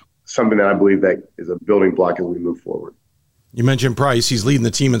is something that I believe that is a building block as we move forward. You mentioned Price. He's leading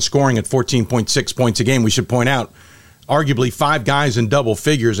the team in scoring at 14.6 points a game. We should point out, arguably 5 guys in double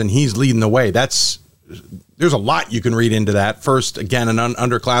figures, and he's leading the way. There's a lot you can read into that. First, again, an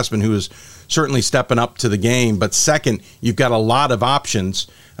underclassman who is certainly stepping up to the game. But second, you've got a lot of options.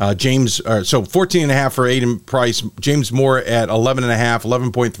 So 14.5 for Aiden Price, James Moore at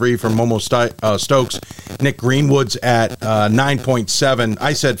 11.5, 11.3 for Momo Stokes, Nick Greenwood's at 9.7.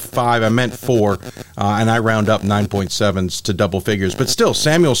 I said 5, I meant 4, and I round up 9.7s to double figures. But still,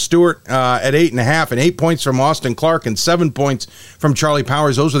 Samuel Stewart at 8.5, and 8 points from Austin Clark and 7 points from Charlie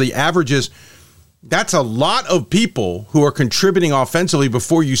Powers. Those are the averages. That's a lot of people who are contributing offensively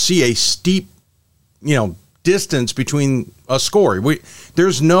before you see a steep, distance between a score.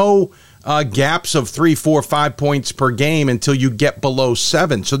 There's no gaps of 3, 4, 5 points per game until you get below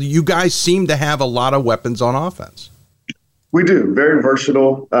 7. So you guys seem to have a lot of weapons on offense. We do. Very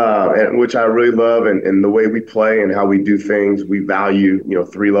versatile, and which I really love, and the way we play and how we do things. We value,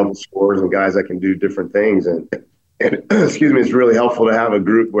 3-level scorers and guys that can do different things. And excuse me, it's really helpful to have a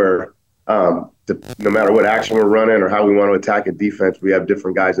group where no matter what action we're running or how we want to attack a defense, we have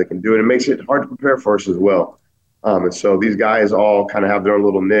different guys that can do it. It makes it hard to prepare for us as well. And so these guys all kind of have their own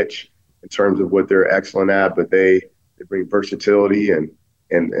little niche in terms of what they're excellent at, but they bring versatility and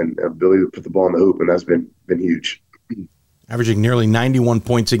ability to put the ball in the hoop, and that's been huge. Averaging nearly 91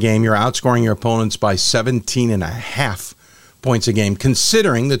 points a game, you're outscoring your opponents by 17.5 points a game,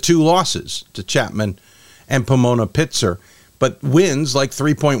 considering the 2 losses to Chapman and Pomona Pitzer. But wins, like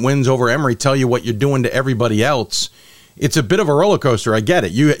 3-point wins over Emory, tell you what you're doing to everybody else. It's a bit of a roller coaster. I get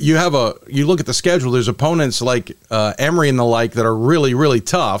it. You look at the schedule. There's opponents like Emory and the like that are really, really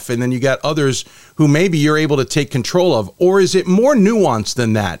tough, and then you got others who maybe you're able to take control of. Or is it more nuanced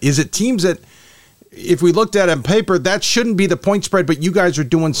than that? Is it teams that, if we looked at it on paper, that shouldn't be the point spread, but you guys are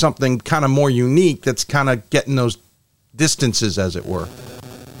doing something kind of more unique that's kind of getting those distances, as it were?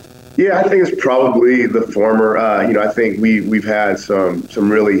 Yeah, I think it's probably the former. I think we've had some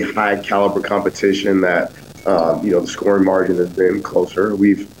really high caliber competition that the scoring margin has been closer.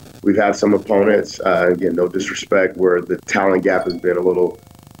 We've had some opponents, again, no disrespect, where the talent gap has been a little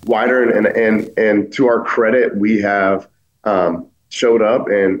wider, and to our credit, we have showed up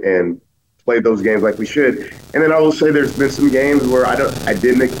and played those games like we should. And then I will say there's been some games where I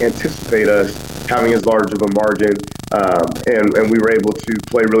didn't anticipate us having as large of a margin. And we were able to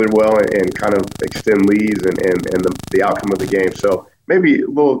play really well and kind of extend leads and the outcome of the game. So maybe a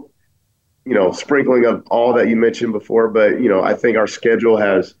little, sprinkling of all that you mentioned before. But, I think our schedule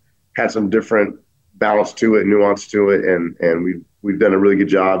has had some different balance to it, nuance to it. And we've done a really good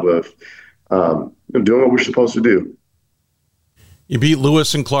job of doing what we're supposed to do. You beat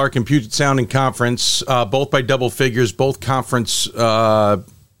Lewis and Clark in Puget Sound in conference, both by double figures, both conference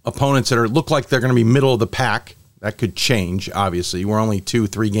opponents that look like they're going to be middle of the pack. That could change, obviously. We're only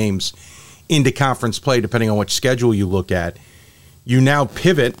 2-3 games into conference play, depending on which schedule you look at. You now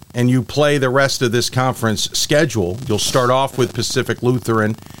pivot and you play the rest of this conference schedule. You'll start off with Pacific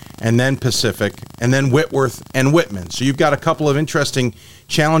Lutheran and then Pacific and then Whitworth and Whitman. So you've got a couple of interesting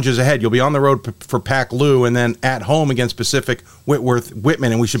challenges ahead. You'll be on the road for Pac Lu and then at home against Pacific, Whitworth,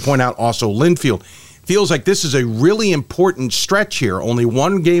 Whitman, and we should point out also Linfield. Feels like this is a really important stretch here. Only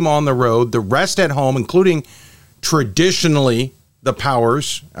one game on the road, the rest at home, including traditionally the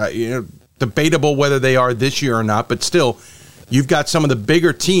Powers. Debatable whether they are this year or not, but still, you've got some of the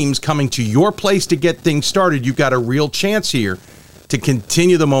bigger teams coming to your place to get things started. You've got a real chance here to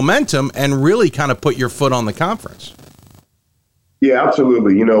continue the momentum and really kind of put your foot on the conference. Yeah,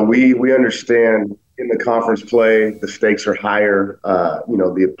 absolutely. We understand in the conference play, the stakes are higher.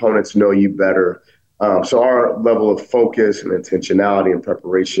 The opponents know you better. So our level of focus and intentionality and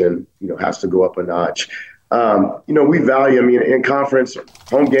preparation, has to go up a notch. We value, in conference,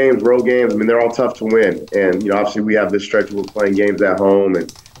 home games, road games, they're all tough to win. And, obviously we have this stretch where we're playing games at home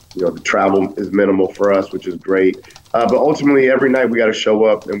and, the travel is minimal for us, which is great. But ultimately, every night we got to show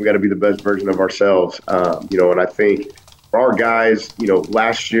up and we got to be the best version of ourselves. And I think for our guys,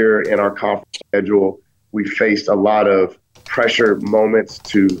 last year in our conference schedule, we faced a lot of pressure moments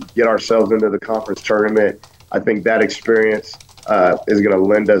to get ourselves into the conference tournament. I think that experience is going to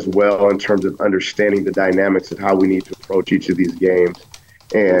lend us well in terms of understanding the dynamics of how we need to approach each of these games.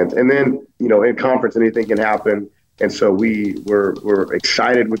 And then, in conference, anything can happen. And so we're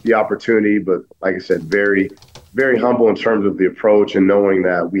excited with the opportunity, but like I said, very, very humble in terms of the approach and knowing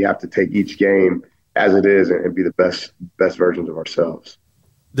that we have to take each game as it is and be the best versions of ourselves.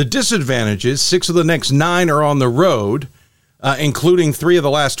 The disadvantage is 6 of the next 9 are on the road, including 3 of the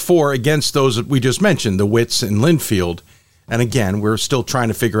last 4 against those that we just mentioned, the Wits and Linfield. And again, we're still trying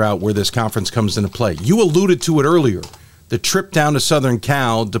to figure out where this conference comes into play. You alluded to it earlier, the trip down to Southern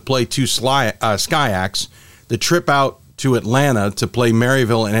Cal to play 2 Skyax, the trip out to Atlanta to play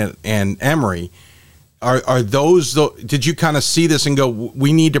Maryville and Emory. Are those, did you kind of see this and go,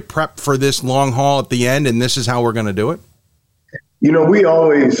 we need to prep for this long haul at the end, and this is how we're going to do it? We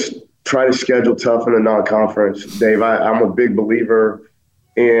always try to schedule tough in a non-conference. Dave, I'm a big believer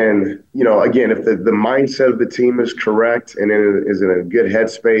in, again, if the mindset of the team is correct and it is in a good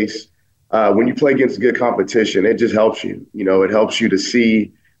headspace, when you play against good competition, it just helps you. It helps you to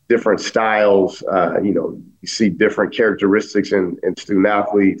see different styles. You see different characteristics in student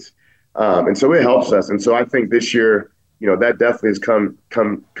athletes. And so it helps us. And so I think this year, that definitely has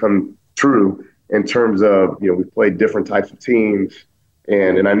come true in terms of, we've played different types of teams.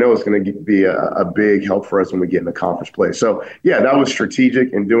 And I know it's going to be a big help for us when we get into conference play. So, yeah, that was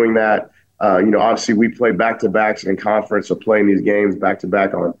strategic in doing that. Obviously we play back-to-backs in conference, so playing these games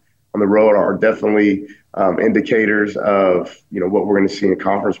back-to-back on the road are definitely indicators of, what we're going to see in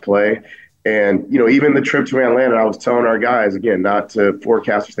conference play. And, even the trip to Atlanta, I was telling our guys, again, not to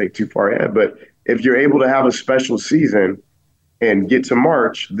forecast or think too far ahead, but if you're able to have a special season and get to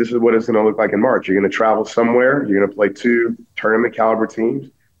March, this is what it's going to look like in March. You're going to travel somewhere. You're going to play 2 tournament caliber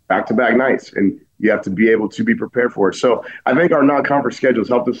teams, back-to-back nights, and you have to be able to be prepared for it. So I think our non-conference schedules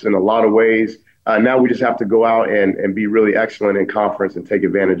helped us in a lot of ways. Now we just have to go out and be really excellent in conference and take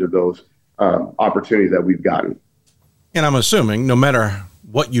advantage of those opportunities that we've gotten. And I'm assuming no matter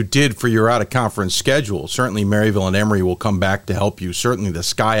what you did for your out-of-conference schedule, certainly Maryville and Emory will come back to help you. Certainly the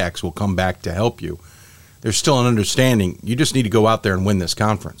Skyax will come back to help you. There's still an understanding. You just need to go out there and win this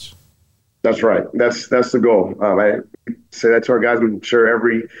conference. That's right. That's the goal. I say that to our guys. I'm sure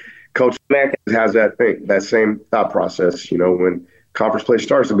every coach has that same thought process. When conference play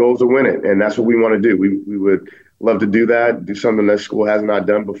starts, the goal is to win it, and that's what we want to do. We would love to do that, do something that school has not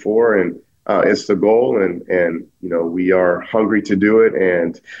done before, and it's the goal. And we are hungry to do it.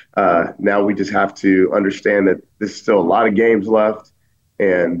 And now we just have to understand that there's still a lot of games left.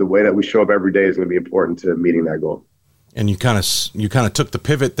 And the way that we show up every day is going to be important to meeting that goal. And you kind of took the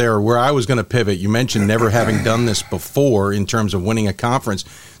pivot there where I was going to pivot. You mentioned never having done this before in terms of winning a conference.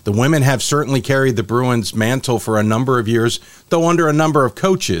 The women have certainly carried the Bruins mantle for a number of years, though under a number of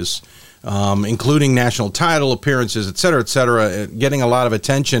coaches, including national title appearances, et cetera, getting a lot of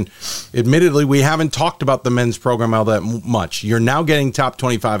attention. Admittedly, we haven't talked about the men's program all that much. You're now getting top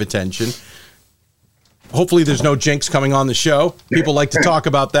 25 attention. hopefully there's no jinx coming on the show. People like to talk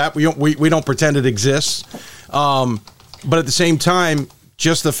about that. We don't pretend it exists. But at the same time,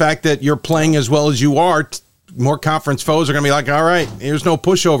 just the fact that you're playing as well as you are, more conference foes are going to be like, all right, there's no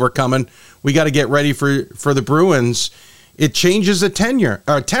pushover coming. We got to get ready for the Bruins. It changes the tenor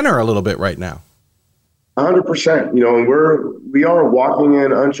a little bit right now. 100%. And we are walking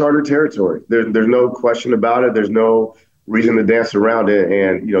in uncharted territory. There's no question about it. There's no reason to dance around it.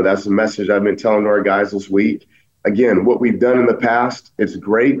 And, that's the message I've been telling to our guys this week. Again, what we've done in the past, it's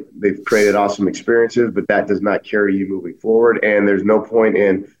great. They've created awesome experiences, but that does not carry you moving forward. And there's no point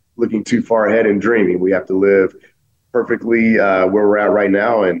in looking too far ahead and dreaming. We have to live perfectly where we're at right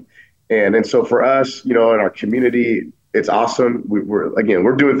now. And so for us, in our community, it's awesome.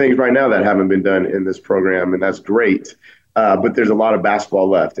 We're doing things right now that haven't been done in this program, and that's great. But there's a lot of basketball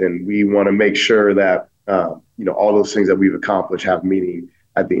left, and we want to make sure that, all those things that we've accomplished have meaning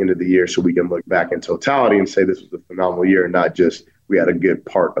at the end of the year, so we can look back in totality and say this was a phenomenal year, and not just we had a good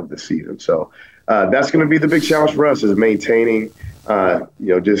part of the season. So that's going to be the big challenge for us, is maintaining,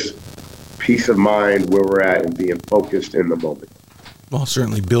 just peace of mind where we're at and being focused in the moment. Well,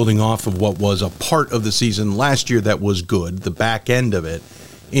 certainly building off of what was a part of the season last year that was good, the back end of it,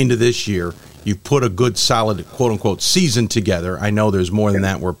 into this year, you've put a good, solid, quote-unquote, season together. I know there's more than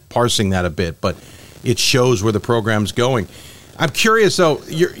that. We're parsing that a bit, but it shows where the program's going. I'm curious, though,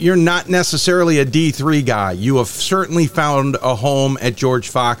 you're not necessarily a D3 guy. You have certainly found a home at George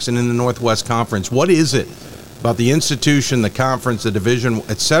Fox and in the Northwest Conference. What is it about the institution, the conference, the division,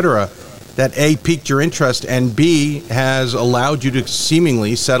 et cetera, that A, piqued your interest, and B, has allowed you to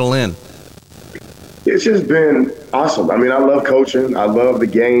seemingly settle in? It's just been awesome. I mean, I love coaching. I love the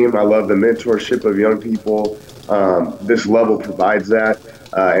game. I love the mentorship of young people. This level provides that,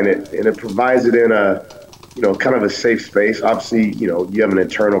 and it provides it in a kind of a safe space. Obviously, you have an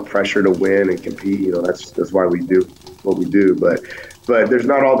internal pressure to win and compete. That's why we do what we do. But there's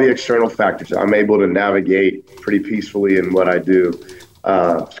not all the external factors. I'm able to navigate pretty peacefully in what I do.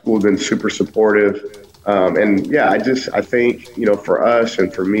 School's been super supportive. I think, for us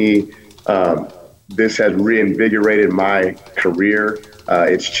and for me, this has reinvigorated my career.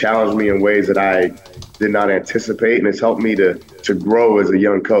 It's challenged me in ways that I did not anticipate, and it's helped me to grow as a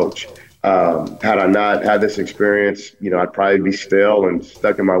young coach. Had I not had this experience, I'd probably be stale and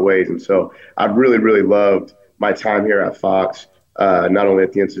stuck in my ways. And so I've really, really loved my time here at Fox, not only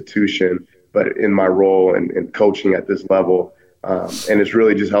at the institution, but in my role and coaching at this level. And it's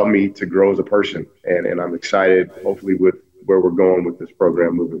really just helped me to grow as a person. And I'm excited, hopefully, with where we're going with this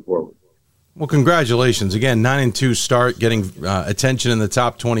program moving forward. Well, congratulations. Again, 9-2 start, getting attention in the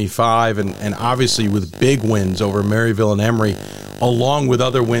top 25, and obviously with big wins over Maryville and Emory, along with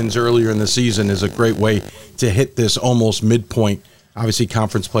other wins earlier in the season, is a great way to hit this almost midpoint. Obviously,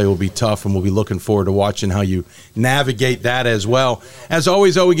 conference play will be tough, and we'll be looking forward to watching how you navigate that as well. As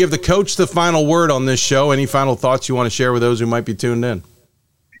always, though, we give the coach the final word on this show. Any final thoughts you want to share with those who might be tuned in?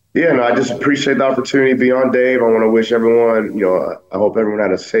 Yeah, no, I just appreciate the opportunity to be on, Dave. I want to wish everyone, I hope everyone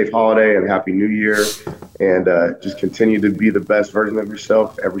had a safe holiday and Happy New Year, and just continue to be the best version of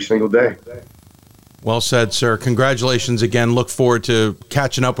yourself every single day. Well said, sir. Congratulations again. Look forward to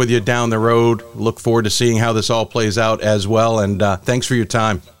catching up with you down the road. Look forward to seeing how this all plays out as well, and thanks for your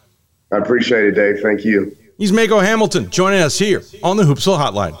time. I appreciate it, Dave. Thank you. He's Mako Hamilton joining us here on the Hoopsville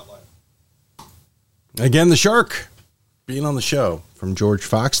Hotline. Again, the Shark being on the show from George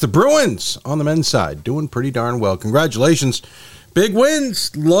Fox. The Bruins on the men's side doing pretty darn well. Congratulations. Big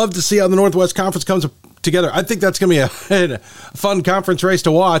wins. Love to see how the Northwest Conference comes together. I think that's going to be a fun conference race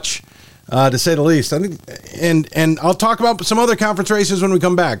to watch, to say the least. I think, and I'll talk about some other conference races when we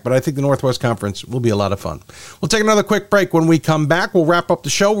come back, but I think the Northwest Conference will be a lot of fun. We'll take another quick break. When we come back, we'll wrap up the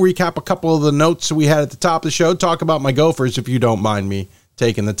show, recap a couple of the notes we had at the top of the show, talk about my Gophers, if you don't mind me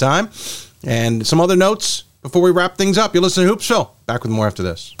taking the time, and some other notes before we wrap things up. You're listening to Hoopsville. Back with more after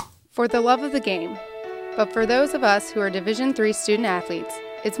this. For the love of the game. But for those of us who are Division III student athletes,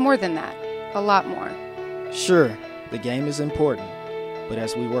 it's more than that. A lot more. Sure, the game is important. But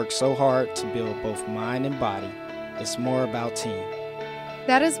as we work so hard to build both mind and body, it's more about team.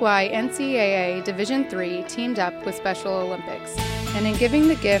 That is why NCAA Division III teamed up with Special Olympics. And in giving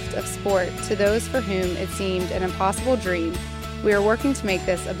the gift of sport to those for whom it seemed an impossible dream, we are working to make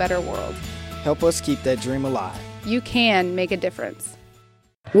this a better world. Help us keep that dream alive. You can make a difference.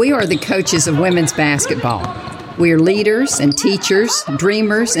 We are the coaches of women's basketball. We are leaders and teachers,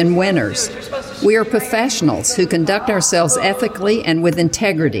 dreamers and winners. We are professionals who conduct ourselves ethically and with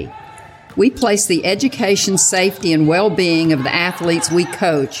integrity. We place the education, safety, and well-being of the athletes we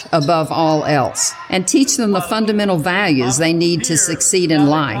coach above all else and teach them the fundamental values they need to succeed in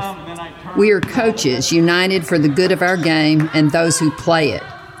life. We are coaches united for the good of our game and those who play it.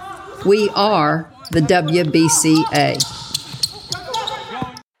 We are the WBCA.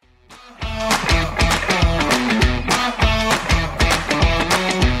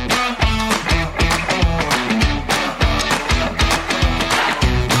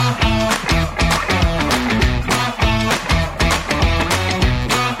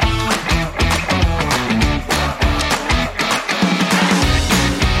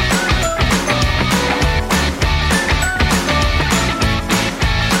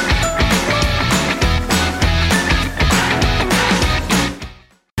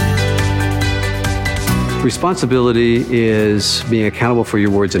 Responsibility is being accountable for your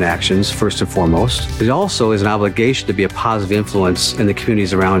words and actions, first and foremost. It also is an obligation to be a positive influence in the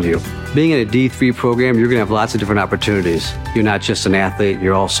communities around you. Being in a D3 program, you're going to have lots of different opportunities. You're not just an athlete,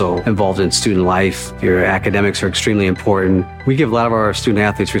 you're also involved in student life. Your academics are extremely important. We give a lot of our student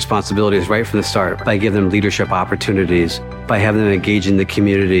athletes responsibilities right from the start by giving them leadership opportunities, by having them engage in the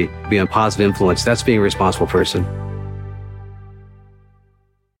community, be a positive influence. That's being a responsible person.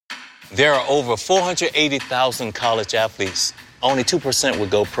 There are over 480,000 college athletes. Only 2% would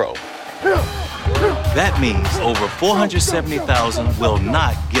go pro. That means over 470,000 will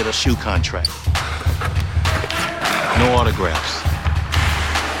not get a shoe contract. No autographs.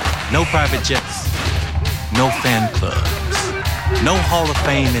 No private jets. No fan clubs. No Hall of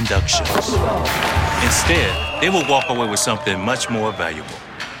Fame inductions. Instead, they will walk away with something much more valuable.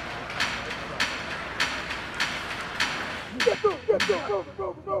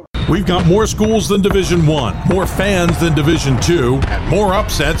 We've got more schools than Division I, more fans than Division II, and more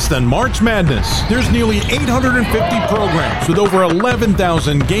upsets than March Madness. There's nearly 850 programs with over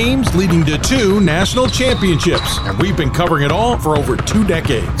 11,000 games leading to 2 national championships. And we've been covering it all for over 2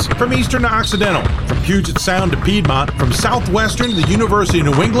 decades. From Eastern to Occidental, from Puget Sound to Piedmont, from Southwestern to the University of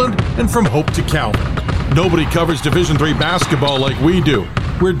New England, and from Hope to Calvin. Nobody covers Division III basketball like we do.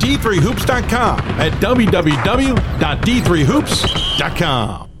 We're D3Hoops.com at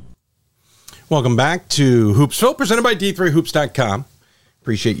www.d3hoops.com. Welcome back to Hoopsville, presented by D3Hoops.com.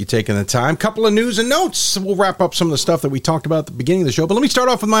 Appreciate you taking the time. Couple of news and notes. We'll wrap up some of the stuff that we talked about at the beginning of the show. But let me start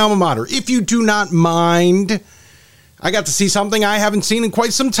off with my alma mater. If you do not mind, I got to see something I haven't seen in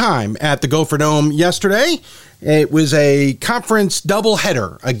quite some time at the Gopher Dome yesterday. It was a conference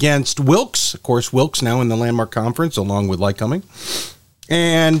doubleheader against Wilkes. Of course, Wilkes now in the Landmark Conference, along with Lycoming.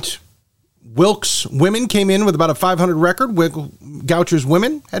 And Wilkes women came in with about a 500 record. Goucher's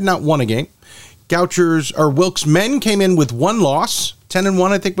women had not won a game. Wilkes men came in with 1 loss.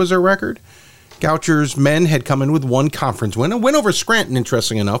 10-1, I think, was their record. Goucher's men had come in with 1 conference win. A win over Scranton,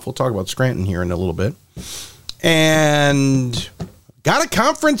 interesting enough. We'll talk about Scranton here in a little bit. And got a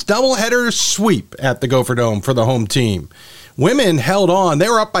conference doubleheader sweep at the Gopher Dome for the home team. Women held on. They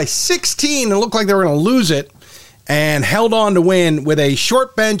were up by 16 and looked like they were going to lose it, and held on to win with a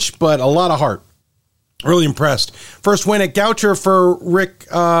short bench, but a lot of heart. Really impressed. First win at Goucher for Rick,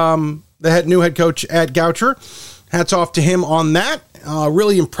 the new head coach at Goucher. Hats off to him on that.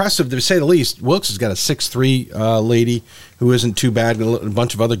 Really impressive, to say the least. Wilkes has got a 6'3" lady who isn't too bad, and a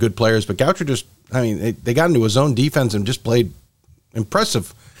bunch of other good players. But Goucher they got into his own defense and just played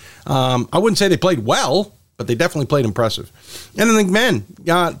impressive. I wouldn't say they played well, but they definitely played impressive. And then the men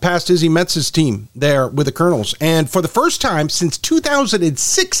got past Izzy Metz's team there with the Colonels. And for the first time since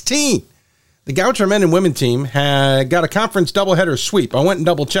 2016, the Goucher men and women team had got a conference doubleheader sweep. I went and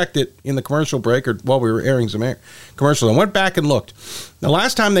double-checked it in the commercial break, or while we were airing some commercials. I went back and looked. The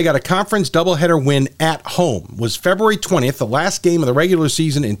last time they got a conference doubleheader win at home was February 20th, the last game of the regular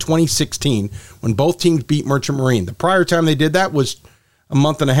season in 2016, when both teams beat Merchant Marine. The prior time they did that was a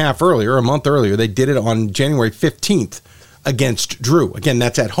month earlier. They did it on January 15th against Drew. Again,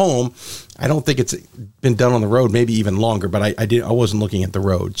 that's at home. I don't think it's been done on the road, maybe even longer, but I wasn't looking at the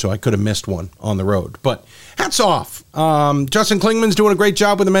road, so I could have missed one on the road. But hats off. Justin Klingman's doing a great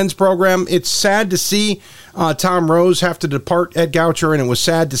job with the men's program. It's sad to see Tom Rose have to depart at Goucher, and it was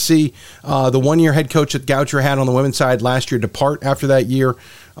sad to see the one-year head coach that Goucher had on the women's side last year depart after that year.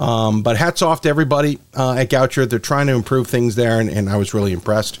 But hats off to everybody at Goucher. They're trying to improve things there, and I was really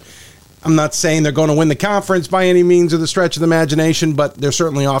impressed. I'm not saying they're going to win the conference by any means of the stretch of the imagination, but they're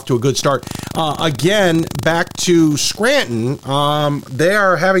certainly off to a good start. Again, back to Scranton, they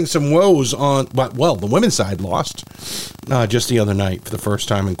are having some woes on, well, the women's side lost just the other night for the first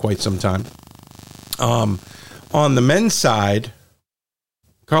time in quite some time. On the men's side,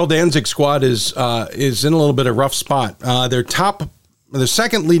 Carl Danzig's squad is in a little bit of a rough spot. The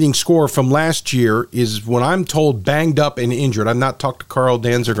second leading scorer from last year is, when I'm told, banged up and injured. I've not talked to Carl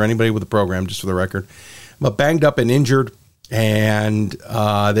Danzig or anybody with the program, just for the record, but banged up and injured. And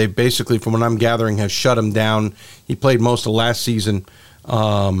they basically, from what I'm gathering, have shut him down. He played most of last season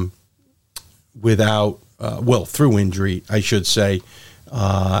through injury, I should say.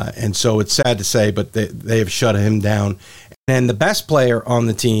 And so it's sad to say, but they have shut him down. And the best player on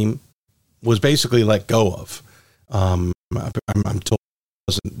the team was basically let go of. I'm told it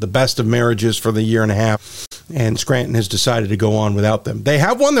wasn't the best of marriages for the year and a half, and Scranton has decided to go on without them. They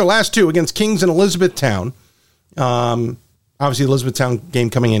have won their last two against Kings and Elizabethtown. Obviously, the Elizabethtown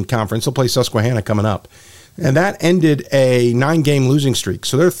game coming in conference. They'll play Susquehanna coming up. And that ended a 9-game losing streak.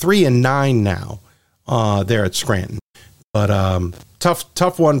 So they're 3-9 now there at Scranton. But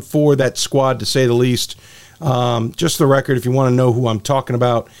tough one for that squad, to say the least. Just the record, if you want to know who I'm talking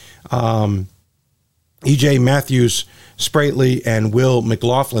about, E.J. Matthews Sprately and Will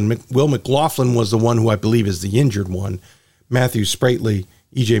McLaughlin. Will McLaughlin was the one who I believe is the injured one. E.J. Matthews Sprately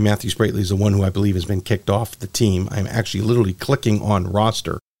is the one who I believe has been kicked off the team. I'm actually literally clicking on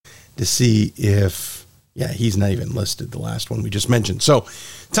roster to see if, he's not even listed, the last one we just mentioned. So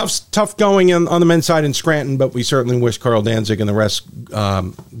tough going on the men's side in Scranton, but we certainly wish Carl Danzig and the rest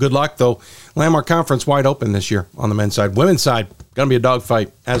good luck, though. Landmark Conference wide open this year on the men's side. Women's side, going to be a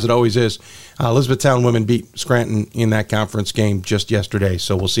dogfight, as it always is. Elizabethtown women beat Scranton in that conference game just yesterday,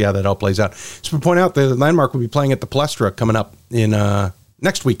 so we'll see how that all plays out. So to point out, the Landmark will be playing at the Palestra coming up in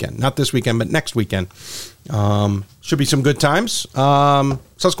next weekend. Not this weekend, but next weekend. Should be some good times.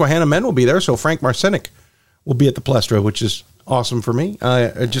 Susquehanna men will be there, so Frank Marcinic will be at the Palestra, which is awesome for me.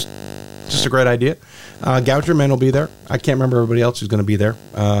 Just a great idea. Gouger men will be there. I can't remember everybody else who's going to be there,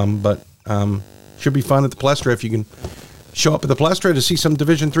 but should be fun at the Palestra if you can show up at the Palestra to see some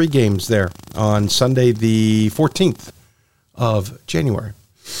Division III games there on Sunday, the 14th of January.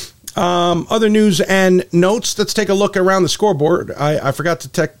 Other news and notes. Let's take a look around the scoreboard. I forgot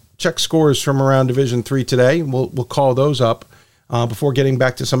to check scores from around Division III today. We'll call those up before getting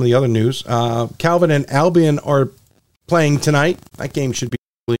back to some of the other news. Calvin and Albion are playing tonight. That game should be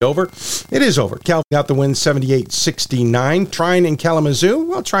over. It is over. Calvin got the win 78-69. Trine and Kalamazoo.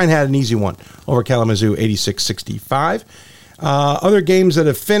 Well, Trine had an easy one over Kalamazoo 86-65. Other games that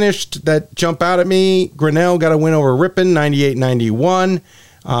have finished that jump out at me. Grinnell got a win over Ripon 98-91.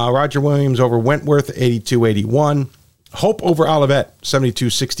 Roger Williams over Wentworth 82-81. Hope over Olivet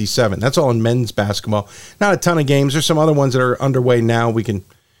 72-67. That's all in men's basketball. Not a ton of games. There's some other ones that are underway now. We can,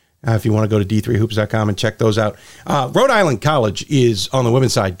 if you want to go to d3hoops.com and check those out. Rhode Island College is, on the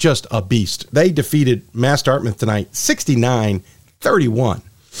women's side, just a beast. They defeated Mass Dartmouth tonight 69-31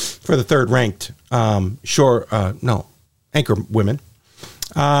 for the third-ranked Anchor women.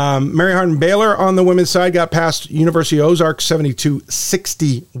 Mary Hardin Baylor on the women's side got past University of Ozark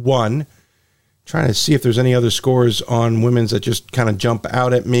 72-61. Trying to see if there's any other scores on women's that just kind of jump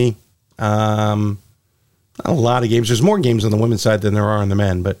out at me. Not a lot of games. There's more games on the women's side than there are on the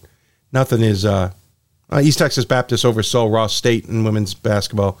men, but nothing is East Texas Baptist over Sul Ross State in women's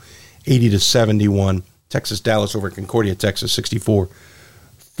basketball 80-71. Texas Dallas over Concordia, Texas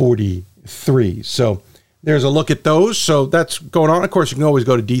 64-43. So there's a look at those. So that's going on. Of course, you can always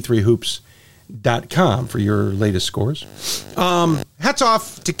go to d3hoops.com for your latest scores. Hats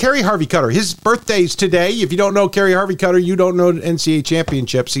off to Kerry Harvey Cutter. His birthday's today. If you don't know Kerry Harvey Cutter, you don't know NCAA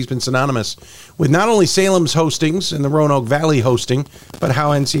championships. He's been synonymous with not only Salem's hostings and the Roanoke Valley hosting, but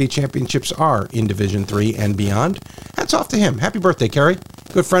how NCAA championships are in Division III and beyond. Hats off to him. Happy birthday, Kerry.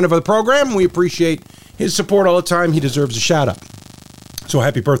 Good friend of the program. We appreciate his support all the time. He deserves a shout out. So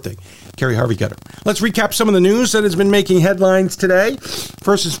happy birthday, Kerry Harvey Cutter. Let's recap some of the news that has been making headlines today.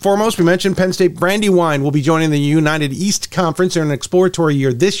 First and foremost, we mentioned Penn State Brandywine will be joining the United East Conference in an exploratory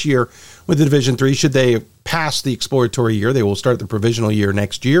year this year with the Division III. Should they pass the exploratory year, they will start the provisional year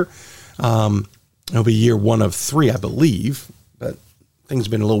next year. It'll be year 1 of 3, I believe, but things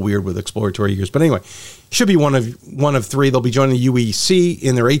have been a little weird with exploratory years. But anyway, should be one of 3. They'll be joining the UEC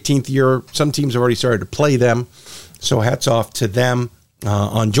in their 18th year. Some teams have already started to play them, so hats off to them.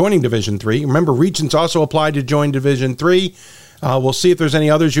 On joining Division III. Remember, Regents also applied to join Division III. We'll see if there's any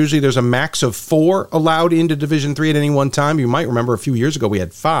others. Usually there's a max of 4 allowed into Division III at any one time. You might remember a few years ago we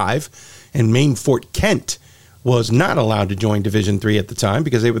had 5, and Maine Fort Kent was not allowed to join Division III at the time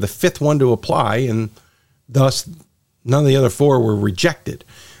because they were the 5th one to apply, and thus none of the other 4 were rejected.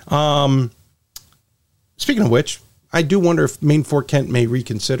 Speaking of which, I do wonder if Maine Fort Kent may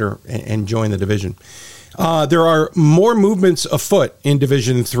reconsider and join the division. There are more movements afoot in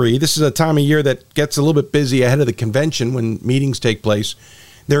Division III. This is a time of year that gets a little bit busy ahead of the convention when meetings take place.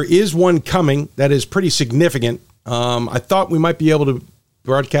 There is one coming that is pretty significant. I thought we might be able to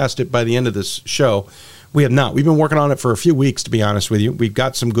broadcast it by the end of this show. We have not. We've been working on it for a few weeks, to be honest with you. We've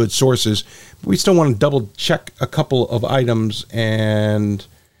got some good sources. But we still want to double check a couple of items, and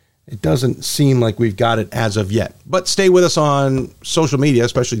it doesn't seem like we've got it as of yet. But stay with us on social media,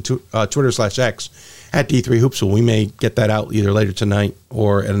 especially Twitter/X at D3Hoopsville. We may get that out either later tonight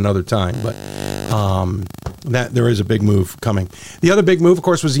or at another time. But that there is a big move coming. The other big move, of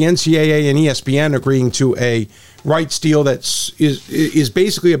course, was the NCAA and ESPN agreeing to a rights deal that is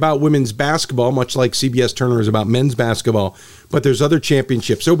basically about women's basketball, much like CBS Turner is about men's basketball. But there's other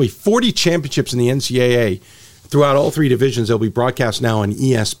championships. There will be 40 championships in the NCAA throughout all three divisions. They'll be broadcast now on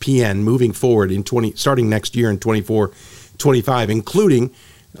ESPN moving forward starting next year in 24-25, including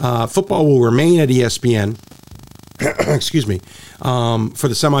football will remain at ESPN. Excuse me, for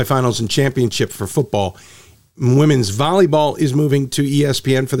the semifinals and championship for football. Women's volleyball is moving to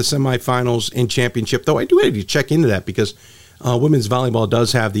ESPN for the semifinals and championship, though I do have to check into that because women's volleyball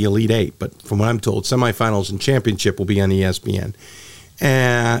does have the Elite Eight, but from what I'm told, semifinals and championship will be on ESPN.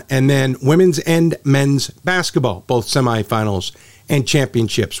 And then women's and men's basketball, both semifinals and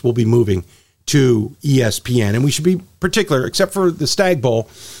championships, will be moving to ESPN. And we should be particular, except for the Stag Bowl.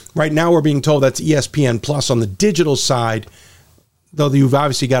 Right now we're being told that's ESPN Plus on the digital side, though you've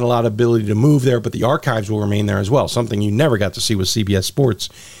obviously got a lot of ability to move there, but the archives will remain there as well, something you never got to see with CBS Sports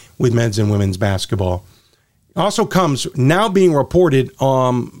with men's and women's basketball. Also comes, now being reported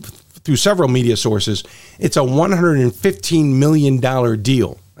through several media sources, it's a $115 million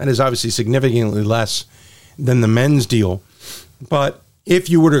deal. That is obviously significantly less than the men's deal. But if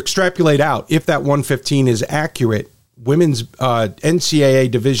you were to extrapolate out, if that 115 is accurate, women's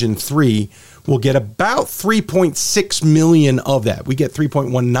NCAA Division III will get about 3.6 million of that. We get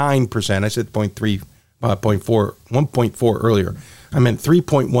 3.19%. I said 1.4 earlier. I meant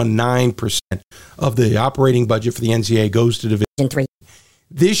 3.19% of the operating budget for the NCAA goes to Division III.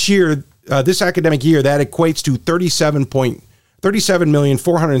 This year, this academic year, that equates to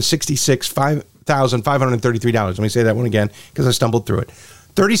 $37,466,533. Let me say that one again because I stumbled through it.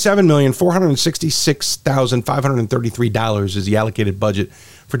 $37,466,533 is the allocated budget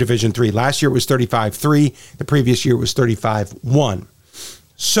for Division III. Last year it was $35,300. The previous year it was $35,100.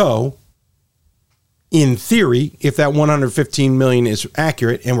 So, in theory, if that $115 million is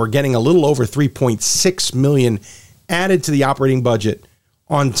accurate and we're getting a little over $3.6 million added to the operating budget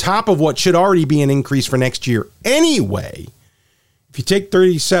on top of what should already be an increase for next year anyway, if you take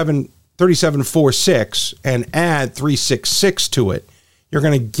 $37,406 and add $366 to it, you're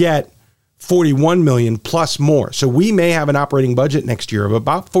going to get $41 million plus more. So we may have an operating budget next year of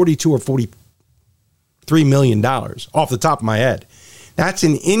about $42 or $43 million off the top of my head. That's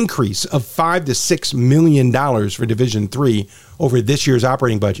an increase of $5 to $6 million for Division III over this year's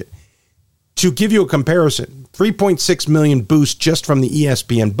operating budget. To give you a comparison, $3.6 million boost just from the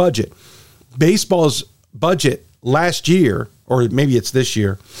ESPN budget. Baseball's budget last year, or maybe it's this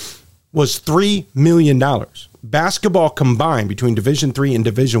year, was $3 million. Basketball combined between Division III and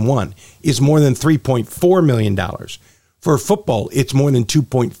Division I is more than $3.4 million. For football, it's more than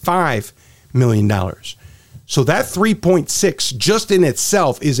 $2.5 million. So that 3.6 just in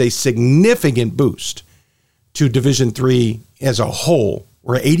itself is a significant boost to Division III as a whole,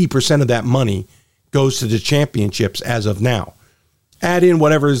 where 80% of that money goes to the championships as of now. Add in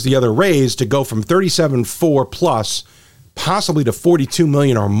whatever is the other raise to go from 37.4 plus possibly to 42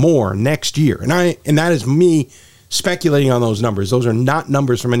 million or more next year. And that is me speculating on those numbers. Those are not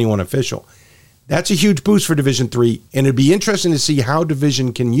numbers from anyone official. That's a huge boost for Division III, and it'd be interesting to see how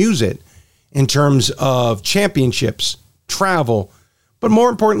Division can use it in terms of championships, travel, but more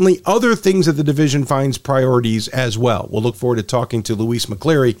importantly, other things that the division finds priorities as well. We'll look forward to talking to Luis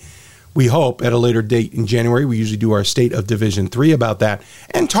McCleary, we hope, at a later date in January. We usually do our State of Division III about that,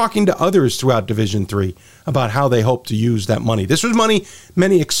 and talking to others throughout Division III about how they hope to use that money. This was money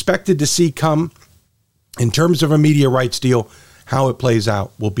many expected to see come. In terms of a media rights deal, how it plays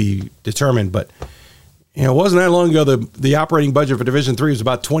out will be determined. But it wasn't that long ago the operating budget for Division III was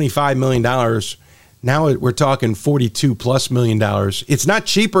about $25 million. Now we're talking $42+ million. It's not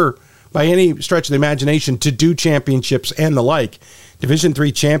cheaper by any stretch of the imagination to do championships and the like. Division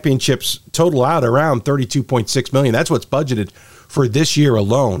III championships total out around $32.6 million. That's what's budgeted for this year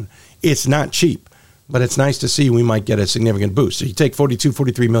alone. It's not cheap, but it's nice to see we might get a significant boost. So you take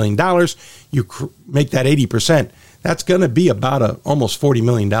 $43 million, you make that 80%. That's going to be about almost $40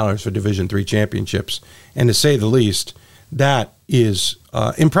 million for Division III championships. And to say the least, that is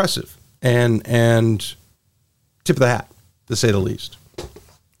impressive and tip of the hat, to say the least.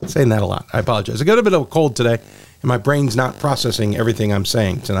 I'm saying that a lot. I apologize. I got a bit of a cold today, and my brain's not processing everything I'm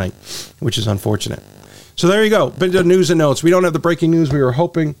saying tonight, which is unfortunate. So there you go. Bit of news and notes. We don't have the breaking news we were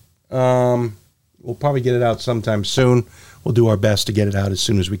hoping. we'll probably get it out sometime soon. We'll do our best to get it out as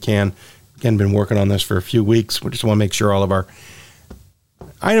soon as we can. Again, been working on this for a few weeks. We just want to make sure all of our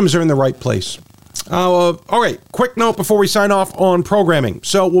items are in the right place. All right, quick note before we sign off on programming.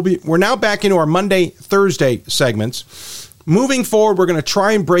 So we're now back into our Monday, Thursday segments. Moving forward, we're going to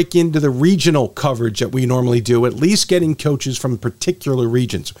try and break into the regional coverage that we normally do, at least getting coaches from particular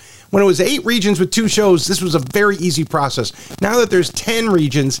regions. When it was 8 regions with 2 shows, this was a very easy process. Now that there's 10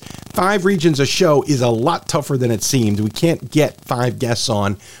 regions, 5 regions a show is a lot tougher than it seemed. We can't get 5 guests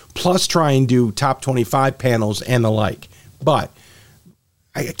on, plus try and do top 25 panels and the like. But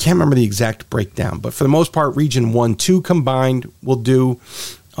I can't remember the exact breakdown, but for the most part, region 1, 2 combined will do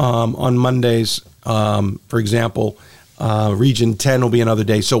on Mondays. For example, region 10 will be another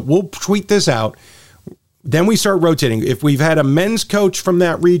day. So we'll tweet this out. Then we start rotating. If we've had a men's coach from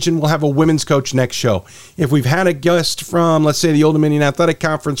that region, we'll have a women's coach next show. If we've had a guest from, let's say, the Old Dominion Athletic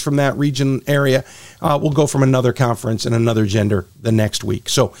Conference from that region area, we'll go from another conference and another gender the next week.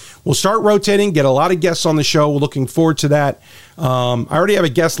 So we'll start rotating, get a lot of guests on the show. We're looking forward to that. I already have a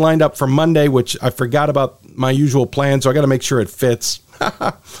guest lined up for Monday, which I forgot about my usual plan, so I got to make sure it fits.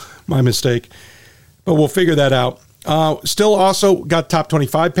 My mistake. But we'll figure that out. Still also got top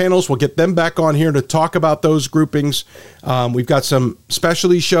 25 panels. We'll get them back on here to talk about those groupings. We've got some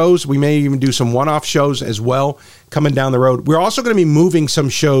specialty shows. We may even do some one-off shows as well coming down the road. We're also going to be moving some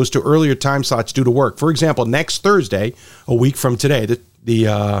shows to earlier time slots due to work. For example, next Thursday, a week from today,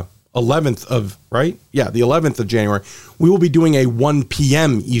 the 11th of, right? Yeah, the 11th of January, we will be doing a 1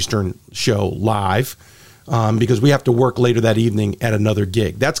 p.m. Eastern show live because we have to work later that evening at another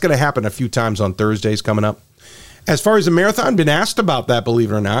gig. That's going to happen a few times on Thursdays coming up. As far as the marathon, been asked about that,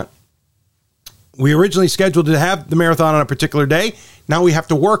 believe it or not. We originally scheduled to have the marathon on a particular day. Now we have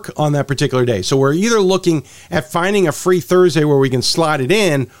to work on that particular day. So we're either looking at finding a free Thursday where we can slot it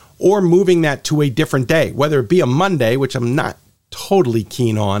in or moving that to a different day, whether it be a Monday, which I'm not totally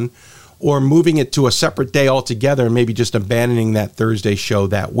keen on, or moving it to a separate day altogether and maybe just abandoning that Thursday show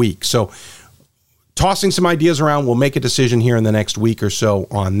that week. So tossing some ideas around. We'll make a decision here in the next week or so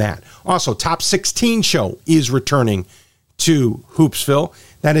on that. Also, Top 16 show is returning to Hoopsville.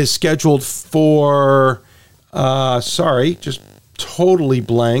 That is scheduled for, just totally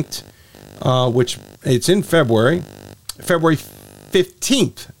blanked, which it's in February. February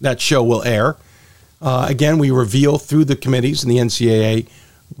 15th, that show will air. Again, we reveal through the committees in the NCAA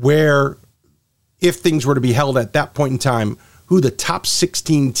where, if things were to be held at that point in time, who the top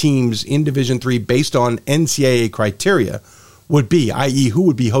 16 teams in Division III based on NCAA criteria would be, i.e. who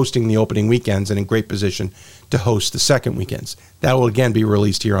would be hosting the opening weekends and in great position to host the second weekends. That will again be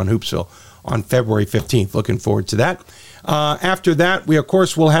released here on Hoopsville on February 15th. Looking forward to that. After that, we of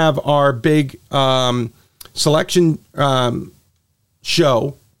course will have our big selection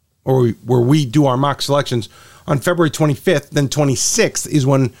show where we do our mock selections on February 25th. Then 26th is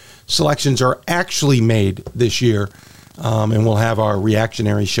when selections are actually made this year. And we'll have our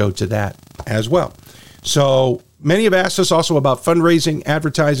reactionary show to that as well. So many have asked us also about fundraising,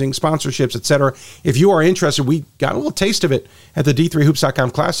 advertising, sponsorships, etc. If you are interested, we got a little taste of it at the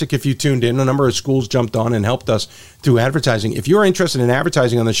D3Hoops.com Classic. If you tuned in, a number of schools jumped on and helped us through advertising. If you're interested in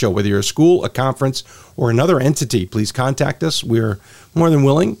advertising on the show, whether you're a school, a conference, or another entity, please contact us. We're more than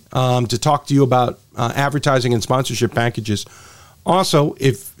willing to talk to you about advertising and sponsorship packages. Also,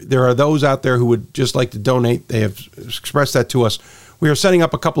 if there are those out there who would just like to donate, they have expressed that to us. We are setting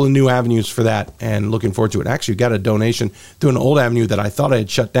up a couple of new avenues for that and looking forward to it. Actually, got a donation through an old avenue that I thought I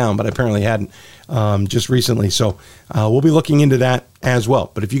had shut down, but I apparently hadn't just recently. So we'll be looking into that as well.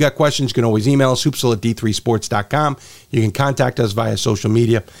 But if you got questions, you can always email us, hoopsville@d3sports.com. You can contact us via social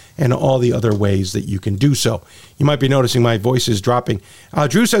media and all the other ways that you can do so. You might be noticing my voice is dropping.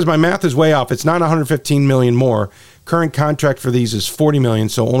 Drew says my math is way off. It's not $115 million more. Current contract for these is $40 million,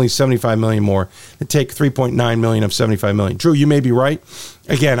 so only $75 million more. To take $3.9 million of $75 million. Drew, you may be right.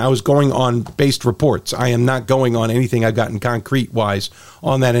 Again, I was going on based reports. I am not going on anything I've gotten concrete-wise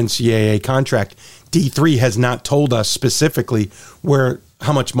on that NCAA contract. D3 has not told us specifically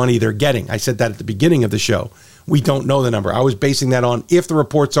how much money they're getting. I said that at the beginning of the show. We don't know the number. I was basing that on if the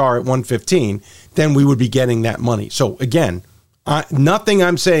reports are at 115, then we would be getting that money. So again, nothing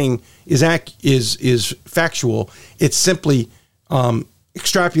I'm saying is factual. It's simply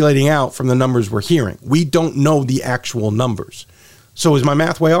extrapolating out from the numbers we're hearing. We don't know the actual numbers. So is my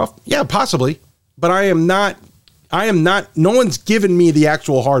math way off? Yeah, possibly. But I am not, no one's given me the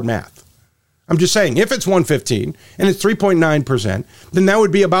actual hard math. I'm just saying, if it's 115 and it's 3.9%, then that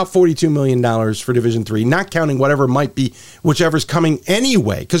would be about $42 million for Division III, not counting whatever might be, whichever's coming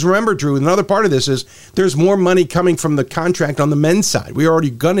anyway. Because remember, Drew, another part of this is there's more money coming from the contract on the men's side. We're already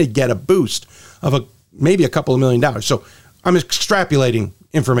going to get a boost of maybe a couple of $1 million. So I'm extrapolating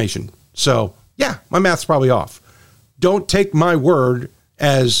information. So yeah, my math's probably off. Don't take my word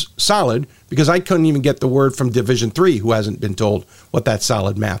as solid, because I couldn't even get the word from Division III, who hasn't been told what that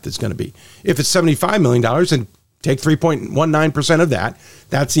solid math is going to be. If it's $75 million, then take 3.19% of that.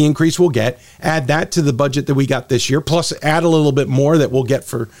 That's the increase we'll get. Add that to the budget that we got this year, plus add a little bit more that we'll get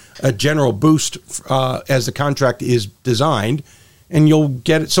for a general boost as the contract is designed, and you'll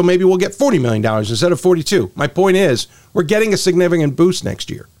get it. So maybe we'll get $40 million instead of 42. My point is, we're getting a significant boost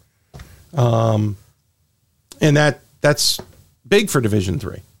next year. And that's big for Division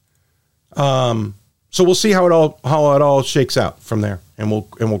III. So we'll see how it all shakes out from there, and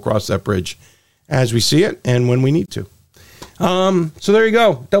we'll cross that bridge as we see it and when we need to. So there you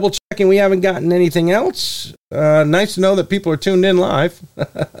go. Double checking we haven't gotten anything else. Nice to know that people are tuned in live.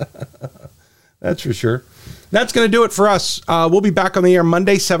 That's for sure. That's going to do it for us. We'll be back on the air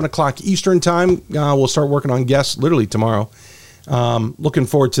Monday, 7 o'clock Eastern time. We'll start working on guests literally tomorrow. Looking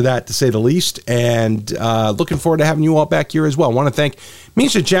forward to that, to say the least, and looking forward to having you all back here as well. I want to thank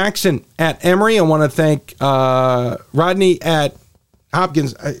Misha Jackson at Emory. I want to thank Rodney at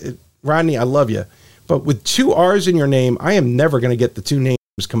Hopkins. Rodney, I love you, but with 2 R's in your name, I am never going to get the 2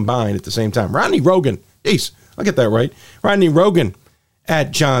 names combined at the same time. Rodney Rogan. Jeez, I'll get that right. Rodney Rogan at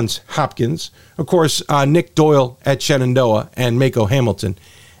Johns Hopkins. Of course, Nick Doyle at Shenandoah, and Mako Hamilton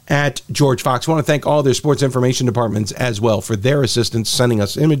at George Fox. I want to thank all their sports information departments as well for their assistance, sending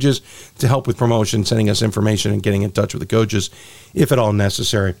us images to help with promotion, sending us information, and getting in touch with the coaches if at all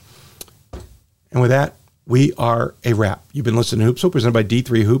necessary. And with that, we are a wrap. You've been listening to Hoops Hope, presented by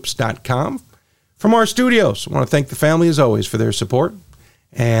D3Hoops.com. From our studios, I want to thank the family as always for their support,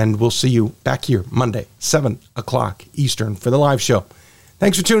 and we'll see you back here Monday, 7 o'clock Eastern for the live show.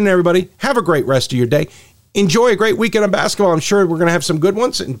 Thanks for tuning in, everybody. Have a great rest of your day. Enjoy a great weekend of basketball. I'm sure we're going to have some good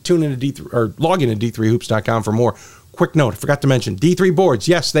ones. And tune in to D3 or log in to D3Hoops.com for more. Quick note, I forgot to mention D3 boards.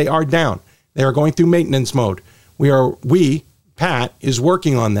 Yes, they are down. They are going through maintenance mode. Pat is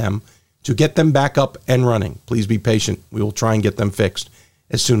working on them to get them back up and running. Please be patient. We will try and get them fixed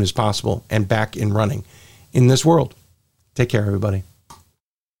as soon as possible and back in running in this world. Take care, everybody.